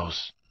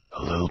ourselves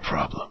a little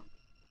problem.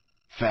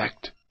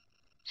 Fact,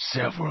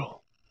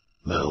 several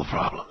little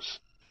problems.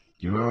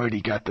 You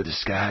already got the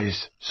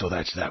disguise, so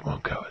that's that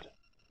one covered.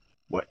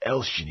 What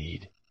else you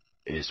need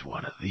is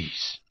one of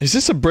these. Is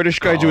this a British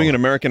guy doing an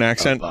American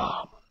accent? A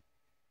bomb.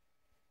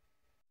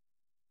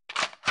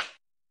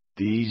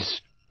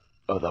 These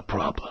are the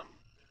problem.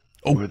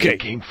 Where they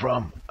came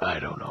from, I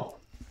don't know.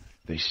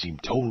 They seem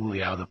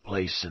totally out of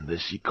place in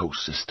this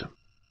ecosystem.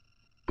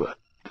 But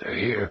they're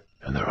here,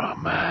 and they're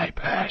on my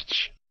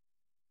patch.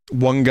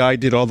 One guy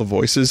did all the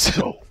voices.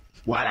 So,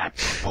 what I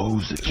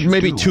propose that you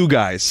Maybe do two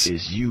guys.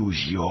 is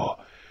use your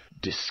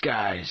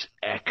disguise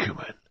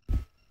acumen.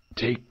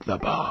 Take the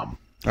bomb.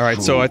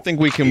 Alright, so I think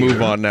we can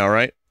move on now,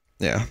 right?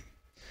 Yeah.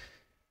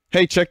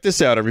 Hey, check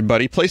this out,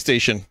 everybody.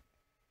 PlayStation.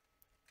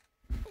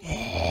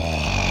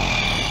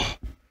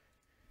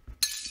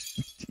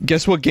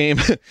 Guess what game?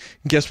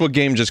 Guess what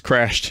game just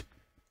crashed?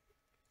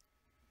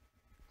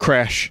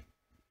 Crash.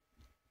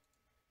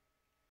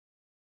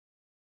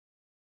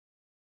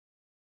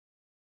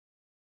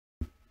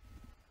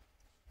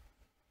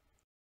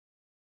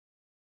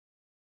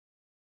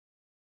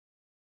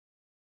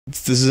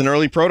 This is an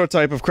early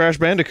prototype of Crash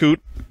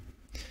Bandicoot.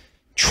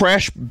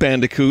 Trash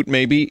Bandicoot,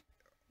 maybe.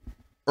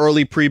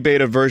 Early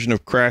pre-beta version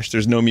of Crash.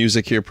 There's no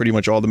music here. Pretty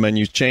much all the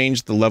menus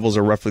changed. The levels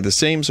are roughly the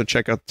same, so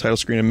check out the title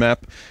screen and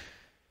map.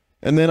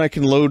 And then I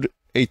can load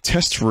a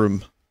test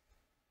room.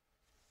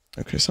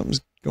 Okay,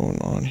 something's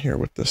going on here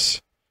with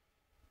this.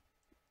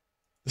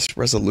 This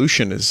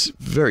resolution is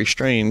very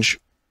strange.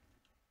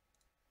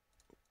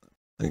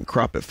 I can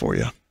crop it for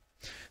you.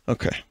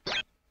 Okay.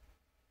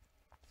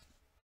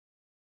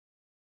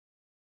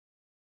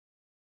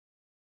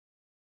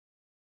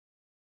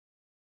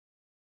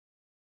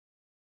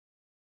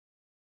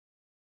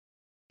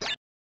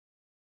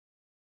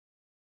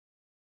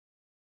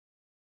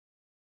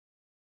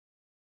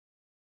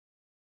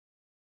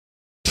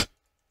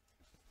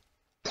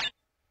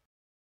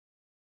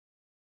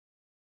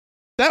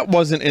 That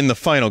wasn't in the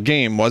final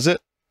game, was it?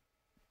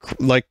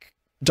 Like,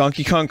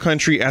 Donkey Kong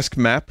Country-esque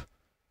map?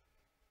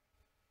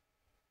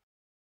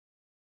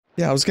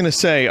 Yeah, I was gonna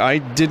say, I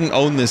didn't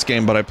own this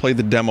game, but I played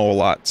the demo a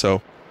lot,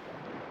 so...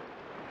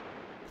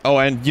 Oh,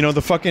 and, you know,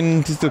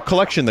 the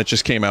collection that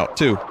just came out,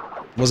 too.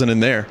 Wasn't in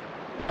there.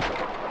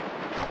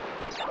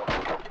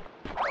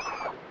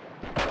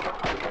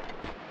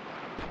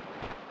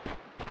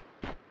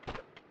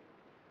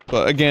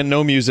 But again,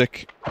 no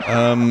music.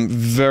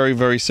 Very,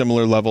 very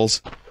similar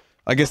levels.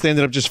 I guess they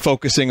ended up just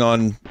focusing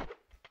on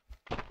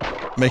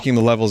making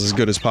the levels as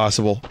good as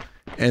possible,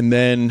 and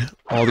then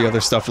all the other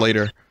stuff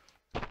later.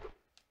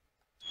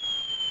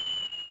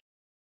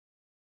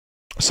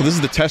 So this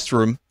is the test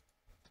room.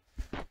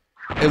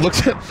 It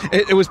looks,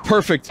 it was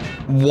perfect.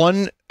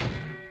 One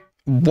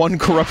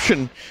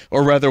corruption,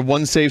 or rather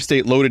one save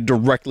state loaded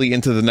directly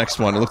into the next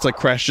one. It looks like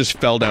Crash just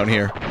fell down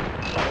here.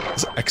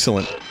 It's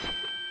excellent.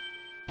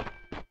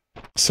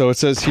 So it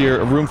says here,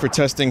 a room for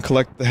testing,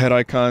 collect the head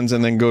icons,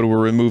 and then go to a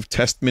remove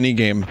test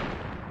minigame.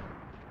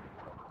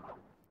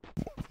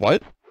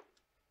 What?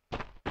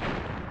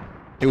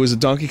 It was a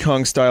Donkey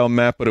Kong style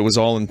map, but it was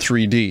all in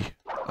 3D.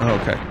 Oh,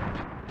 okay.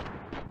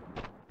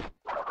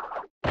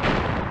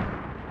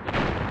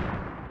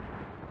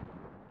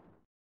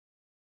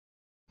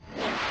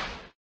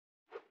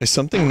 Is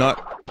something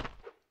not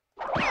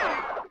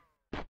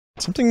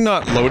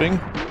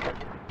loading?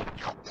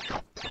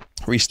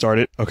 Restart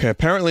it. Okay,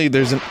 apparently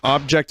there's an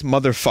object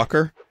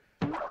motherfucker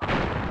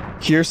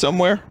here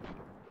somewhere.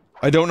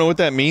 I don't know what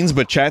that means,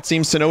 but chat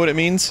seems to know what it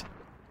means.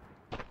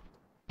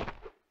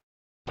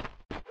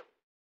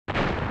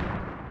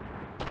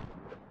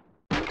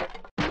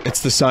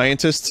 It's the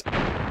scientist?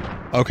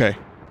 Okay.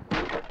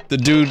 The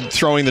dude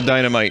throwing the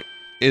dynamite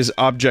is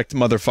Object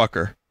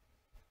Motherfucker.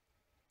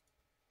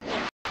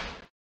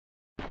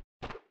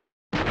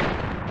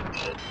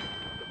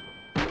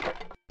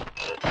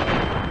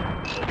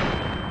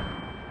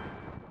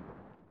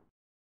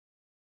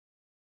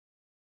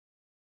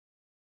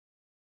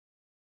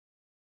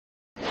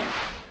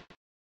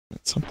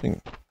 It's something...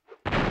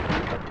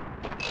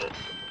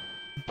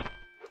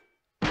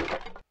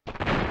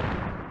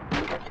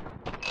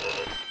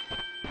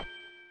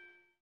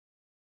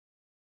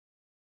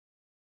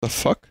 The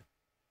fuck?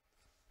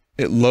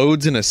 It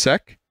loads in a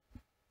sec?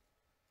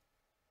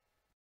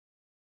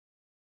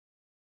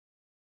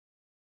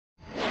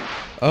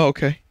 Oh,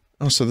 okay.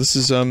 Oh, so this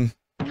is,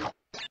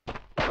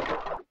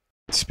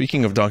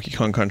 speaking of Donkey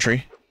Kong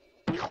Country.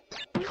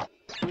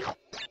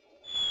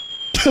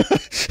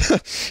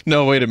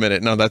 No, wait a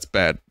minute. No, that's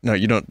bad. No,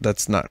 you don't,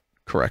 that's not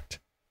correct.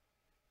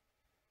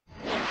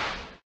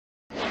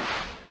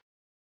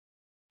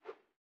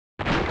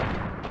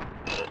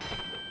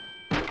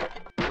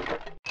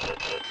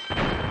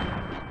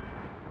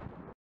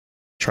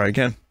 Try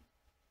again.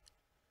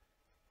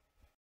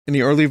 In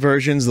the early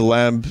versions, the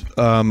lab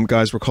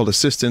guys were called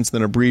assistants,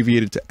 then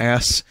abbreviated to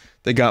ass.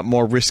 They got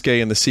more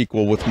risque in the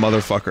sequel with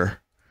motherfucker.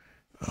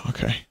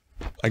 Okay.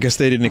 I guess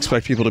they didn't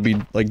expect people to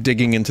be, like,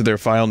 digging into their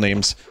file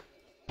names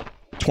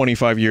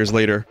 25 years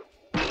later.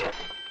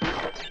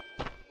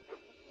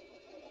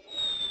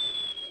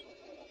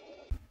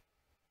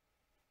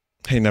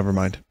 Hey, never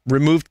mind.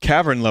 Removed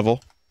cavern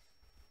level.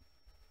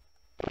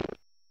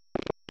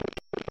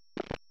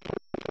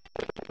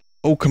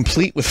 Oh,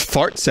 complete with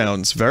fart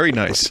sounds. Very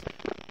nice.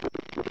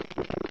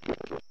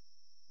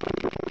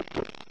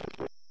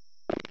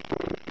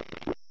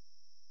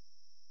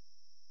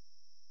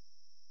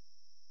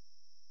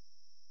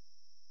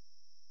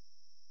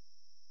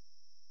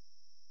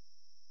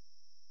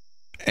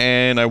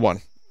 And I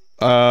won.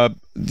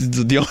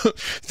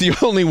 The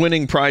only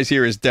winning prize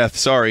here is death.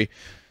 Sorry.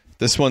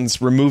 This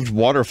one's removed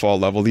waterfall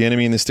level. The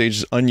enemy in this stage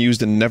is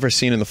unused and never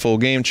seen in the full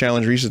game.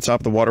 Challenge, reach the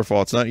top of the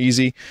waterfall. It's not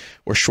easy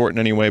or short in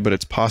any way, but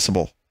it's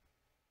possible.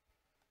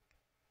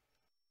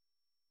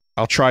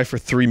 I'll try for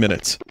 3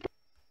 minutes.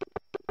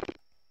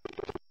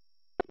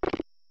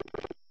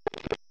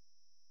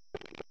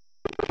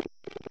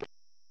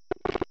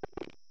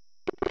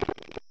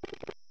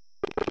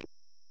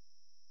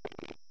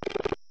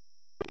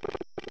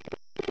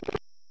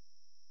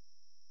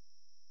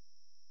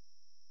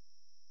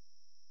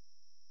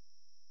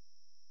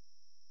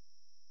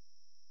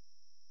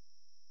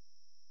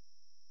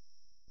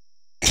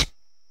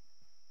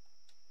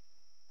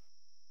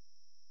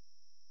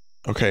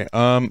 Okay,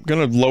 I'm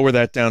gonna lower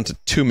that down to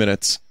 2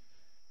 minutes.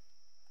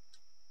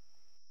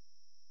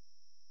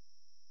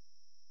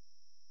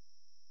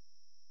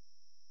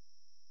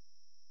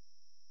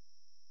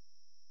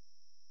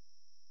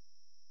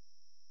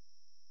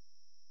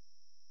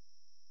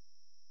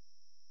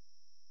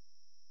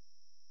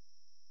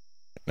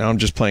 Now I'm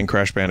just playing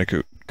Crash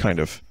Bandicoot, kind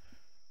of.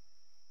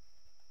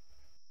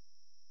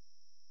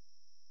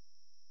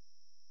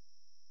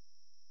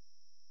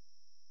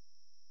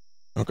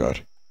 Oh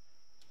god.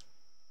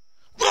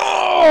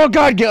 Oh,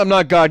 God, I'm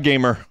not God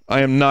Gamer.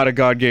 I am not a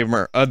God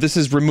Gamer. This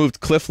is removed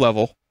cliff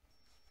level.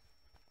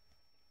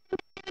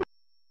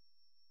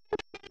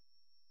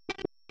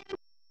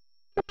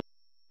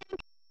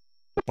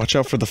 Watch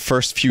out for the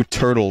first few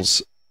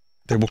turtles.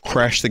 They will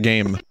crash the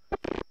game.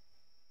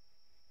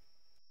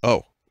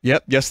 Oh.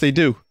 Yep, yes they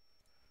do.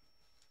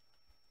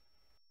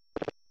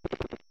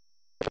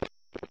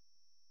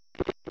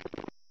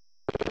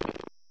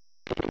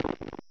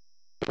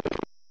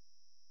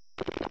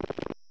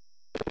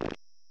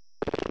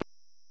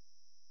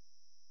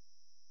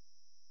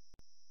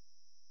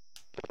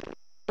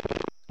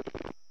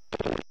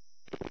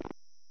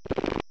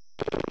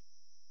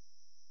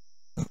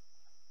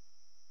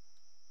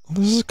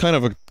 This is kind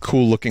of a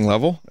cool looking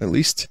level, at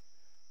least.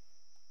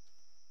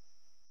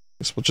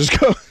 Guess we'll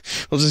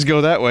just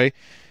go that way.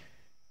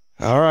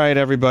 Alright,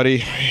 everybody.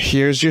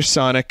 Here's your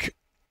Sonic.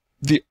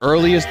 The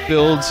earliest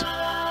builds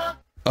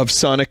of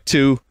Sonic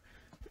 2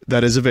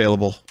 that is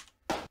available.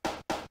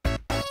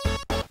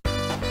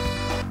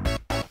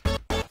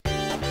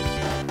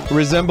 It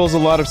resembles a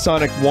lot of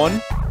Sonic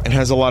 1 and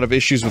has a lot of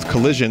issues with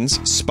collisions,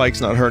 spikes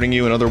not hurting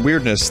you, and other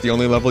weirdness. The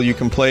only level you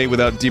can play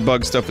without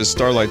debug stuff is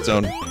Starlight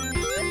Zone.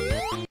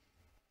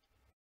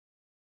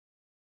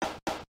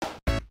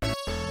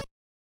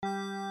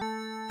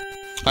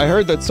 I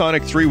heard that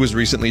Sonic 3 was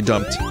recently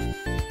dumped.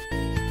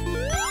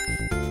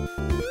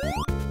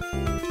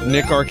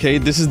 Nick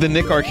Arcade. This is the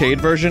Nick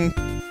Arcade version.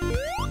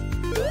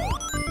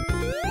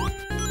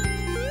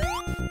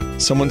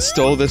 Someone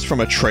stole this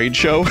from a trade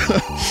show.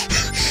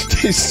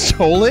 They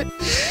stole it?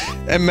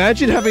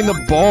 Imagine having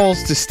the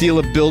balls to steal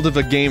a build of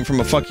a game from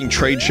a fucking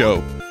trade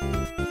show.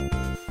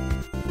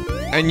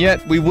 And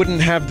yet, we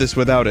wouldn't have this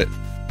without it.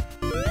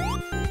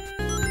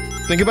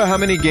 Think about how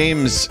many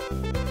games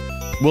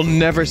we'll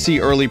never see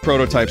early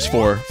prototypes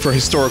for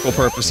historical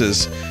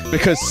purposes,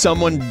 because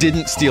someone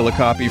didn't steal a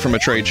copy from a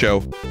trade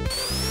show.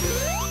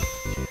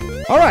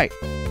 Alright.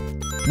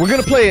 We're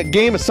gonna play a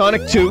game of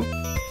Sonic 2,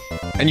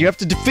 and you have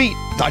to defeat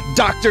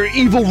Dr.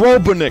 Evil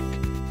Robotnik.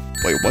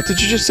 Wait, what did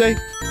you just say?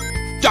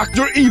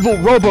 Dr. Evil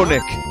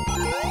Robotnik!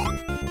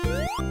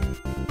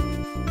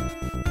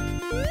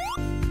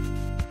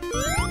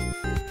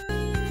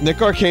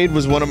 Nick Arcade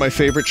was one of my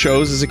favorite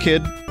shows as a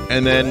kid,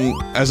 and then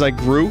as I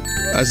grew,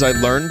 as I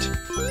learned,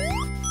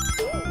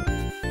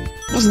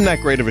 wasn't that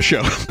great of a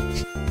show.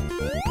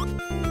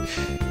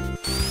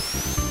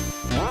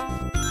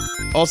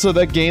 Also,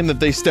 that game that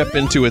they step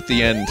into at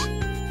the end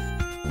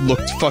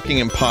looked fucking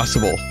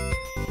impossible.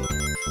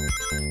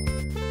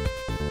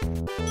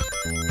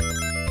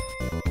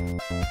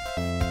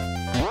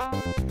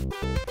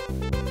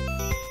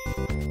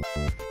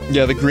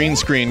 Yeah, the green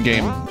screen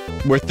game,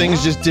 where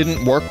things just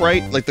didn't work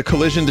right, like the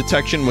collision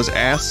detection was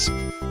ass.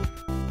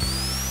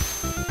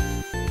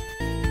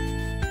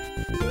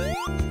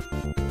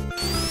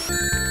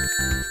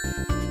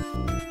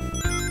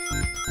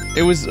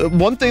 It was,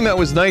 one thing that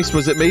was nice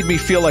was it made me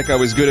feel like I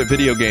was good at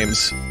video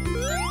games.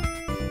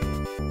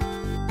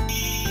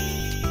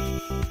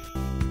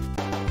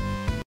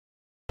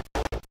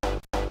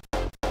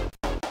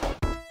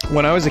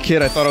 When I was a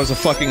kid, I thought I was a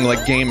fucking,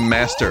 like, game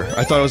master.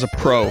 I thought I was a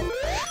pro.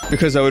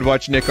 Because I would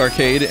watch Nick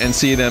Arcade and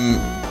see them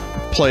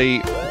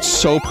play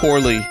so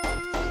poorly.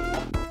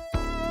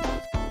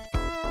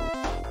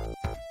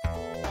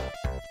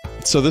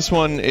 So this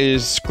one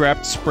is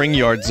Scrapped Spring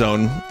Yard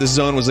Zone. This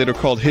zone was later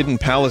called Hidden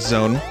Palace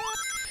Zone,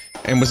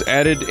 and was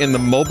added in the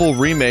mobile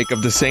remake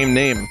of the same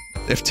name.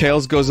 If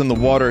Tails goes in the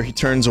water, he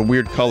turns a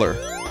weird color.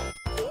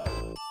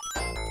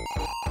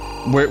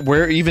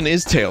 Where even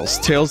is Tails?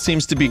 Tails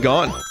seems to be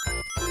gone.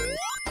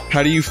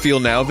 How do you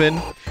feel now,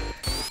 Vin?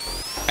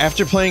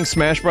 After playing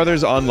Smash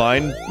Brothers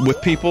online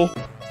with people,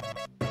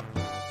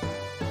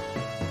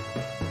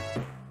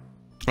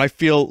 I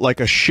feel like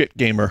a shit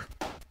gamer.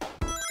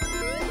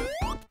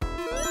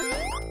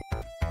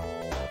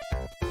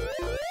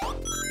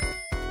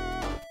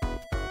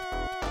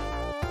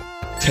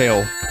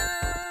 Tail.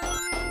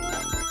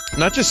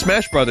 Not just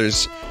Smash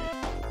Brothers,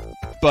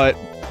 but,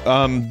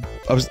 I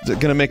was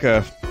gonna make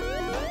a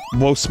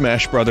Woe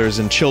Smash Brothers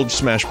and Chilled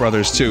Smash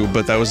Brothers too,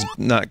 but that was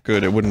not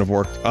good, it wouldn't have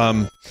worked. I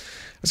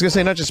was gonna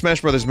say not just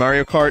Smash Brothers,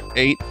 Mario Kart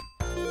 8.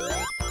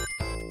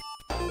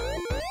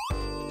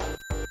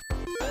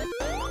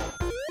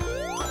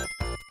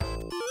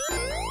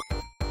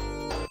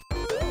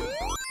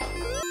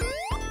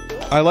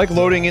 I like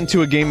loading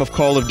into a game of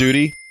Call of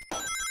Duty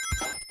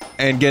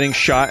and getting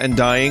shot and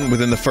dying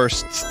within the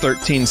first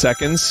 13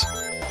 seconds,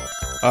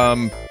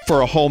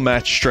 for a whole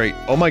match straight.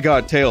 Oh my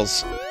god,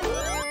 Tails.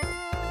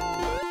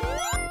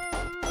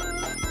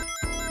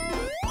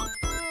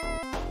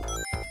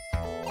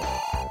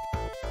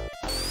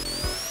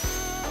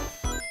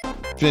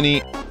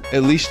 Vinny,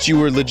 at least you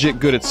were legit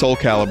good at Soul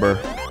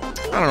Calibur.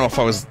 I don't know if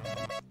I was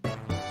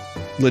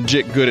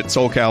legit good at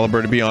Soul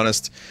Calibur, to be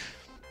honest.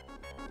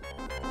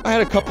 I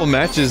had a couple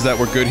matches that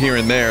were good here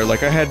and there,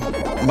 like I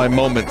had my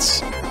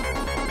moments.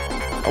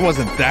 I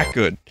wasn't that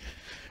good.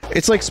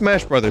 It's like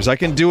Smash Brothers, I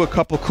can do a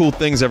couple cool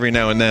things every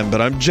now and then,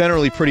 but I'm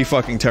generally pretty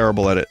fucking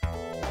terrible at it.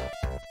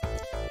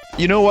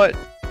 You know what?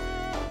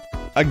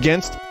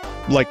 Against,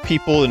 like,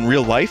 people in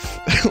real life,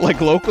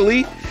 like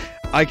locally,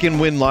 I can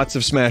win lots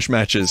of Smash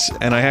matches,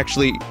 and I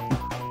actually,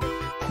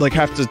 like,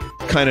 have to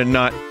kinda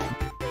not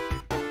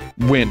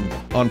win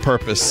on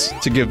purpose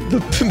to give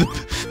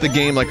the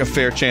game, like, a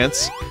fair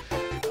chance.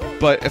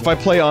 But if I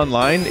play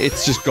online,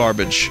 it's just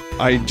garbage.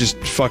 I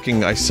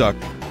suck.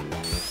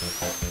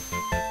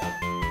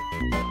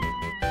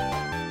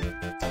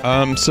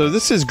 So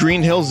this is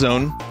Green Hill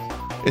Zone.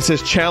 It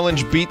says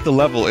challenge beat the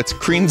level. It's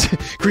Green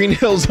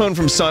Hill Zone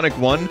from Sonic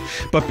 1,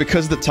 but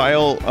because the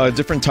tile,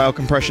 different tile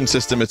compression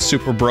system, it's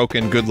super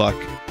broken. Good luck.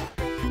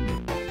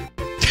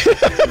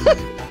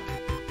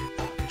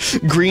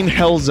 Green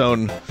Hell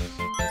Zone.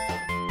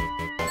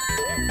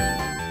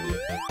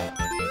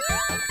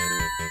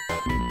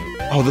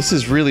 Oh, this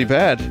is really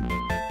bad.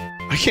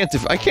 I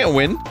can't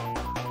win.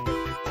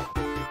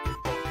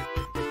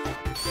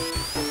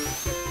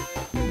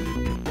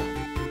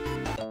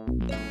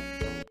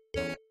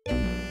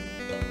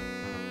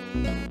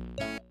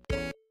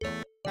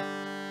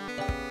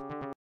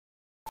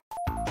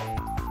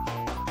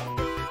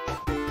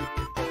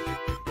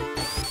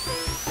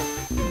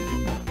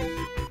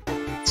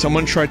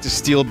 Someone tried to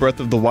steal Breath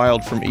of the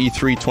Wild from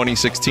E3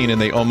 2016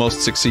 and they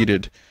almost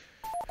succeeded.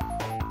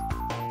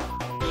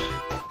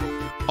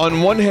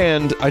 On one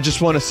hand, I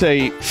just want to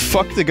say,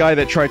 fuck the guy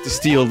that tried to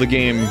steal the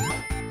game.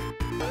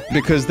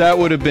 Because that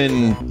would have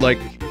been, like,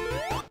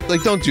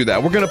 don't do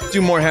that. We're gonna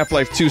do more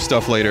Half-Life 2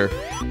 stuff later.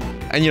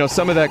 And, you know,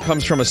 some of that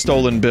comes from a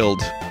stolen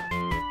build.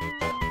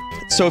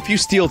 So if you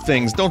steal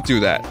things, don't do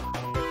that.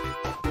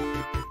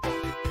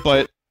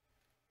 But,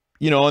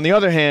 you know, on the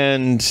other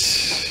hand...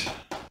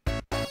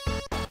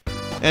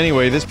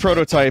 Anyway, this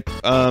prototype,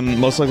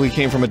 most likely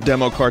came from a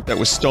demo cart that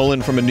was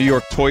stolen from a New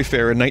York toy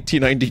fair in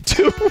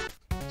 1992.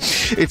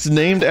 It's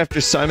named after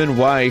Simon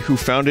Y, who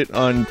found it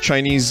on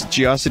Chinese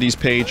Geocities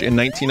page in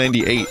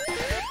 1998.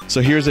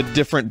 So here's a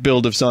different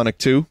build of Sonic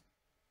 2.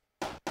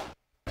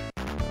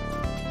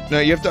 Now,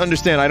 you have to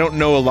understand, I don't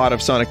know a lot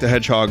of Sonic the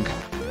Hedgehog,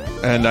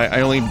 and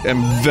I only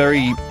am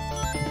very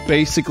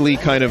basically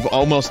kind of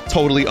almost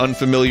totally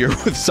unfamiliar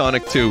with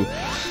Sonic 2.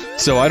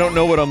 So I don't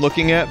know what I'm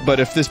looking at,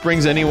 but if this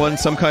brings anyone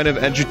some kind of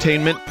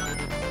edutainment,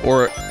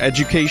 or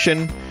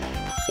education,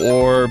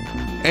 or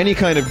any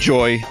kind of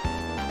joy,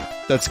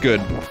 that's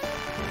good.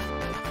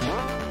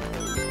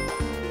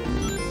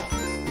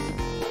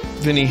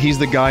 Vinny, he's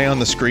the guy on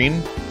the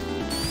screen?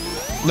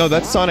 No,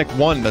 that's Sonic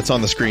 1 that's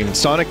on the screen.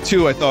 Sonic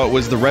 2, I thought,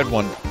 was the red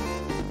one.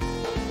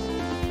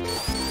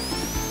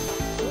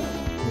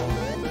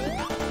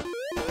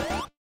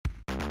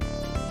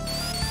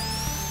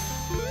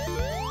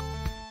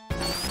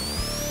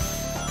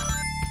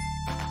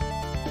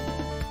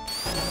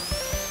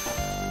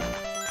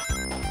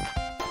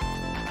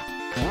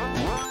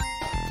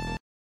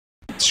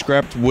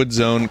 Scrapped wood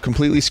zone,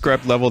 completely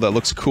scrapped level that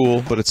looks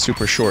cool, but it's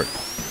super short.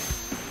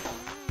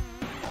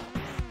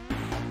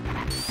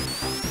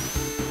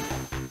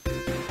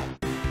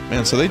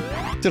 Man, so they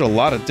did a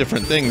lot of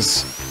different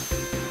things.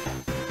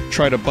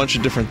 Tried a bunch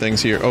of different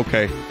things here.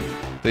 Okay.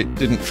 They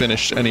didn't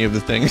finish any of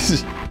the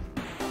things.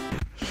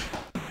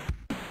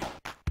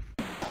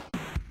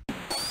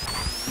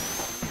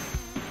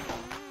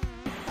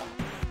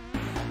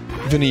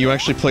 Vinny, you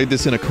actually played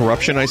this in a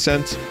corruption I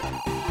sent?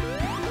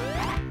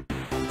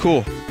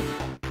 Cool.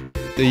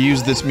 They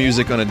used this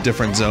music on a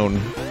different zone.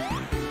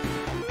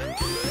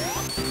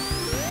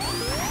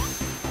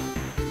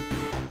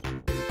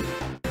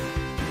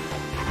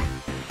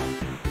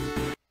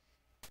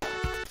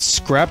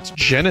 Scrapped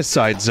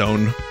Genocide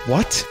Zone?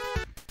 What?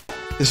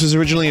 This was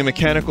originally a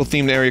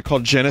mechanical-themed area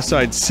called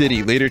Genocide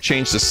City, later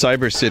changed to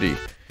Cyber City,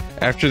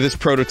 after this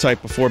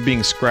prototype before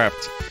being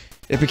scrapped.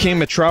 It became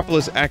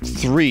Metropolis Act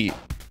 3.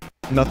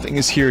 Nothing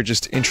is here,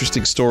 just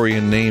interesting story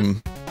and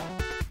name.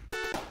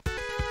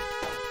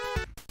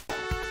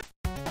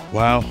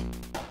 Wow.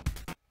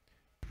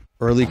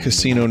 Early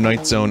Casino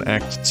Night Zone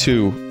Act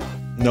 2.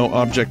 No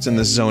objects in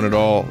this zone at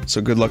all, so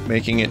good luck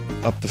making it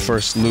up the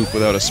first loop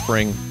without a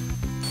spring.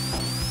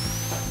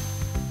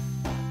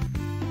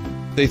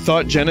 They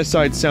thought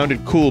genocide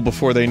sounded cool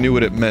before they knew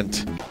what it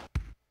meant.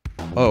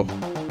 Oh.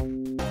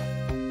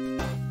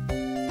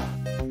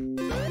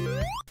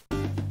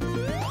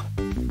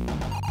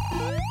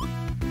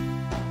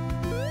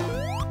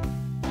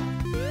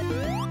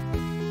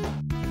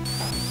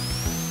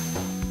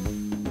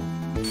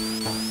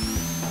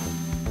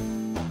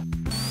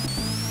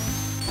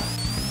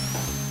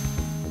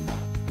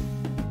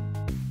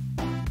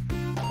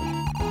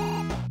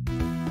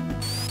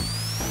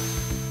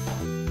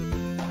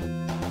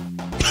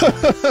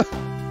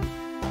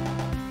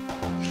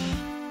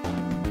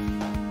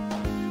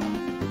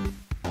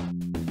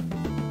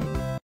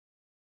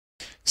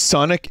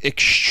 Sonic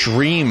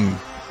Extreme.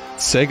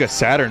 Sega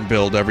Saturn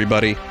build,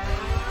 everybody.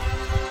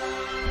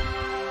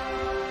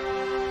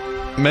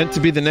 Meant to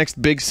be the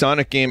next big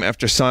Sonic game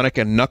after Sonic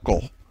and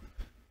Knuckle.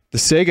 The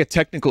Sega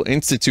Technical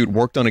Institute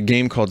worked on a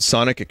game called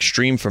Sonic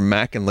Extreme for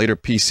Mac and later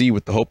PC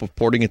with the hope of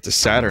porting it to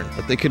Saturn,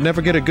 but they could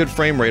never get a good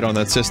frame rate on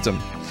that system.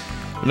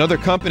 Another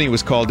company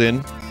was called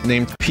in,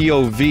 named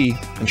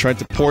POV, and tried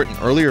to port an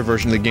earlier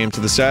version of the game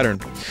to the Saturn.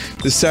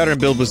 This Saturn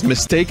build was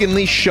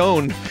mistakenly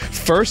shown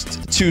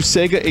first to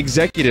Sega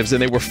executives,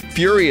 and they were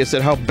furious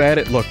at how bad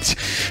it looked.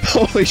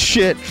 Holy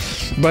shit.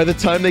 By the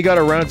time they got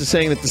around to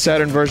saying that the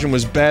Saturn version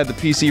was bad, the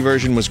PC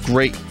version was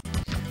great.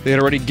 They had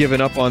already given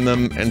up on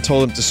them and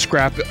told them to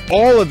scrap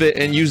all of it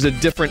and use a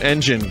different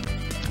engine.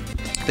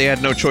 They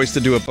had no choice to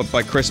do it, but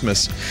by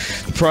Christmas.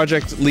 The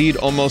project lead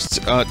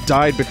almost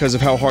died because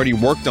of how hard he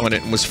worked on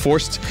it and was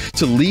forced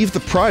to leave the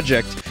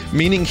project,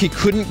 meaning he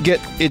couldn't get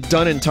it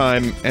done in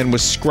time and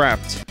was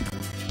scrapped.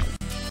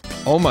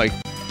 Oh my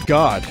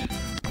god.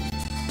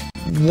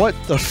 What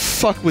the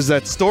fuck was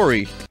that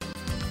story?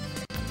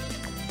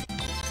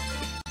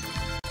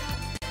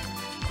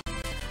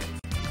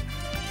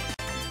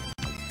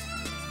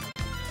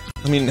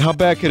 I mean, how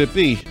bad could it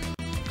be?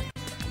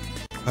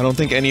 I don't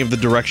think any of the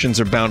directions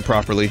are bound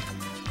properly.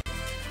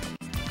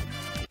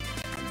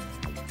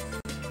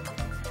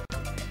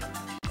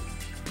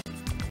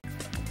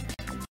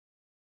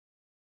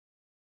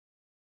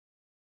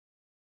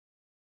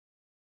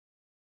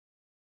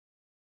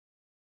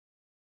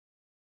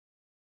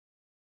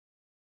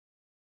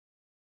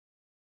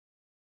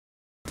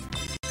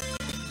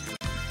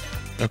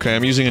 Okay,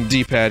 I'm using a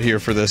D-pad here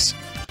for this.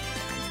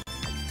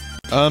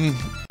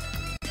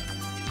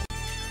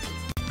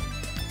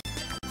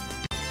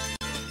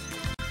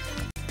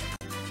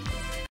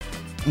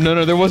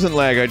 No, there wasn't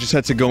lag, I just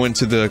had to go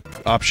into the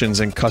options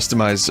and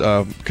customize,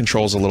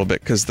 controls a little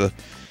bit, because the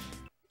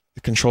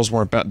controls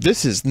weren't bound.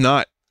 This is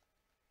not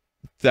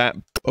that...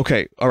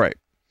 Okay, alright.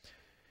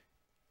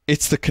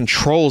 It's the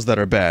controls that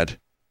are bad.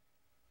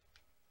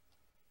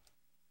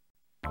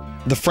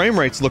 The frame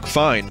rates look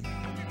fine.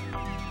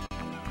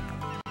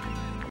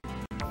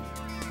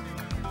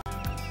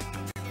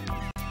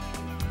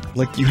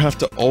 Like, you have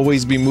to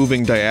always be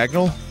moving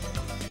diagonal?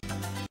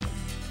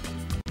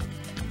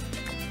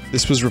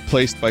 This was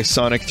replaced by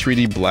Sonic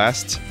 3D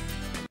Blast.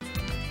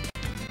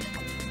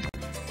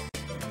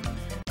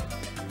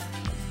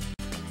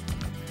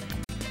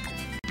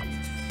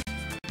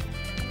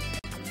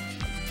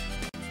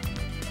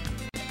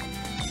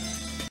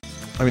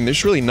 I mean,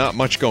 there's really not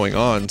much going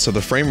on, so the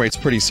frame rate's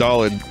pretty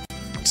solid.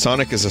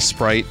 Sonic is a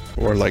sprite,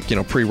 or like, you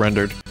know,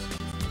 pre-rendered.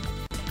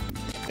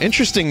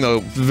 Interesting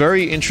though,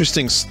 very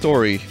interesting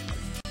story.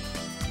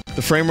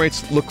 The frame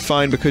rates look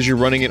fine because you're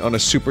running it on a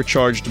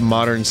supercharged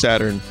modern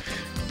Saturn.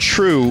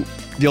 True,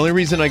 the only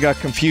reason I got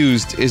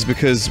confused is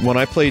because when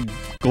I played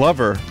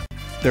Glover,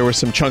 there were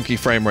some chunky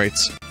frame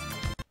rates.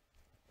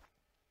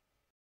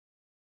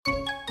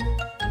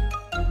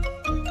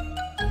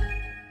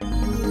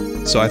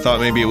 So I thought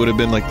maybe it would have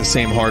been like the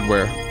same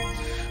hardware.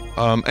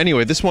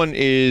 Anyway, this one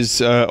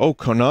is, oh,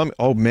 Konami.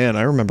 Oh man,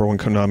 I remember when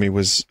Konami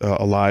was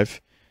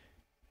alive.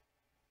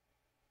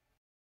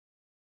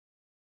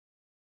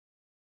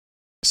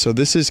 So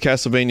this is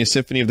Castlevania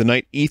Symphony of the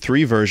Night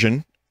E3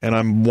 version, and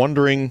I'm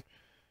wondering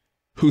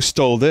who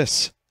stole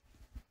this.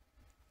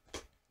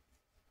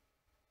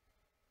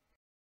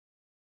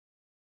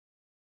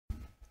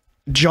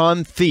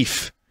 John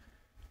Thief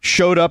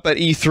showed up at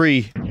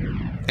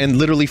E3 and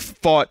literally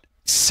fought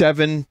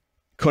 7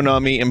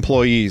 Konami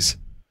employees.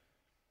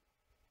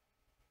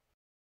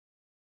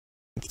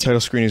 The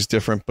title screen is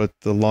different, but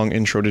the long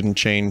intro didn't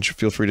change.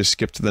 Feel free to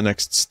skip to the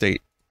next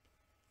state.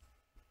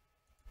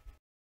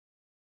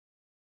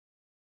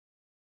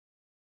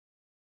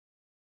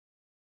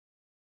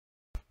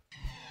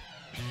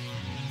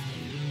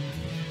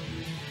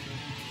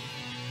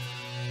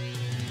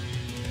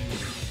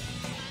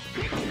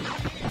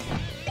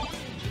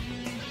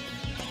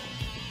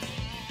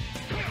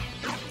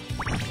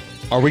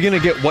 Are we gonna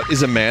get What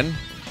is a Man?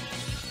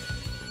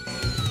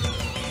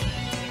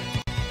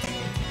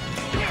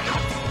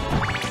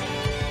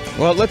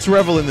 Well, let's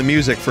revel in the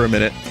music for a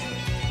minute.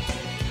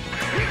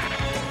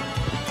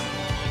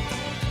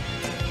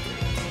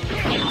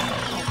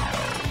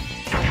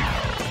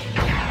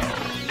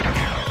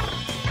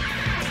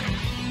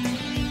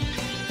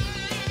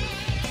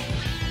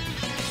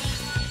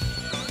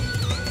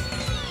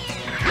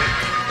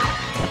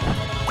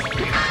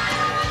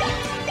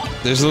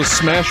 There's those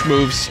smash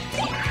moves.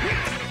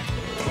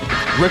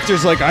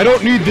 Richter's like, I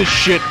don't need this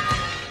shit.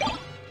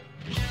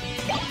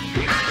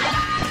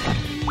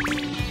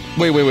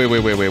 Wait.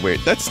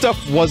 That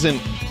stuff wasn't...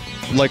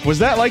 Like, was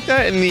that like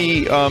that in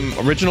the,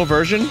 original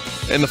version?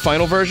 In the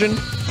final version?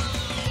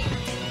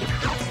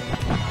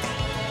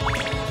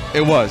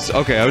 It was.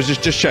 Okay, I was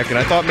just checking.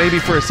 I thought maybe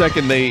for a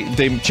second they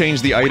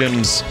changed the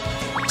items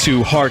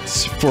to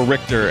hearts for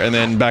Richter, and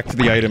then back to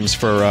the items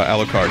for,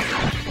 Alucard.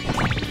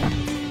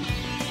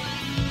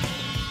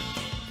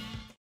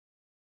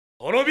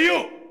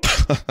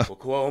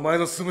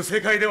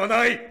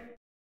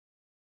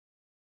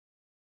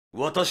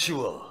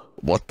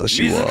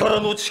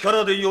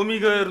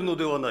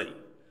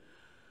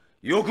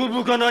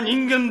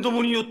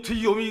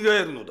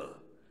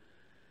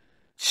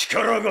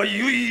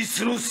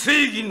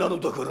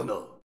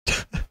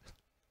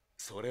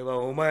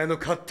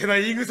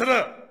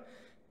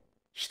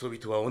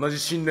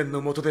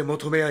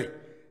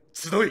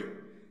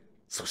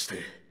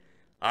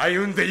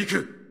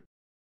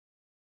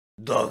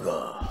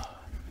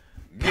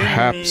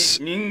 Perhaps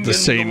the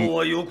same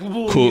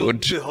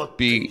could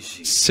be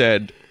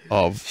said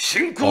of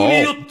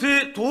all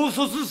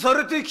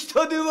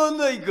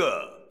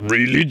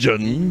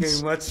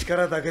religions.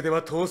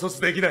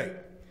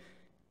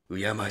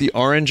 The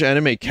orange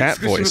anime cat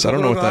voice, I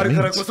don't know what that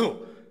means.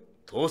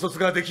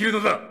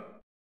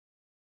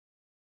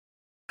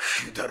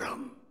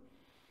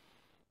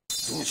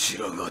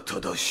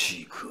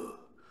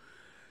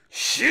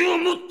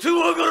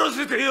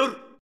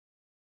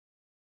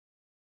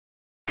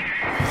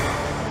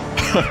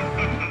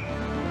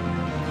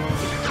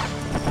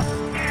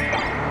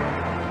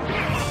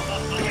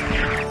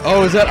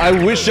 Oh, is that I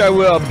wish I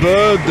were a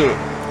bird?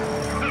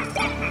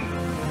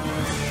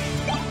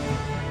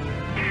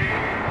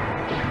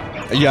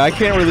 Yeah, I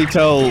can't really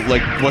tell,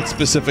 like, what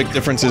specific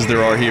differences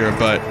there are here,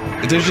 but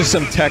there's just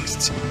some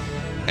text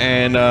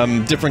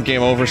and, different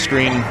game over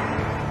screen.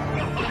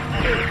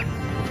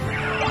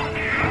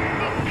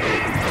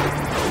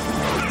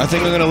 I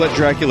think I'm gonna let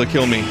Dracula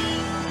kill me.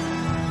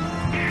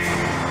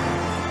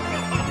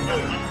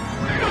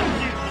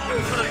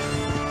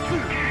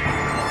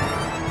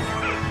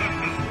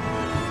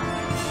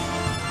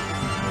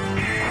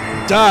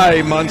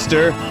 Die,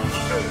 monster!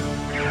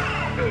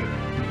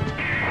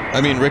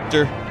 I mean,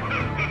 Richter.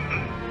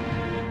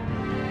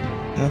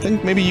 I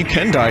think maybe you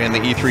can die in the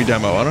E3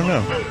 demo, I don't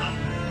know.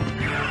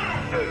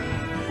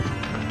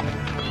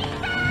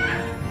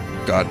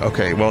 God,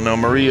 okay, well no,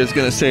 Maria's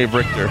gonna save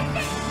Richter.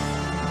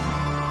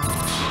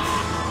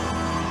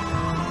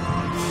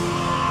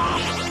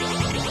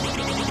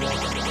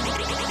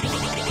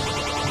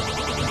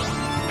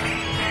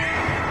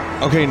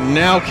 Okay,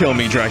 now kill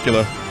me,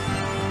 Dracula.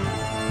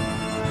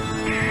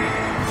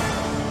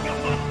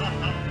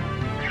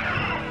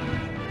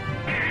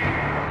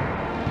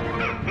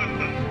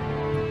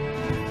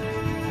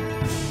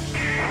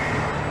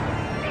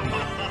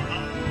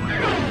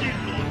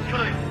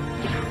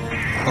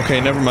 Okay,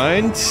 never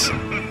mind.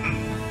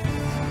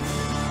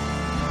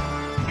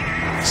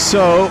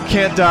 So,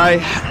 can't die.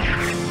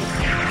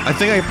 I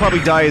think I could probably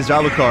die as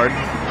Alucard.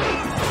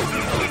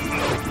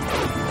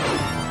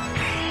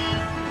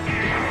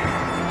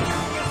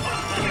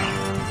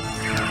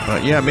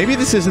 Yeah, maybe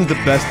this isn't the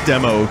best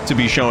demo to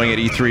be showing at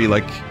E3.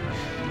 Like,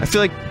 I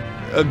feel like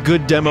a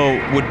good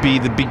demo would be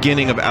the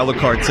beginning of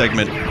Alucard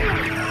segment.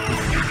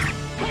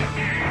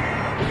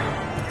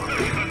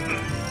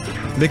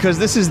 Because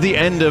this is the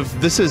end of...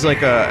 This is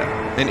like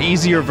an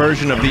easier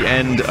version of the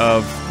end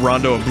of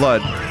Rondo of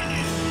Blood.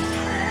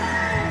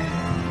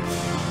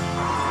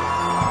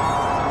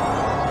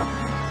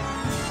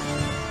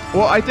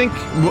 Well, I think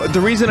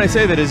the reason I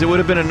say that is it would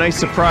have been a nice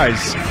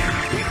surprise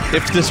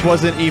if this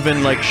wasn't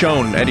even, like,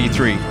 shown at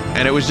E3,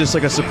 and it was just,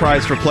 like, a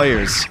surprise for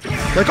players.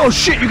 Like, oh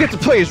shit, you get to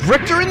play as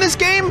Richter in this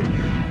game?!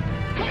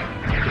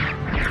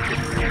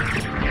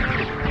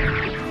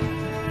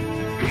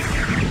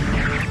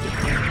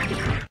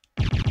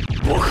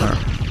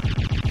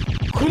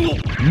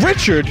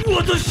 Richard?!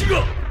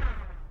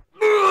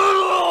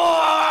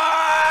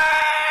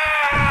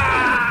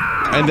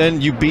 And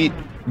then you beat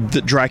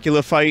the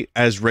Dracula fight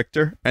as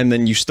Richter, and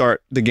then you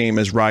start the game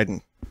as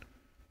Raiden.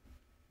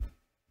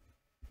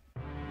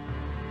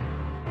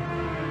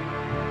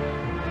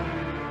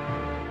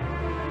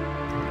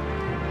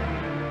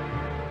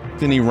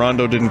 Vinny,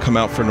 Rondo didn't come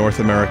out for North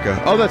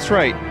America. Oh, that's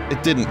right.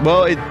 It didn't.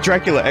 Well,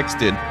 Dracula X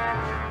did.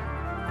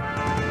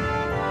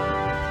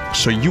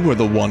 So you were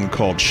the one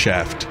called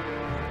Shaft.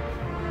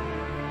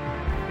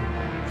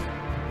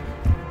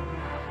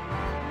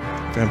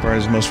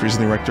 Vampires most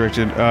recently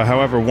resurrected.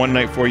 However, one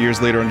night 4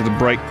 years later, under the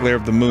bright glare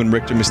of the moon,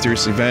 Richter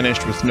mysteriously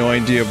vanished. With no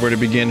idea of where to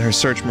begin her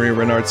search, Maria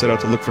Renard set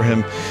out to look for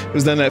him. It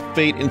was then that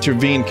fate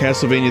intervened.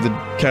 Castlevania, the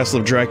Castle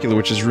of Dracula,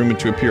 which is rumored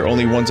to appear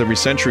only once every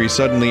century,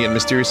 suddenly and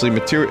mysteriously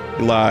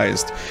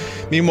materialized.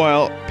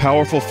 Meanwhile,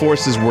 powerful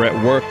forces were at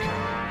work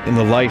in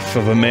the life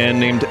of a man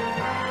named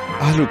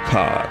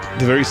Alucard.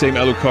 The very same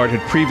Alucard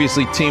had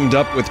previously teamed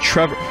up with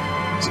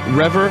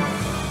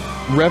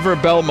Rever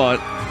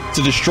Belmont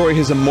to destroy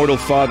his immortal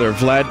father,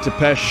 Vlad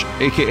Tepes,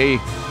 aka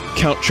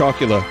Count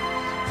Chocula.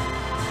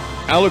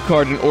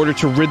 Alucard, in order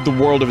to rid the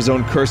world of his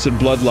own cursed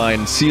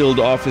bloodline,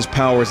 sealed off his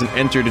powers and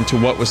entered into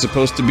what was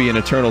supposed to be an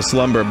eternal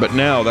slumber, but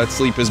now that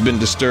sleep has been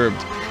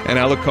disturbed, and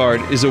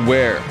Alucard is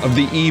aware of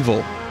the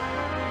evil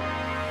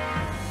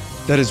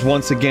that has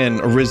once again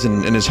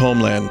arisen in his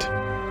homeland.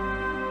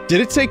 Did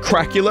it say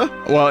Cracula?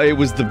 Well, it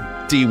was the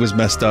D was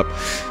messed up.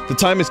 The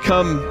time has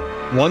come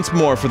once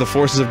more for the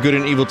forces of good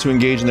and evil to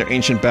engage in their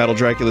ancient battle.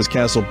 Dracula's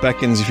castle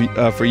beckons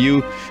for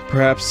you.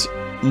 Perhaps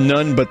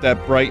none but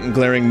that bright and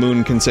glaring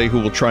moon can say who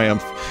will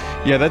triumph.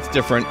 Yeah, that's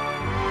different.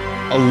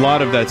 A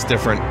lot of that's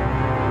different.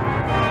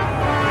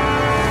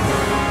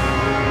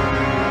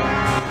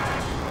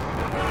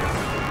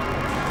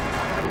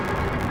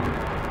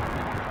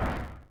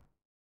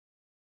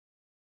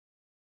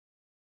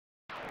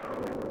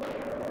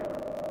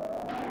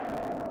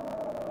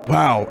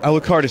 Wow,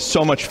 Alucard is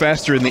so much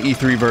faster in the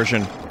E3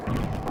 version.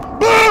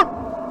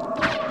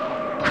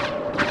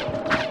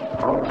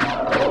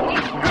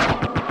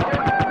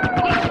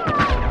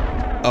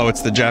 Oh,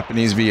 it's the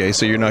Japanese VA,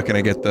 so you're not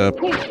gonna get the...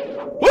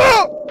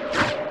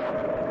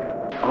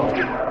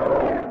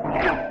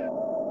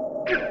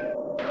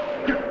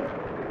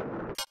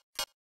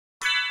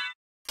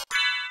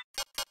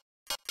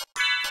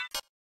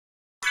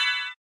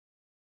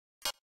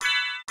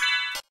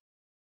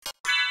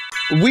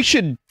 We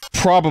should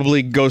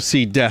probably go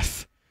see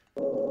Death.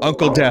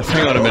 Uncle Death.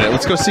 Hang on a minute.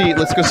 Let's go see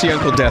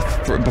Uncle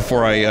Death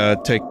before I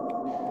take...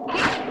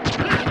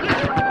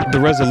 The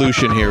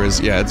resolution here is,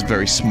 yeah, it's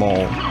very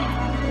small.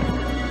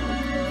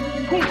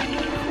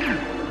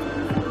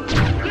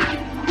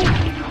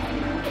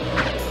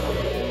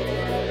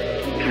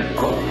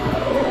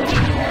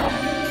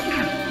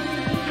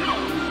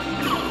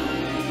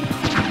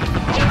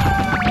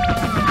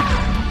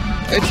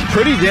 It's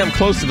pretty damn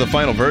close to the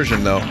final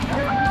version, though.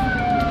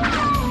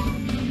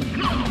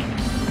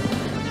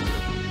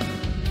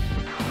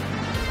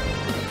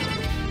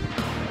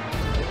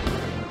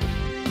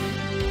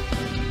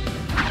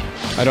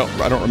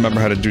 I don't remember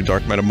how to do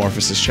Dark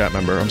Metamorphosis, chat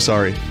member. I'm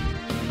sorry.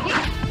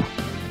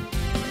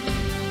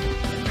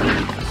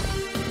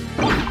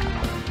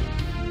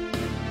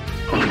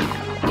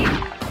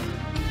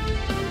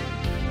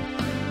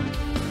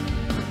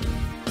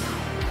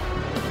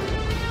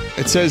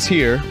 It says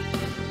here,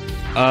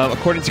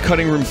 according to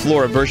Cutting Room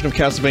Floor, a version of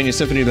Castlevania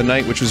Symphony of the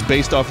Night, which was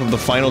based off of the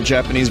final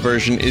Japanese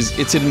version,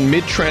 it's in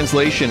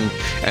mid-translation,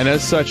 and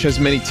as such has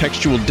many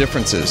textual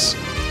differences.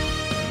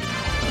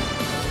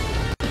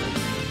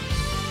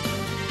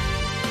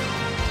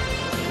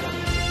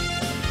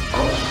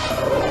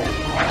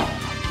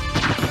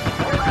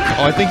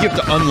 Oh, I think you have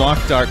to unlock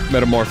Dark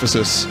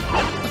Metamorphosis.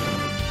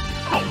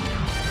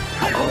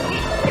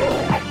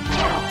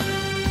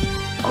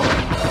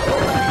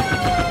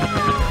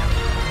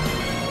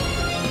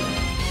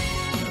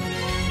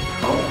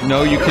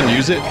 No, you can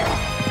use it?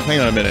 Hang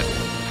on a minute.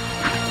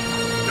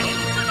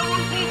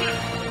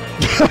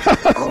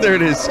 There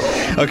it is.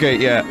 Okay,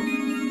 yeah.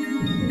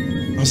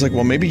 I was like,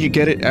 well, maybe you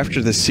get it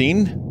after the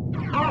scene?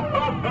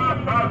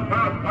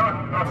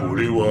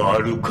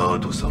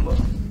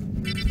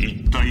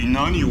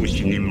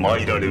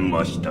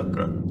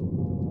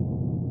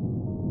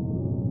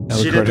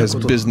 Alucard has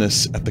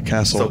business at the そ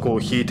castle. こ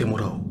を引いても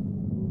らおう。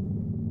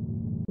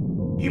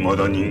未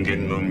だ人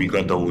間の味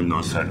方を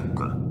なさる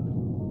か。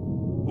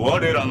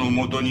我らの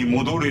元に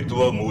戻れと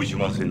は申し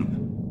ませぬ。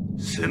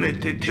せめ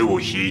て手を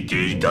引い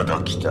ていた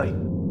だきたい。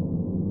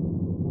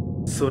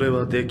それ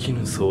はでき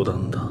ぬ相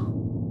談だ。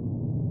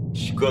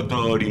仕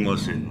方ありま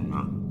せん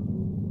な。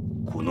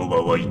この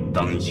場は一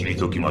旦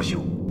退きましょ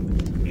う。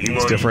今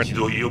一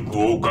度よく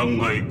お考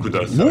えく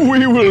ださい。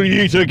We will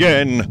eat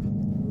again!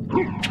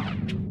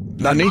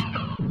 Nani?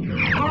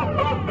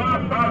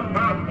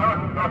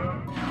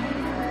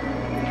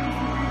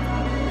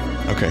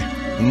 Okay,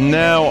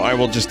 now I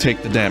will just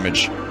take the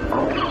damage.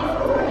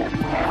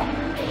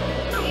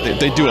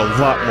 They do a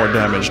lot more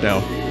damage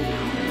now.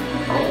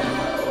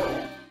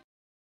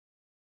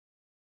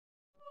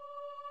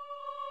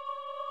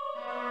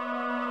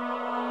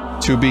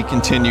 To be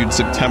continued,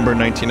 September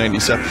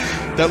 1997.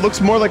 That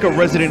looks more like a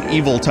Resident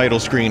Evil title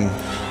screen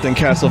than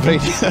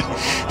Castlevania.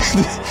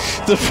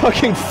 The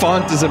fucking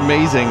font is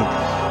amazing.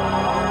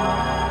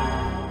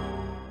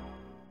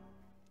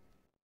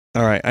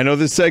 Alright, I know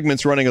this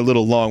segment's running a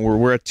little long.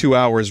 We're at 2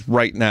 hours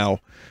right now.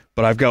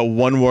 But I've got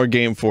one more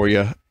game for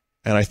you,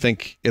 and I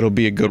think it'll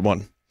be a good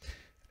one.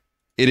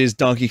 It is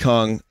Donkey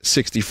Kong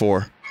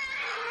 64.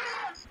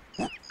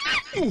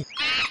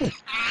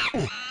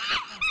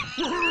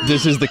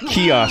 This is the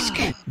kiosk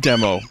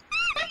demo.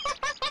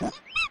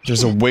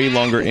 There's a way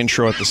longer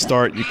intro at the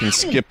start. You can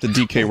skip the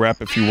DK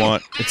rap if you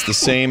want. It's the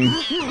same.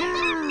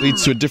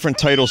 Leads to a different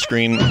title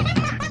screen,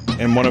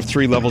 and one of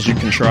 3 levels you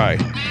can try.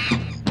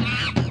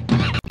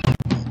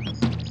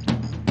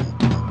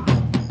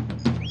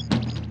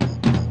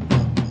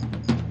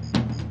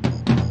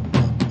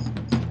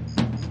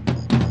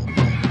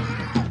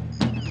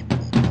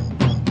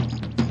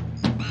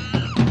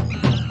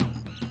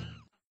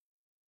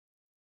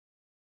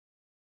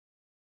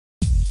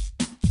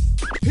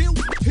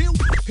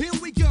 Here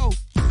we go.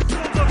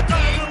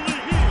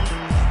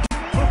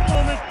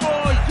 Performing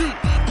for you.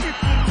 If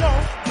you know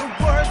the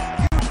words,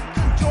 you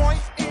can join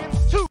in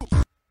too.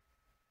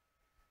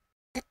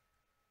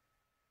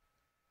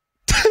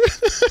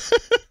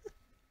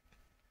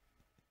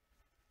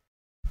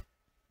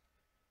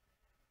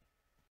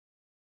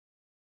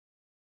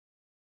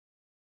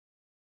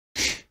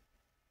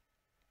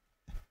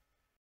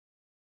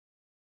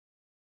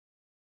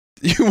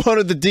 You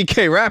wanted the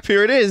DK rap,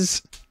 here it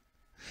is!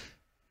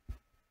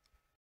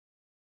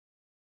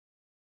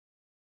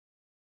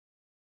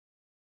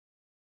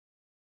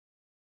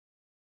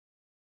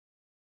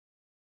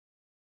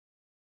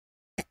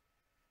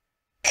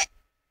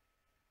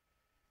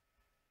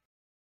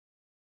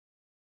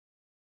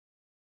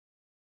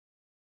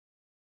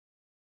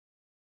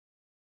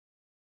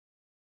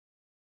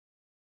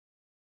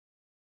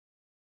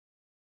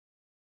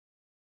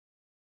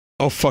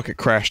 Oh fuck, it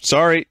crashed.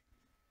 Sorry.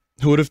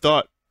 Who would have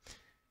thought?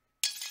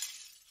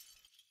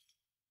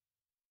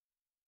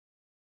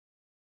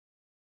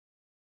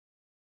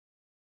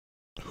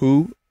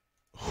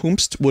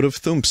 Whomst would have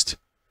thumpst?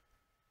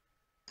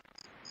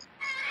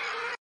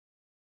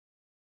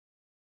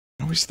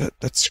 Always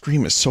that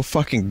scream is so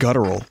fucking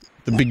guttural.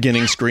 The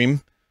beginning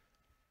scream.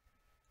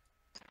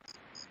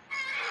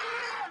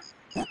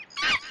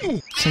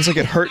 Sounds like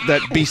it hurt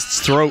that beast's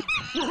throat.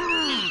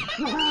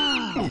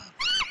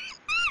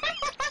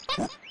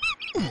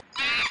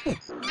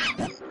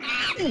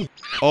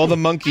 All the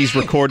monkeys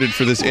recorded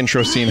for this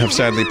intro scene have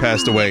sadly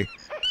passed away.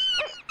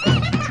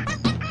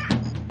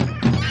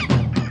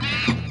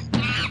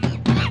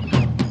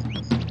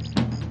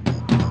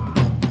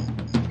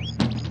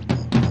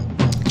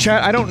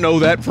 Chat, I don't know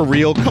that for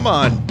real. Come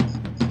on.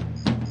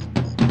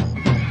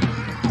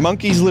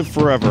 Monkeys live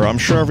forever. I'm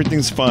sure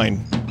everything's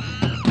fine.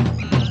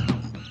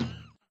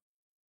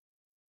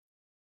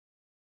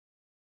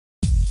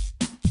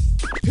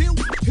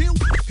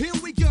 Here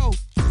we go.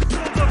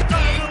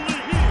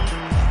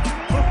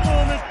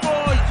 Performing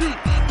for you.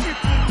 If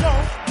you know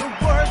the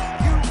words,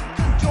 you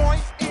can join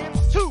in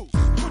too.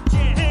 Put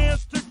your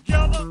hands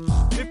together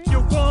if you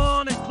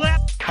wanna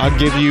clap. I'll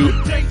give you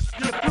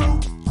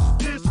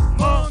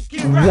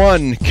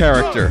one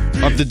character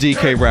of the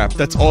DK rap.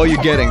 That's all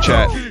you're getting,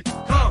 chat.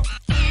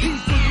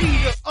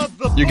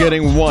 You're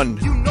getting one.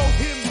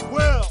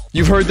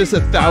 You've heard this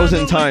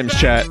 1,000 times,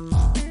 chat.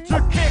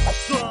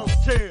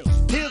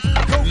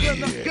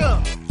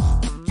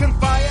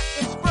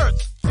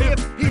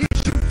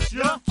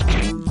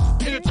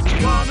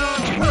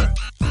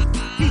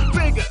 He's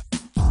bigger,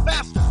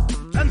 faster,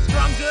 and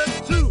stronger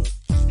too.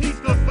 He's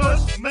the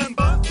first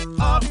member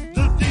of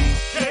the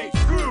DK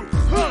crew.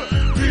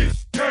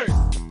 DK,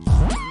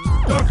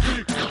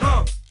 Donkey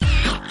Kong,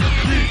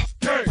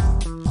 DK,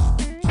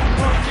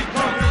 Donkey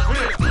Kong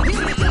is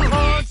here.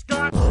 Kong's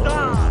got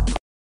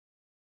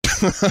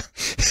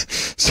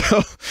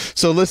style.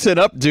 So listen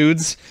up,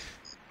 dudes.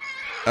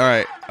 All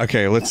right,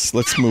 okay, let's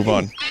move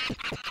on.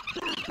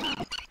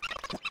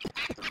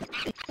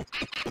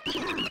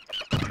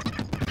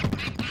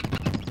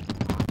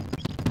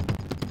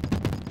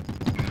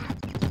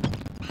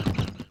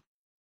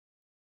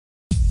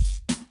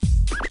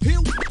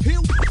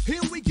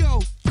 Here we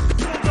go.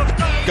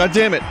 God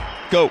damn it.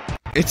 Go.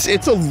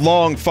 It's a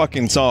long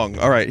fucking song.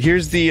 Alright,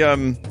 here's the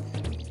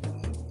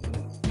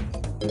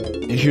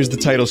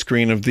title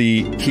screen of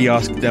the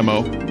kiosk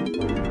demo.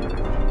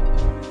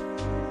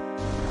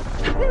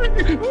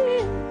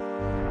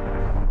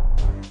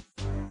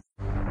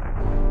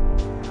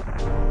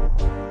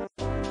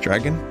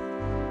 Dragon?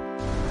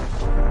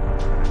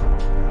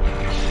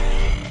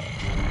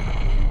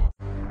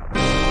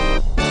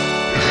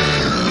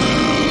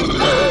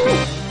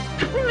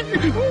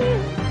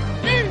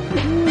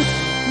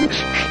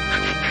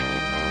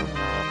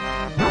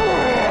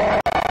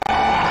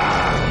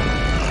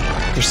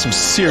 There's some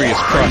serious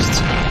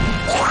crust.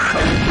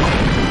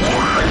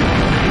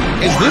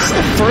 Is this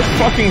the first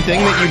fucking thing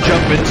that you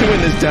jump into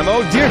in this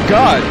demo? Dear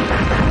God!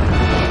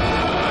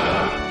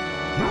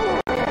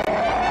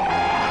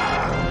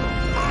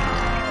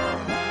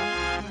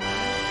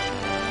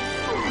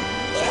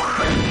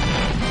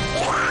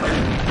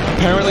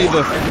 Apparently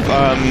the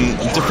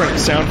different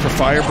sound for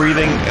fire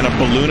breathing and a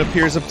balloon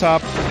appears up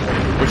top,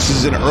 which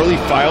is an early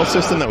file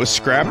system that was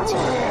scrapped.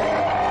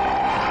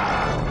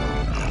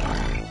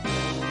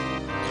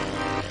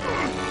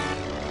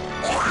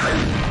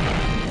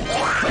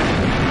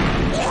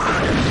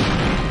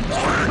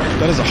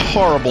 That is a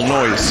horrible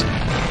noise.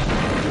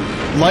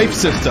 Life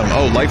system.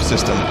 Oh, life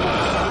system.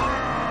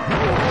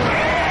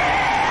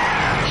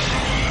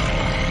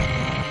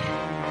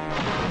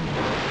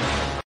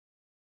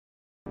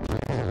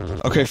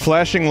 Okay,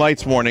 flashing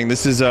lights warning.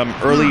 This is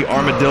early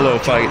armadillo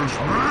fight.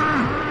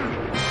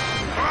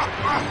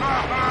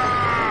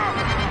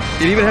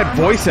 It even had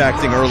voice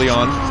acting early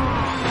on.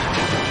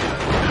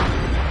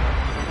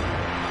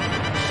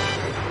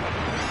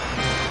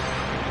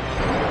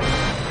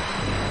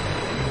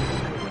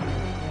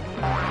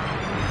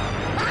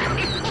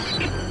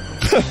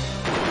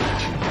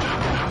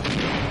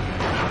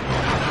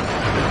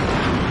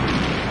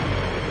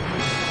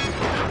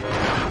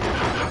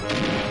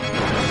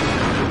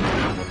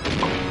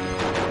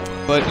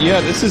 But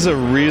yeah, this is a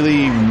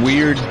really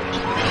weird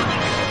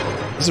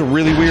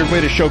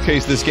way to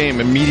showcase this game.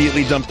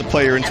 Immediately dump the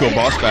player into a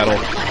boss battle.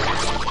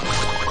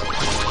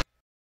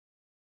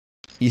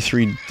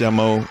 E3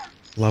 demo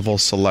level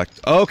select.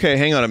 Okay,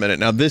 hang on a minute.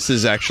 Now this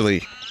is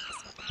actually...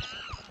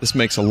 This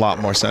makes a lot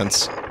more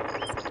sense.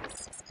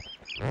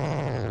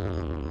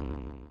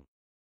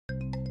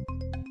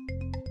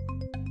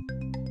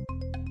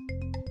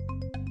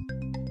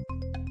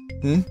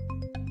 Hmm?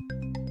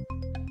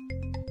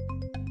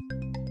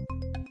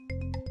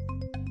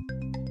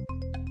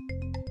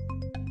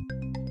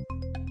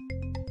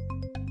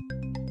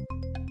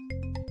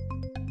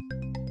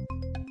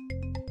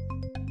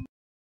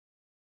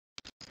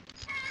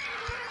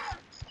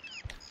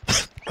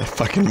 The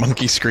fucking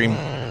monkey scream.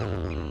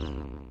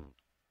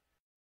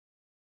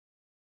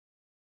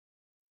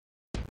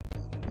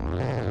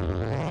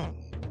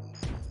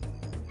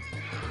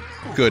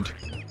 Good.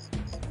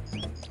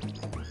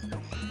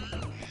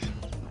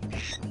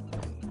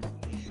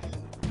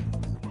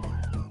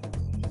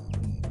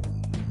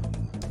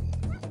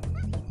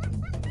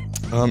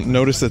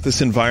 Notice that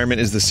this environment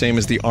is the same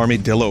as the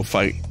armadillo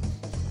fight.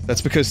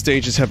 That's because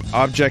stages have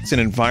objects and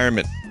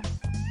environment.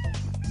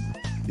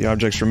 The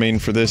objects remain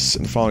for this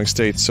and the following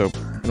states, so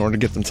in order to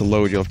get them to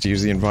load, you'll have to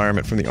use the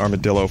environment from the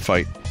armadillo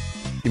fight.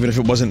 Even if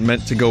it wasn't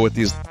meant to go with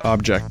these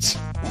objects.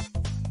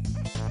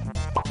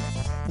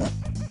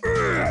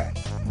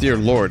 Dear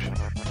Lord.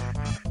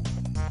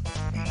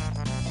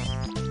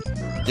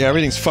 Yeah,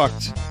 everything's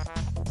fucked.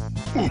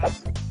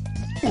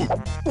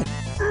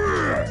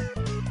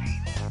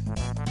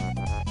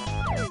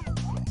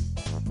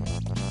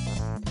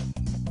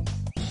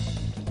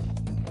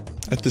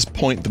 At this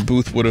point, the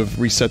booth would have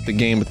reset the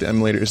game, but the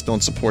emulators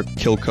don't support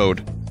kill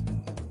code.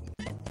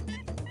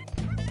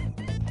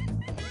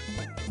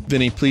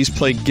 Vinny, please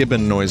play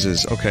gibbon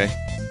noises. Okay.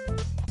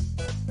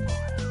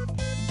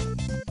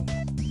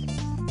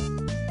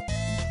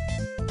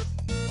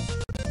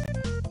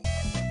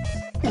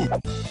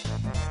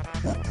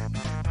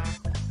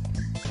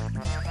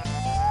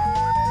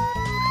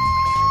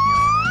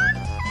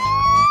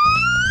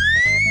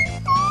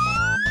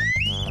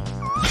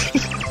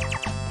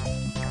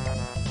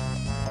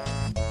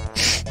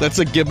 That's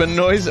a gibbon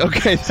noise?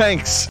 Okay,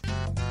 thanks.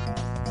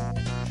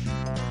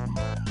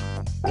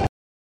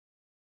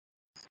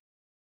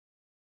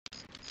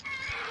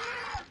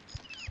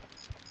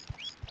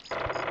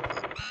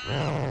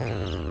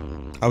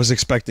 I was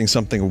expecting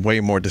something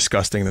way more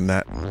disgusting than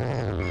that.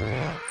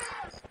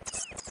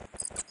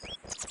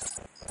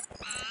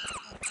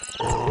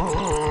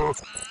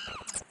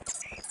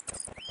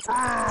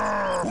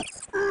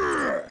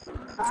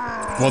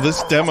 Well,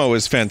 this demo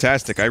is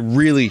fantastic. I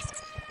really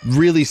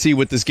see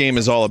what this game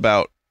is all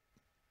about.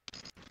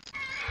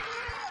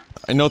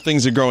 I know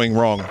things are going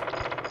wrong.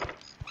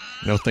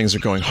 I know things are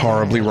going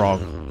horribly wrong.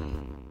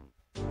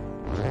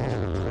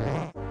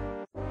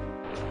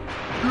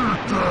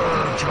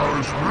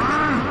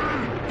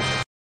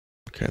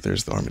 Okay,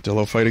 there's the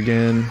armadillo fight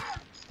again.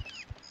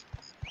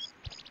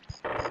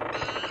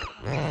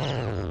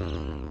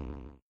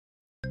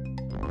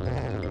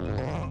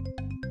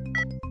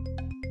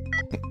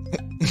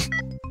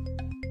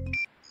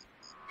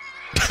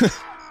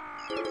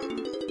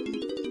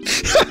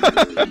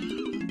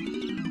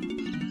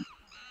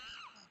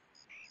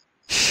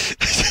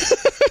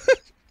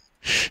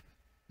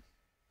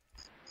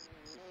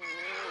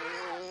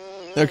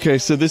 Okay,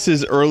 so this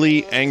is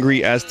early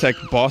Angry Aztec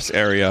boss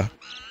area.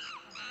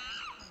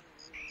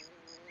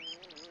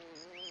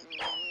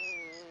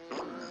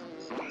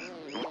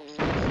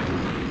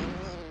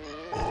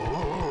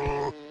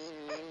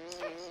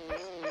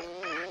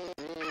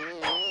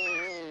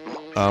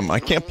 I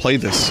can't play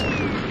this.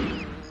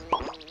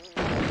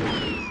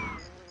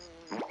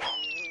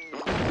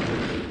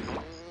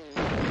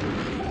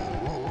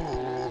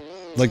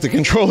 Like, the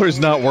controller is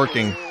not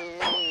working.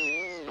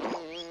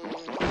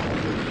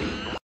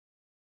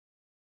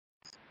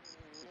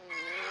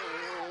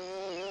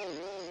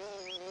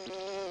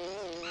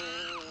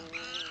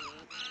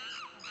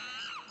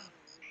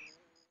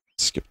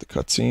 Skip the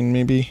cutscene,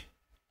 maybe?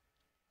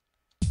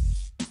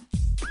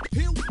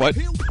 What?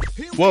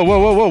 Whoa, whoa,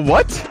 whoa, whoa,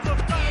 what?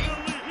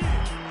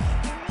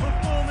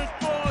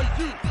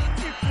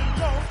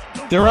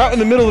 They're out in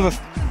the middle of a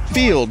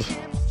field.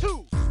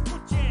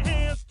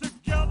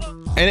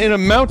 And in a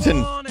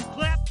mountain.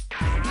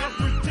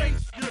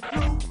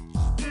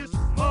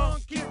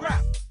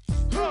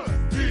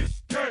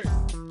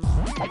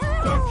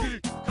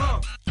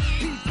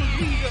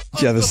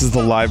 Yeah, this is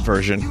the live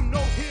version.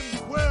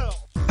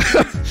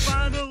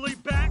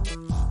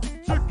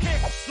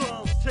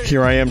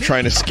 Here I am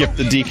trying to skip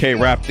the DK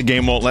rap, the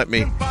game won't let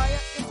me.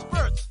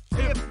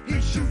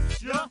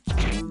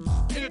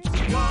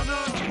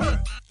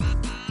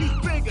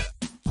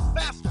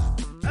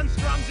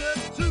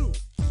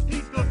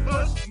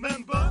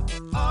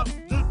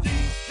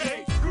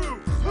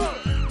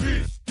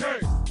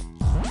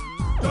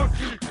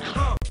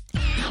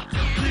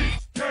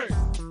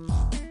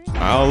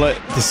 I'll let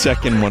the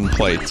second one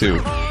play, too.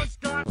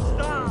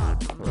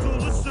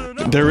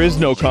 There is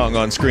no Kong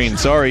on screen,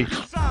 sorry.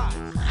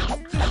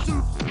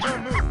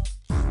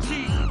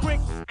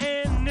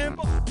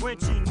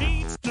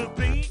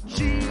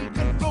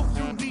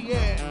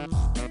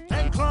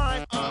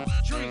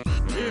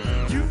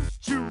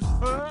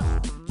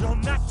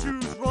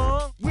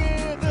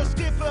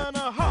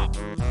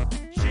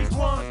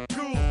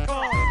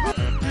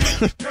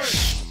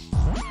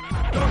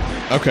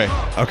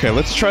 Okay,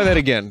 let's try that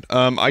again.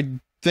 I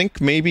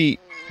think maybe...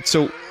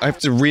 So, I have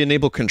to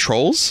re-enable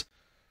controls?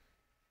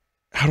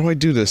 How do I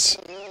do this?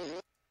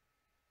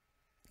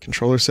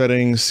 Controller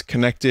settings,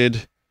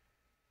 connected...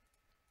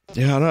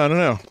 Yeah, I don't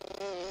know.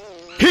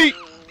 Heat!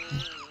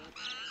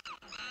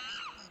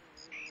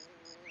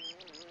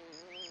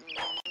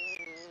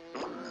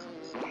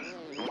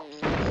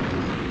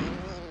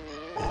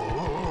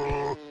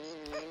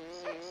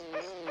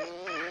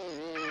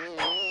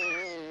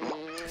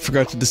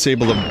 Forgot to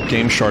disable the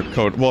Game Shark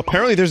code. Well,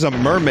 apparently there's a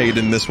mermaid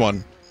in this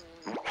one.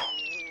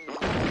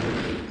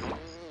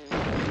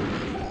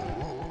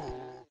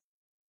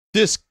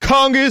 This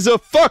Kong is a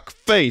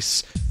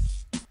fuckface!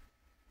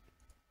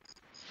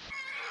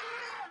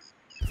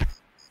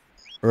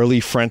 Early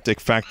frantic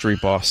factory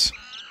boss.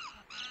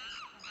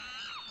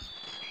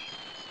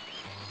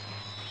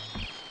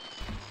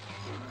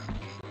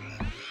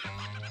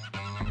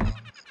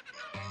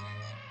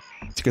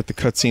 To get the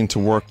cutscene to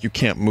work, you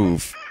can't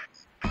move.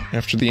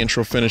 After the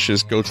intro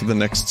finishes, go to the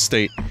next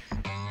state.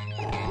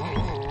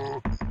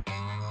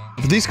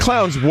 These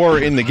clowns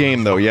were in the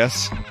game, though,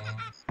 yes?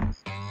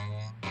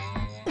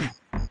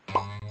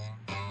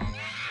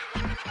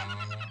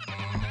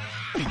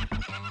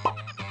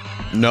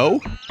 No?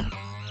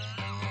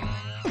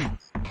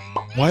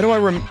 Why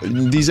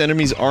do these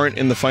enemies aren't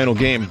in the final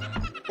game?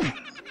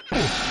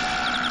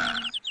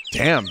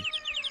 Damn.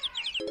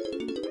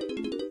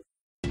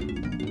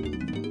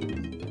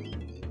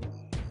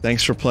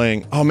 Thanks for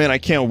playing. Oh man, I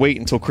can't wait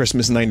until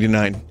Christmas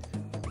 '99.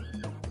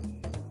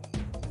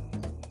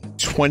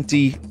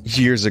 20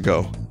 years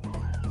ago.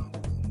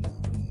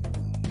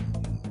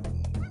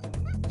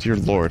 Dear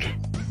Lord.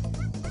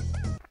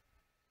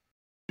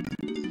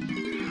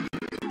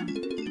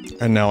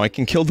 And now I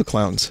can kill the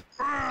clowns.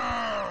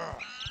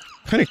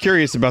 Kinda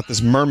curious about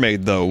this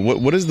mermaid, though.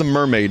 What is the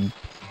mermaid?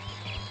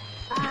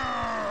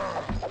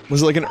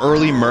 Was it like an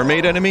early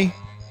mermaid enemy?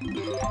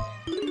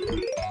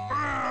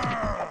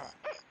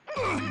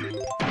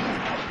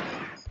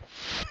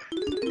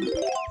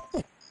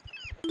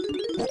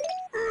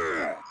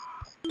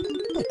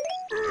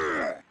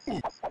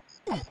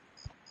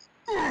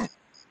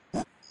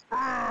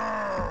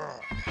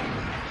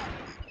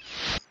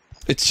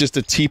 It's just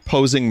a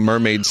T-posing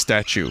mermaid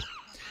statue.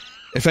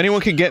 If anyone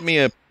could get me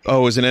a...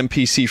 Oh, it's an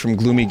NPC from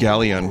Gloomy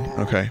Galleon.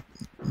 Okay.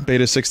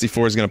 Beta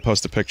 64 is gonna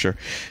post a picture.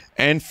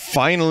 And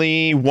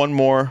finally, one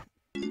more.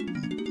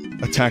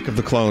 Attack of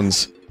the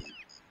Clones.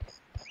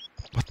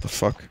 What the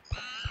fuck?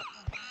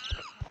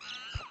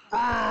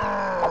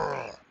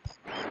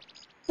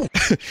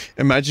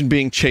 Imagine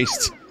being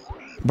chased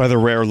by the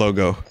Rare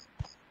logo.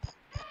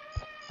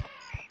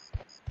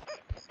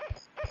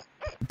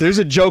 There's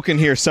a joke in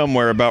here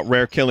somewhere about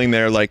Rare killing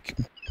their, like,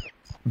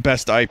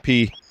 best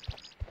IP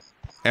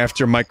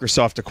after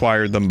Microsoft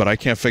acquired them, but I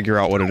can't figure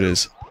out what it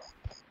is.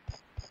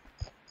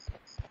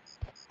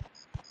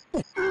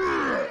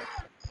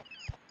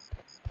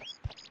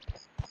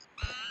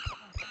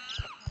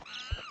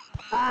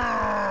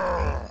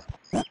 I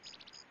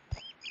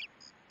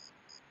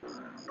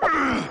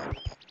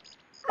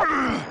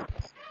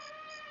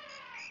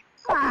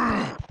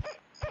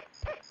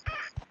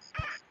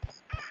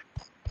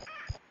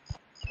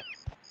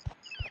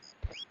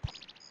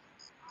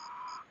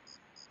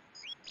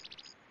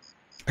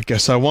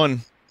guess I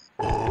won.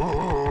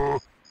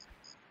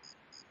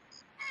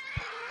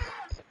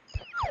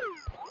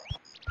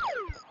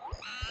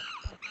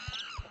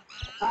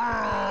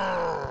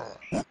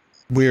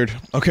 Weird.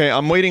 Okay,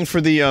 I'm waiting for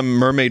the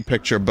mermaid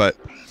picture, but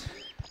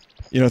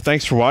you know,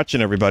 thanks for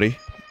watching, everybody.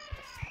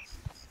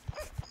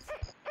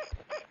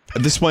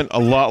 This went a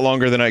lot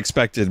longer than I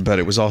expected, but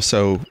it was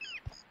also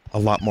a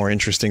lot more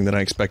interesting than I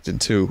expected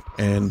too.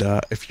 And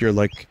if you're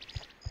like,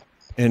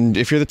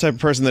 if you're the type of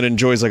person that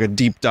enjoys like a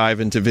deep dive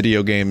into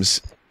video games,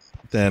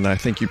 then I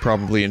think you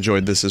probably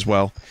enjoyed this as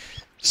well.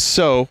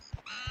 So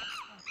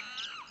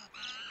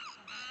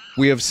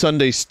we have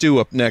Sunday Stew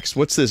up next.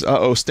 What's this?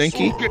 Uh-oh,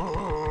 Stinky?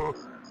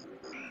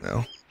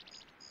 No.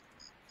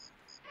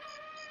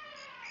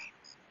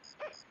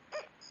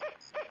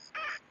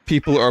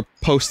 People are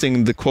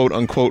posting the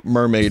quote-unquote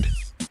mermaid.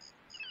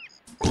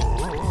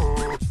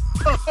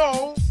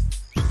 Oh,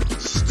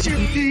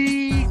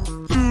 Stinky.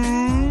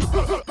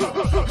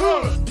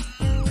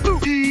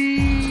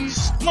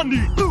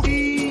 Funny.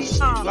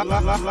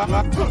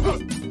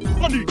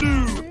 Funny.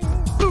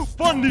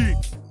 Funny.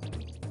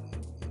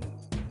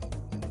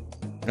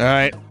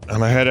 Alright, I'm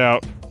gonna head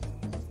out.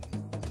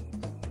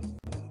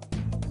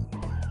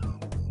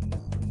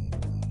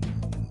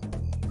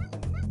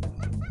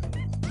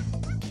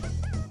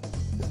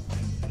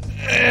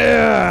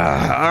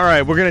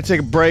 Alright, we're gonna take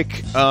a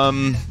break.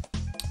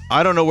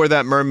 I don't know where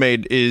that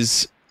mermaid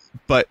is,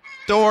 but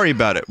don't worry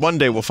about it. One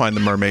day we'll find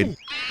the mermaid.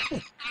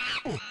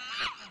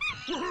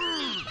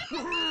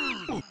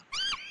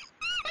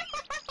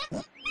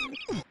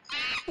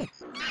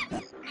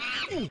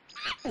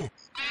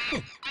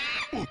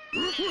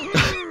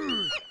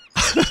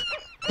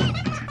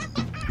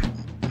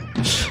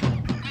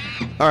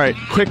 Alright,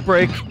 quick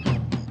break.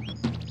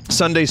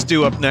 Sunday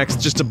Stew up next.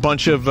 Just a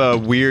bunch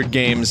of weird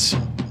games.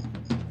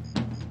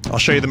 I'll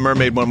show you the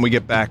mermaid when we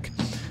get back.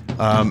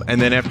 And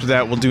then after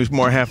that, we'll do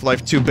more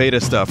Half-Life 2 beta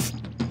stuff.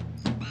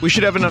 We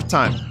should have enough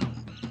time.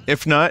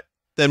 If not,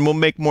 then we'll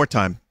make more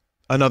time.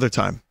 Another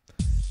time.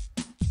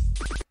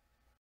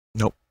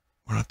 Nope.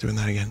 We're not doing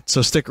that again.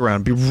 So stick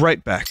around. Be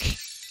right back.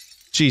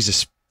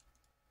 Jesus.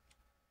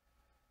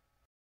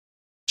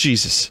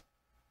 Jesus.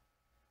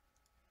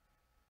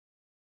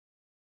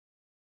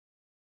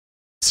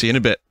 See you in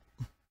a bit.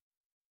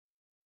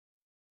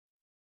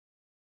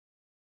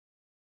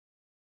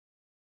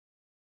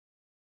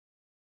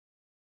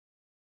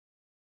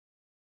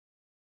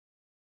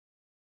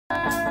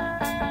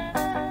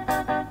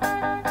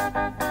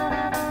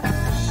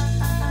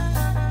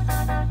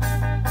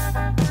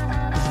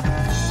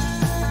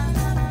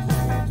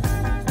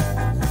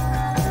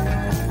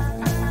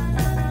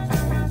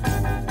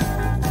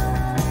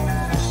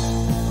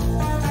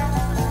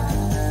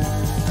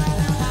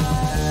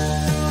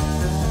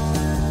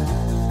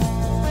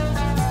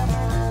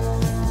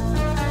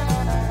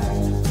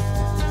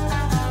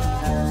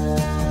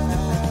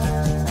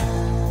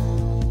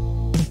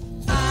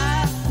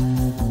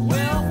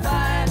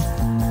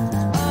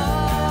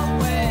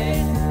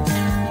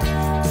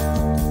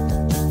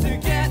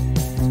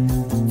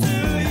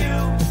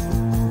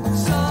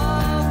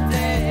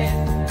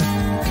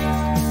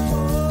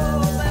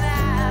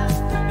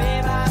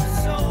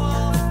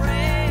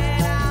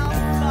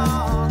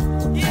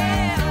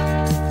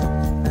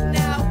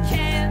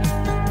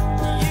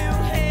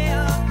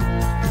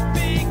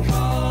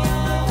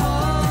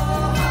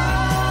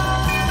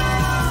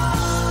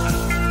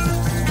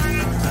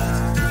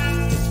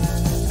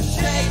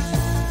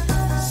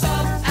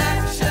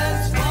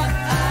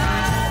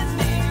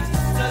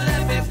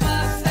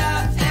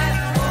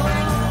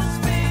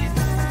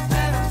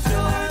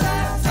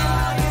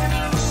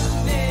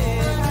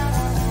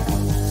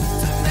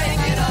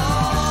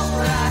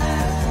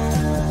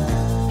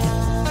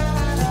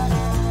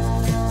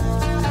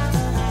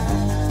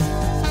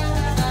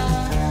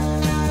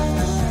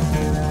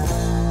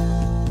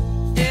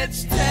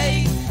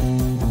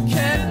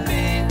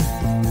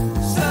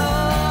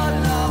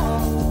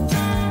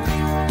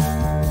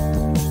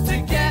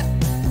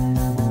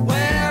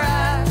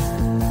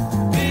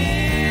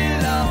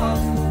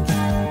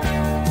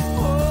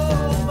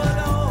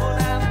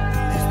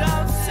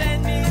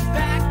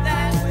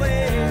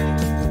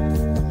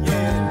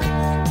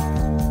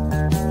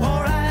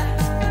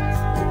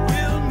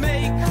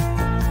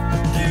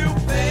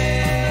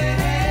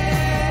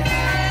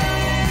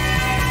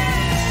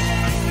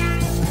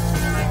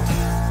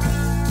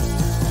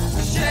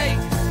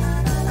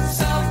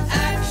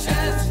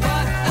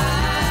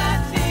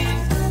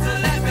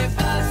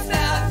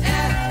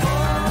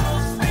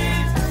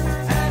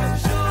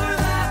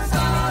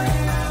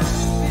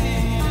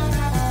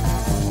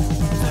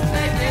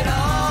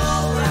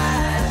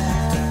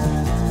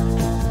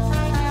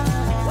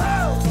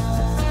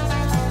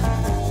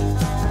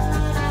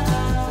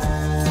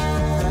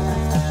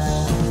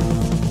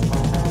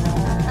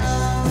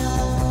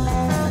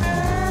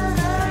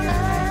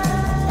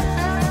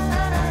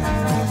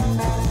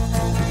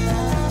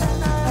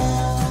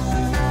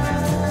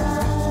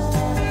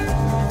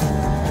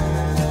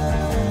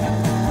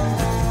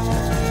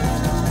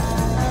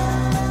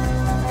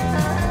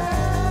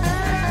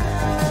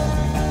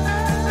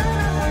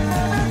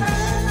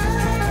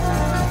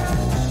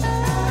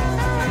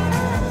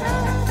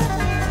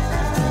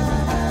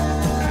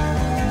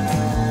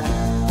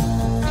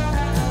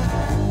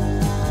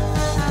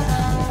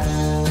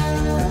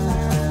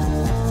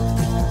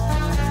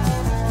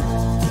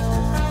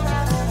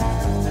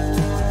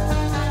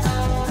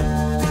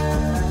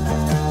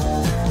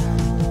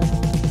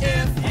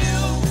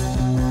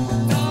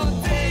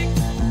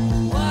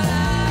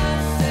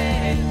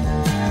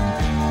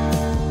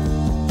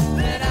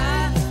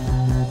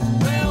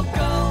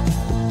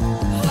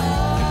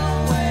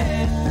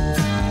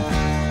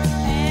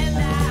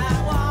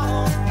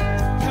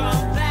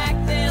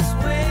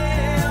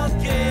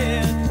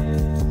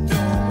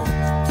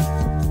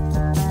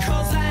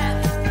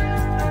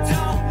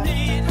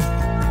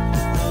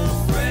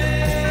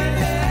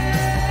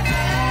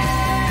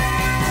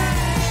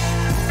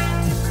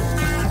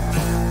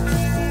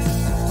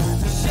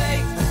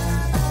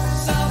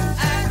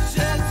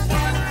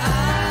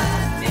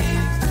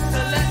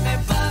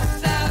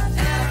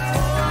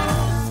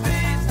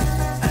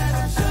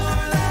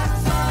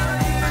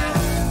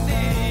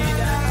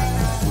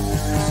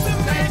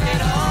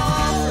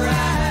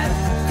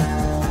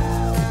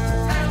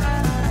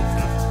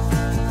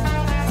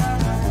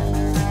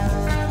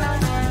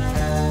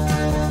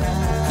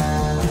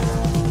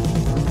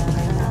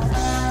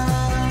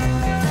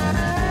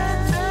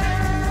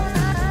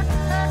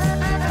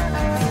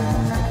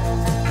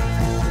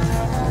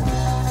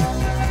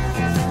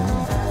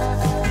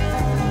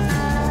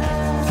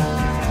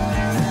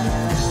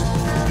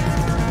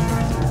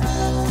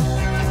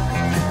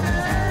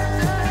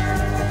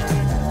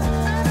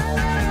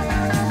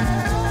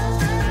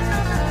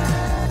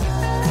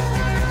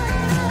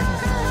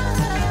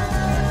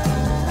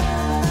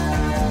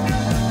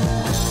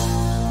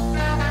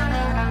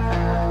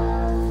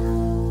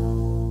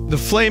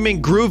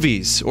 Flaming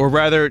Groovies, or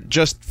rather,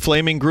 just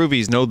Flaming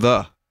Groovies, no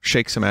the.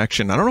 Shake Some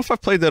Action. I don't know if I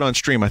played that on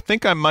stream. I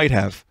think I might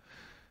have.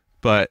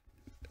 But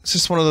it's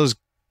just one of those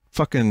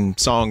fucking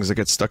songs that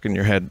gets stuck in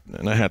your head,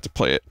 and I had to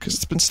play it because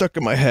it's been stuck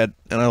in my head,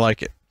 and I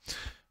like it.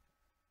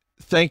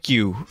 Thank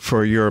you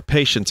for your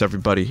patience,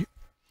 everybody.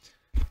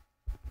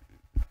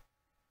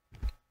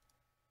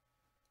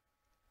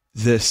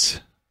 This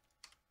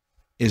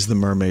is the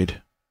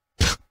mermaid.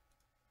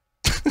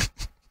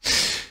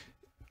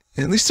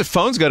 At least the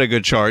phone's got a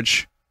good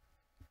charge.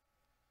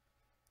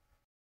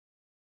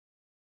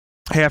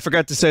 Hey, I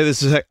forgot to say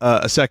this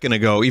a second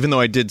ago, even though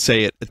I did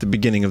say it at the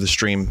beginning of the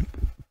stream.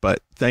 But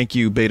thank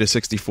you,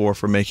 Beta64,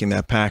 for making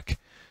that pack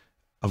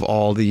of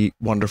all the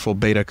wonderful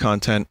beta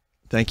content.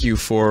 Thank you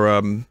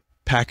for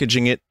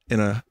packaging it in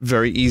a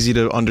very easy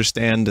to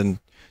understand and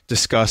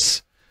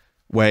discuss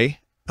way.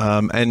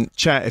 And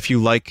chat, if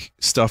you like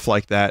stuff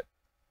like that,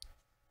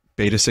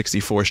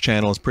 Beta64's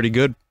channel is pretty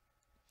good.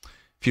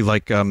 If you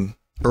like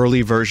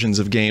early versions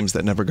of games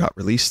that never got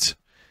released,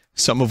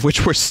 some of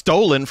which were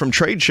stolen from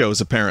trade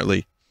shows,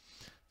 apparently.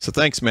 So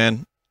thanks,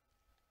 man.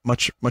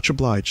 Much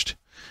obliged.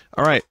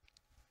 All right.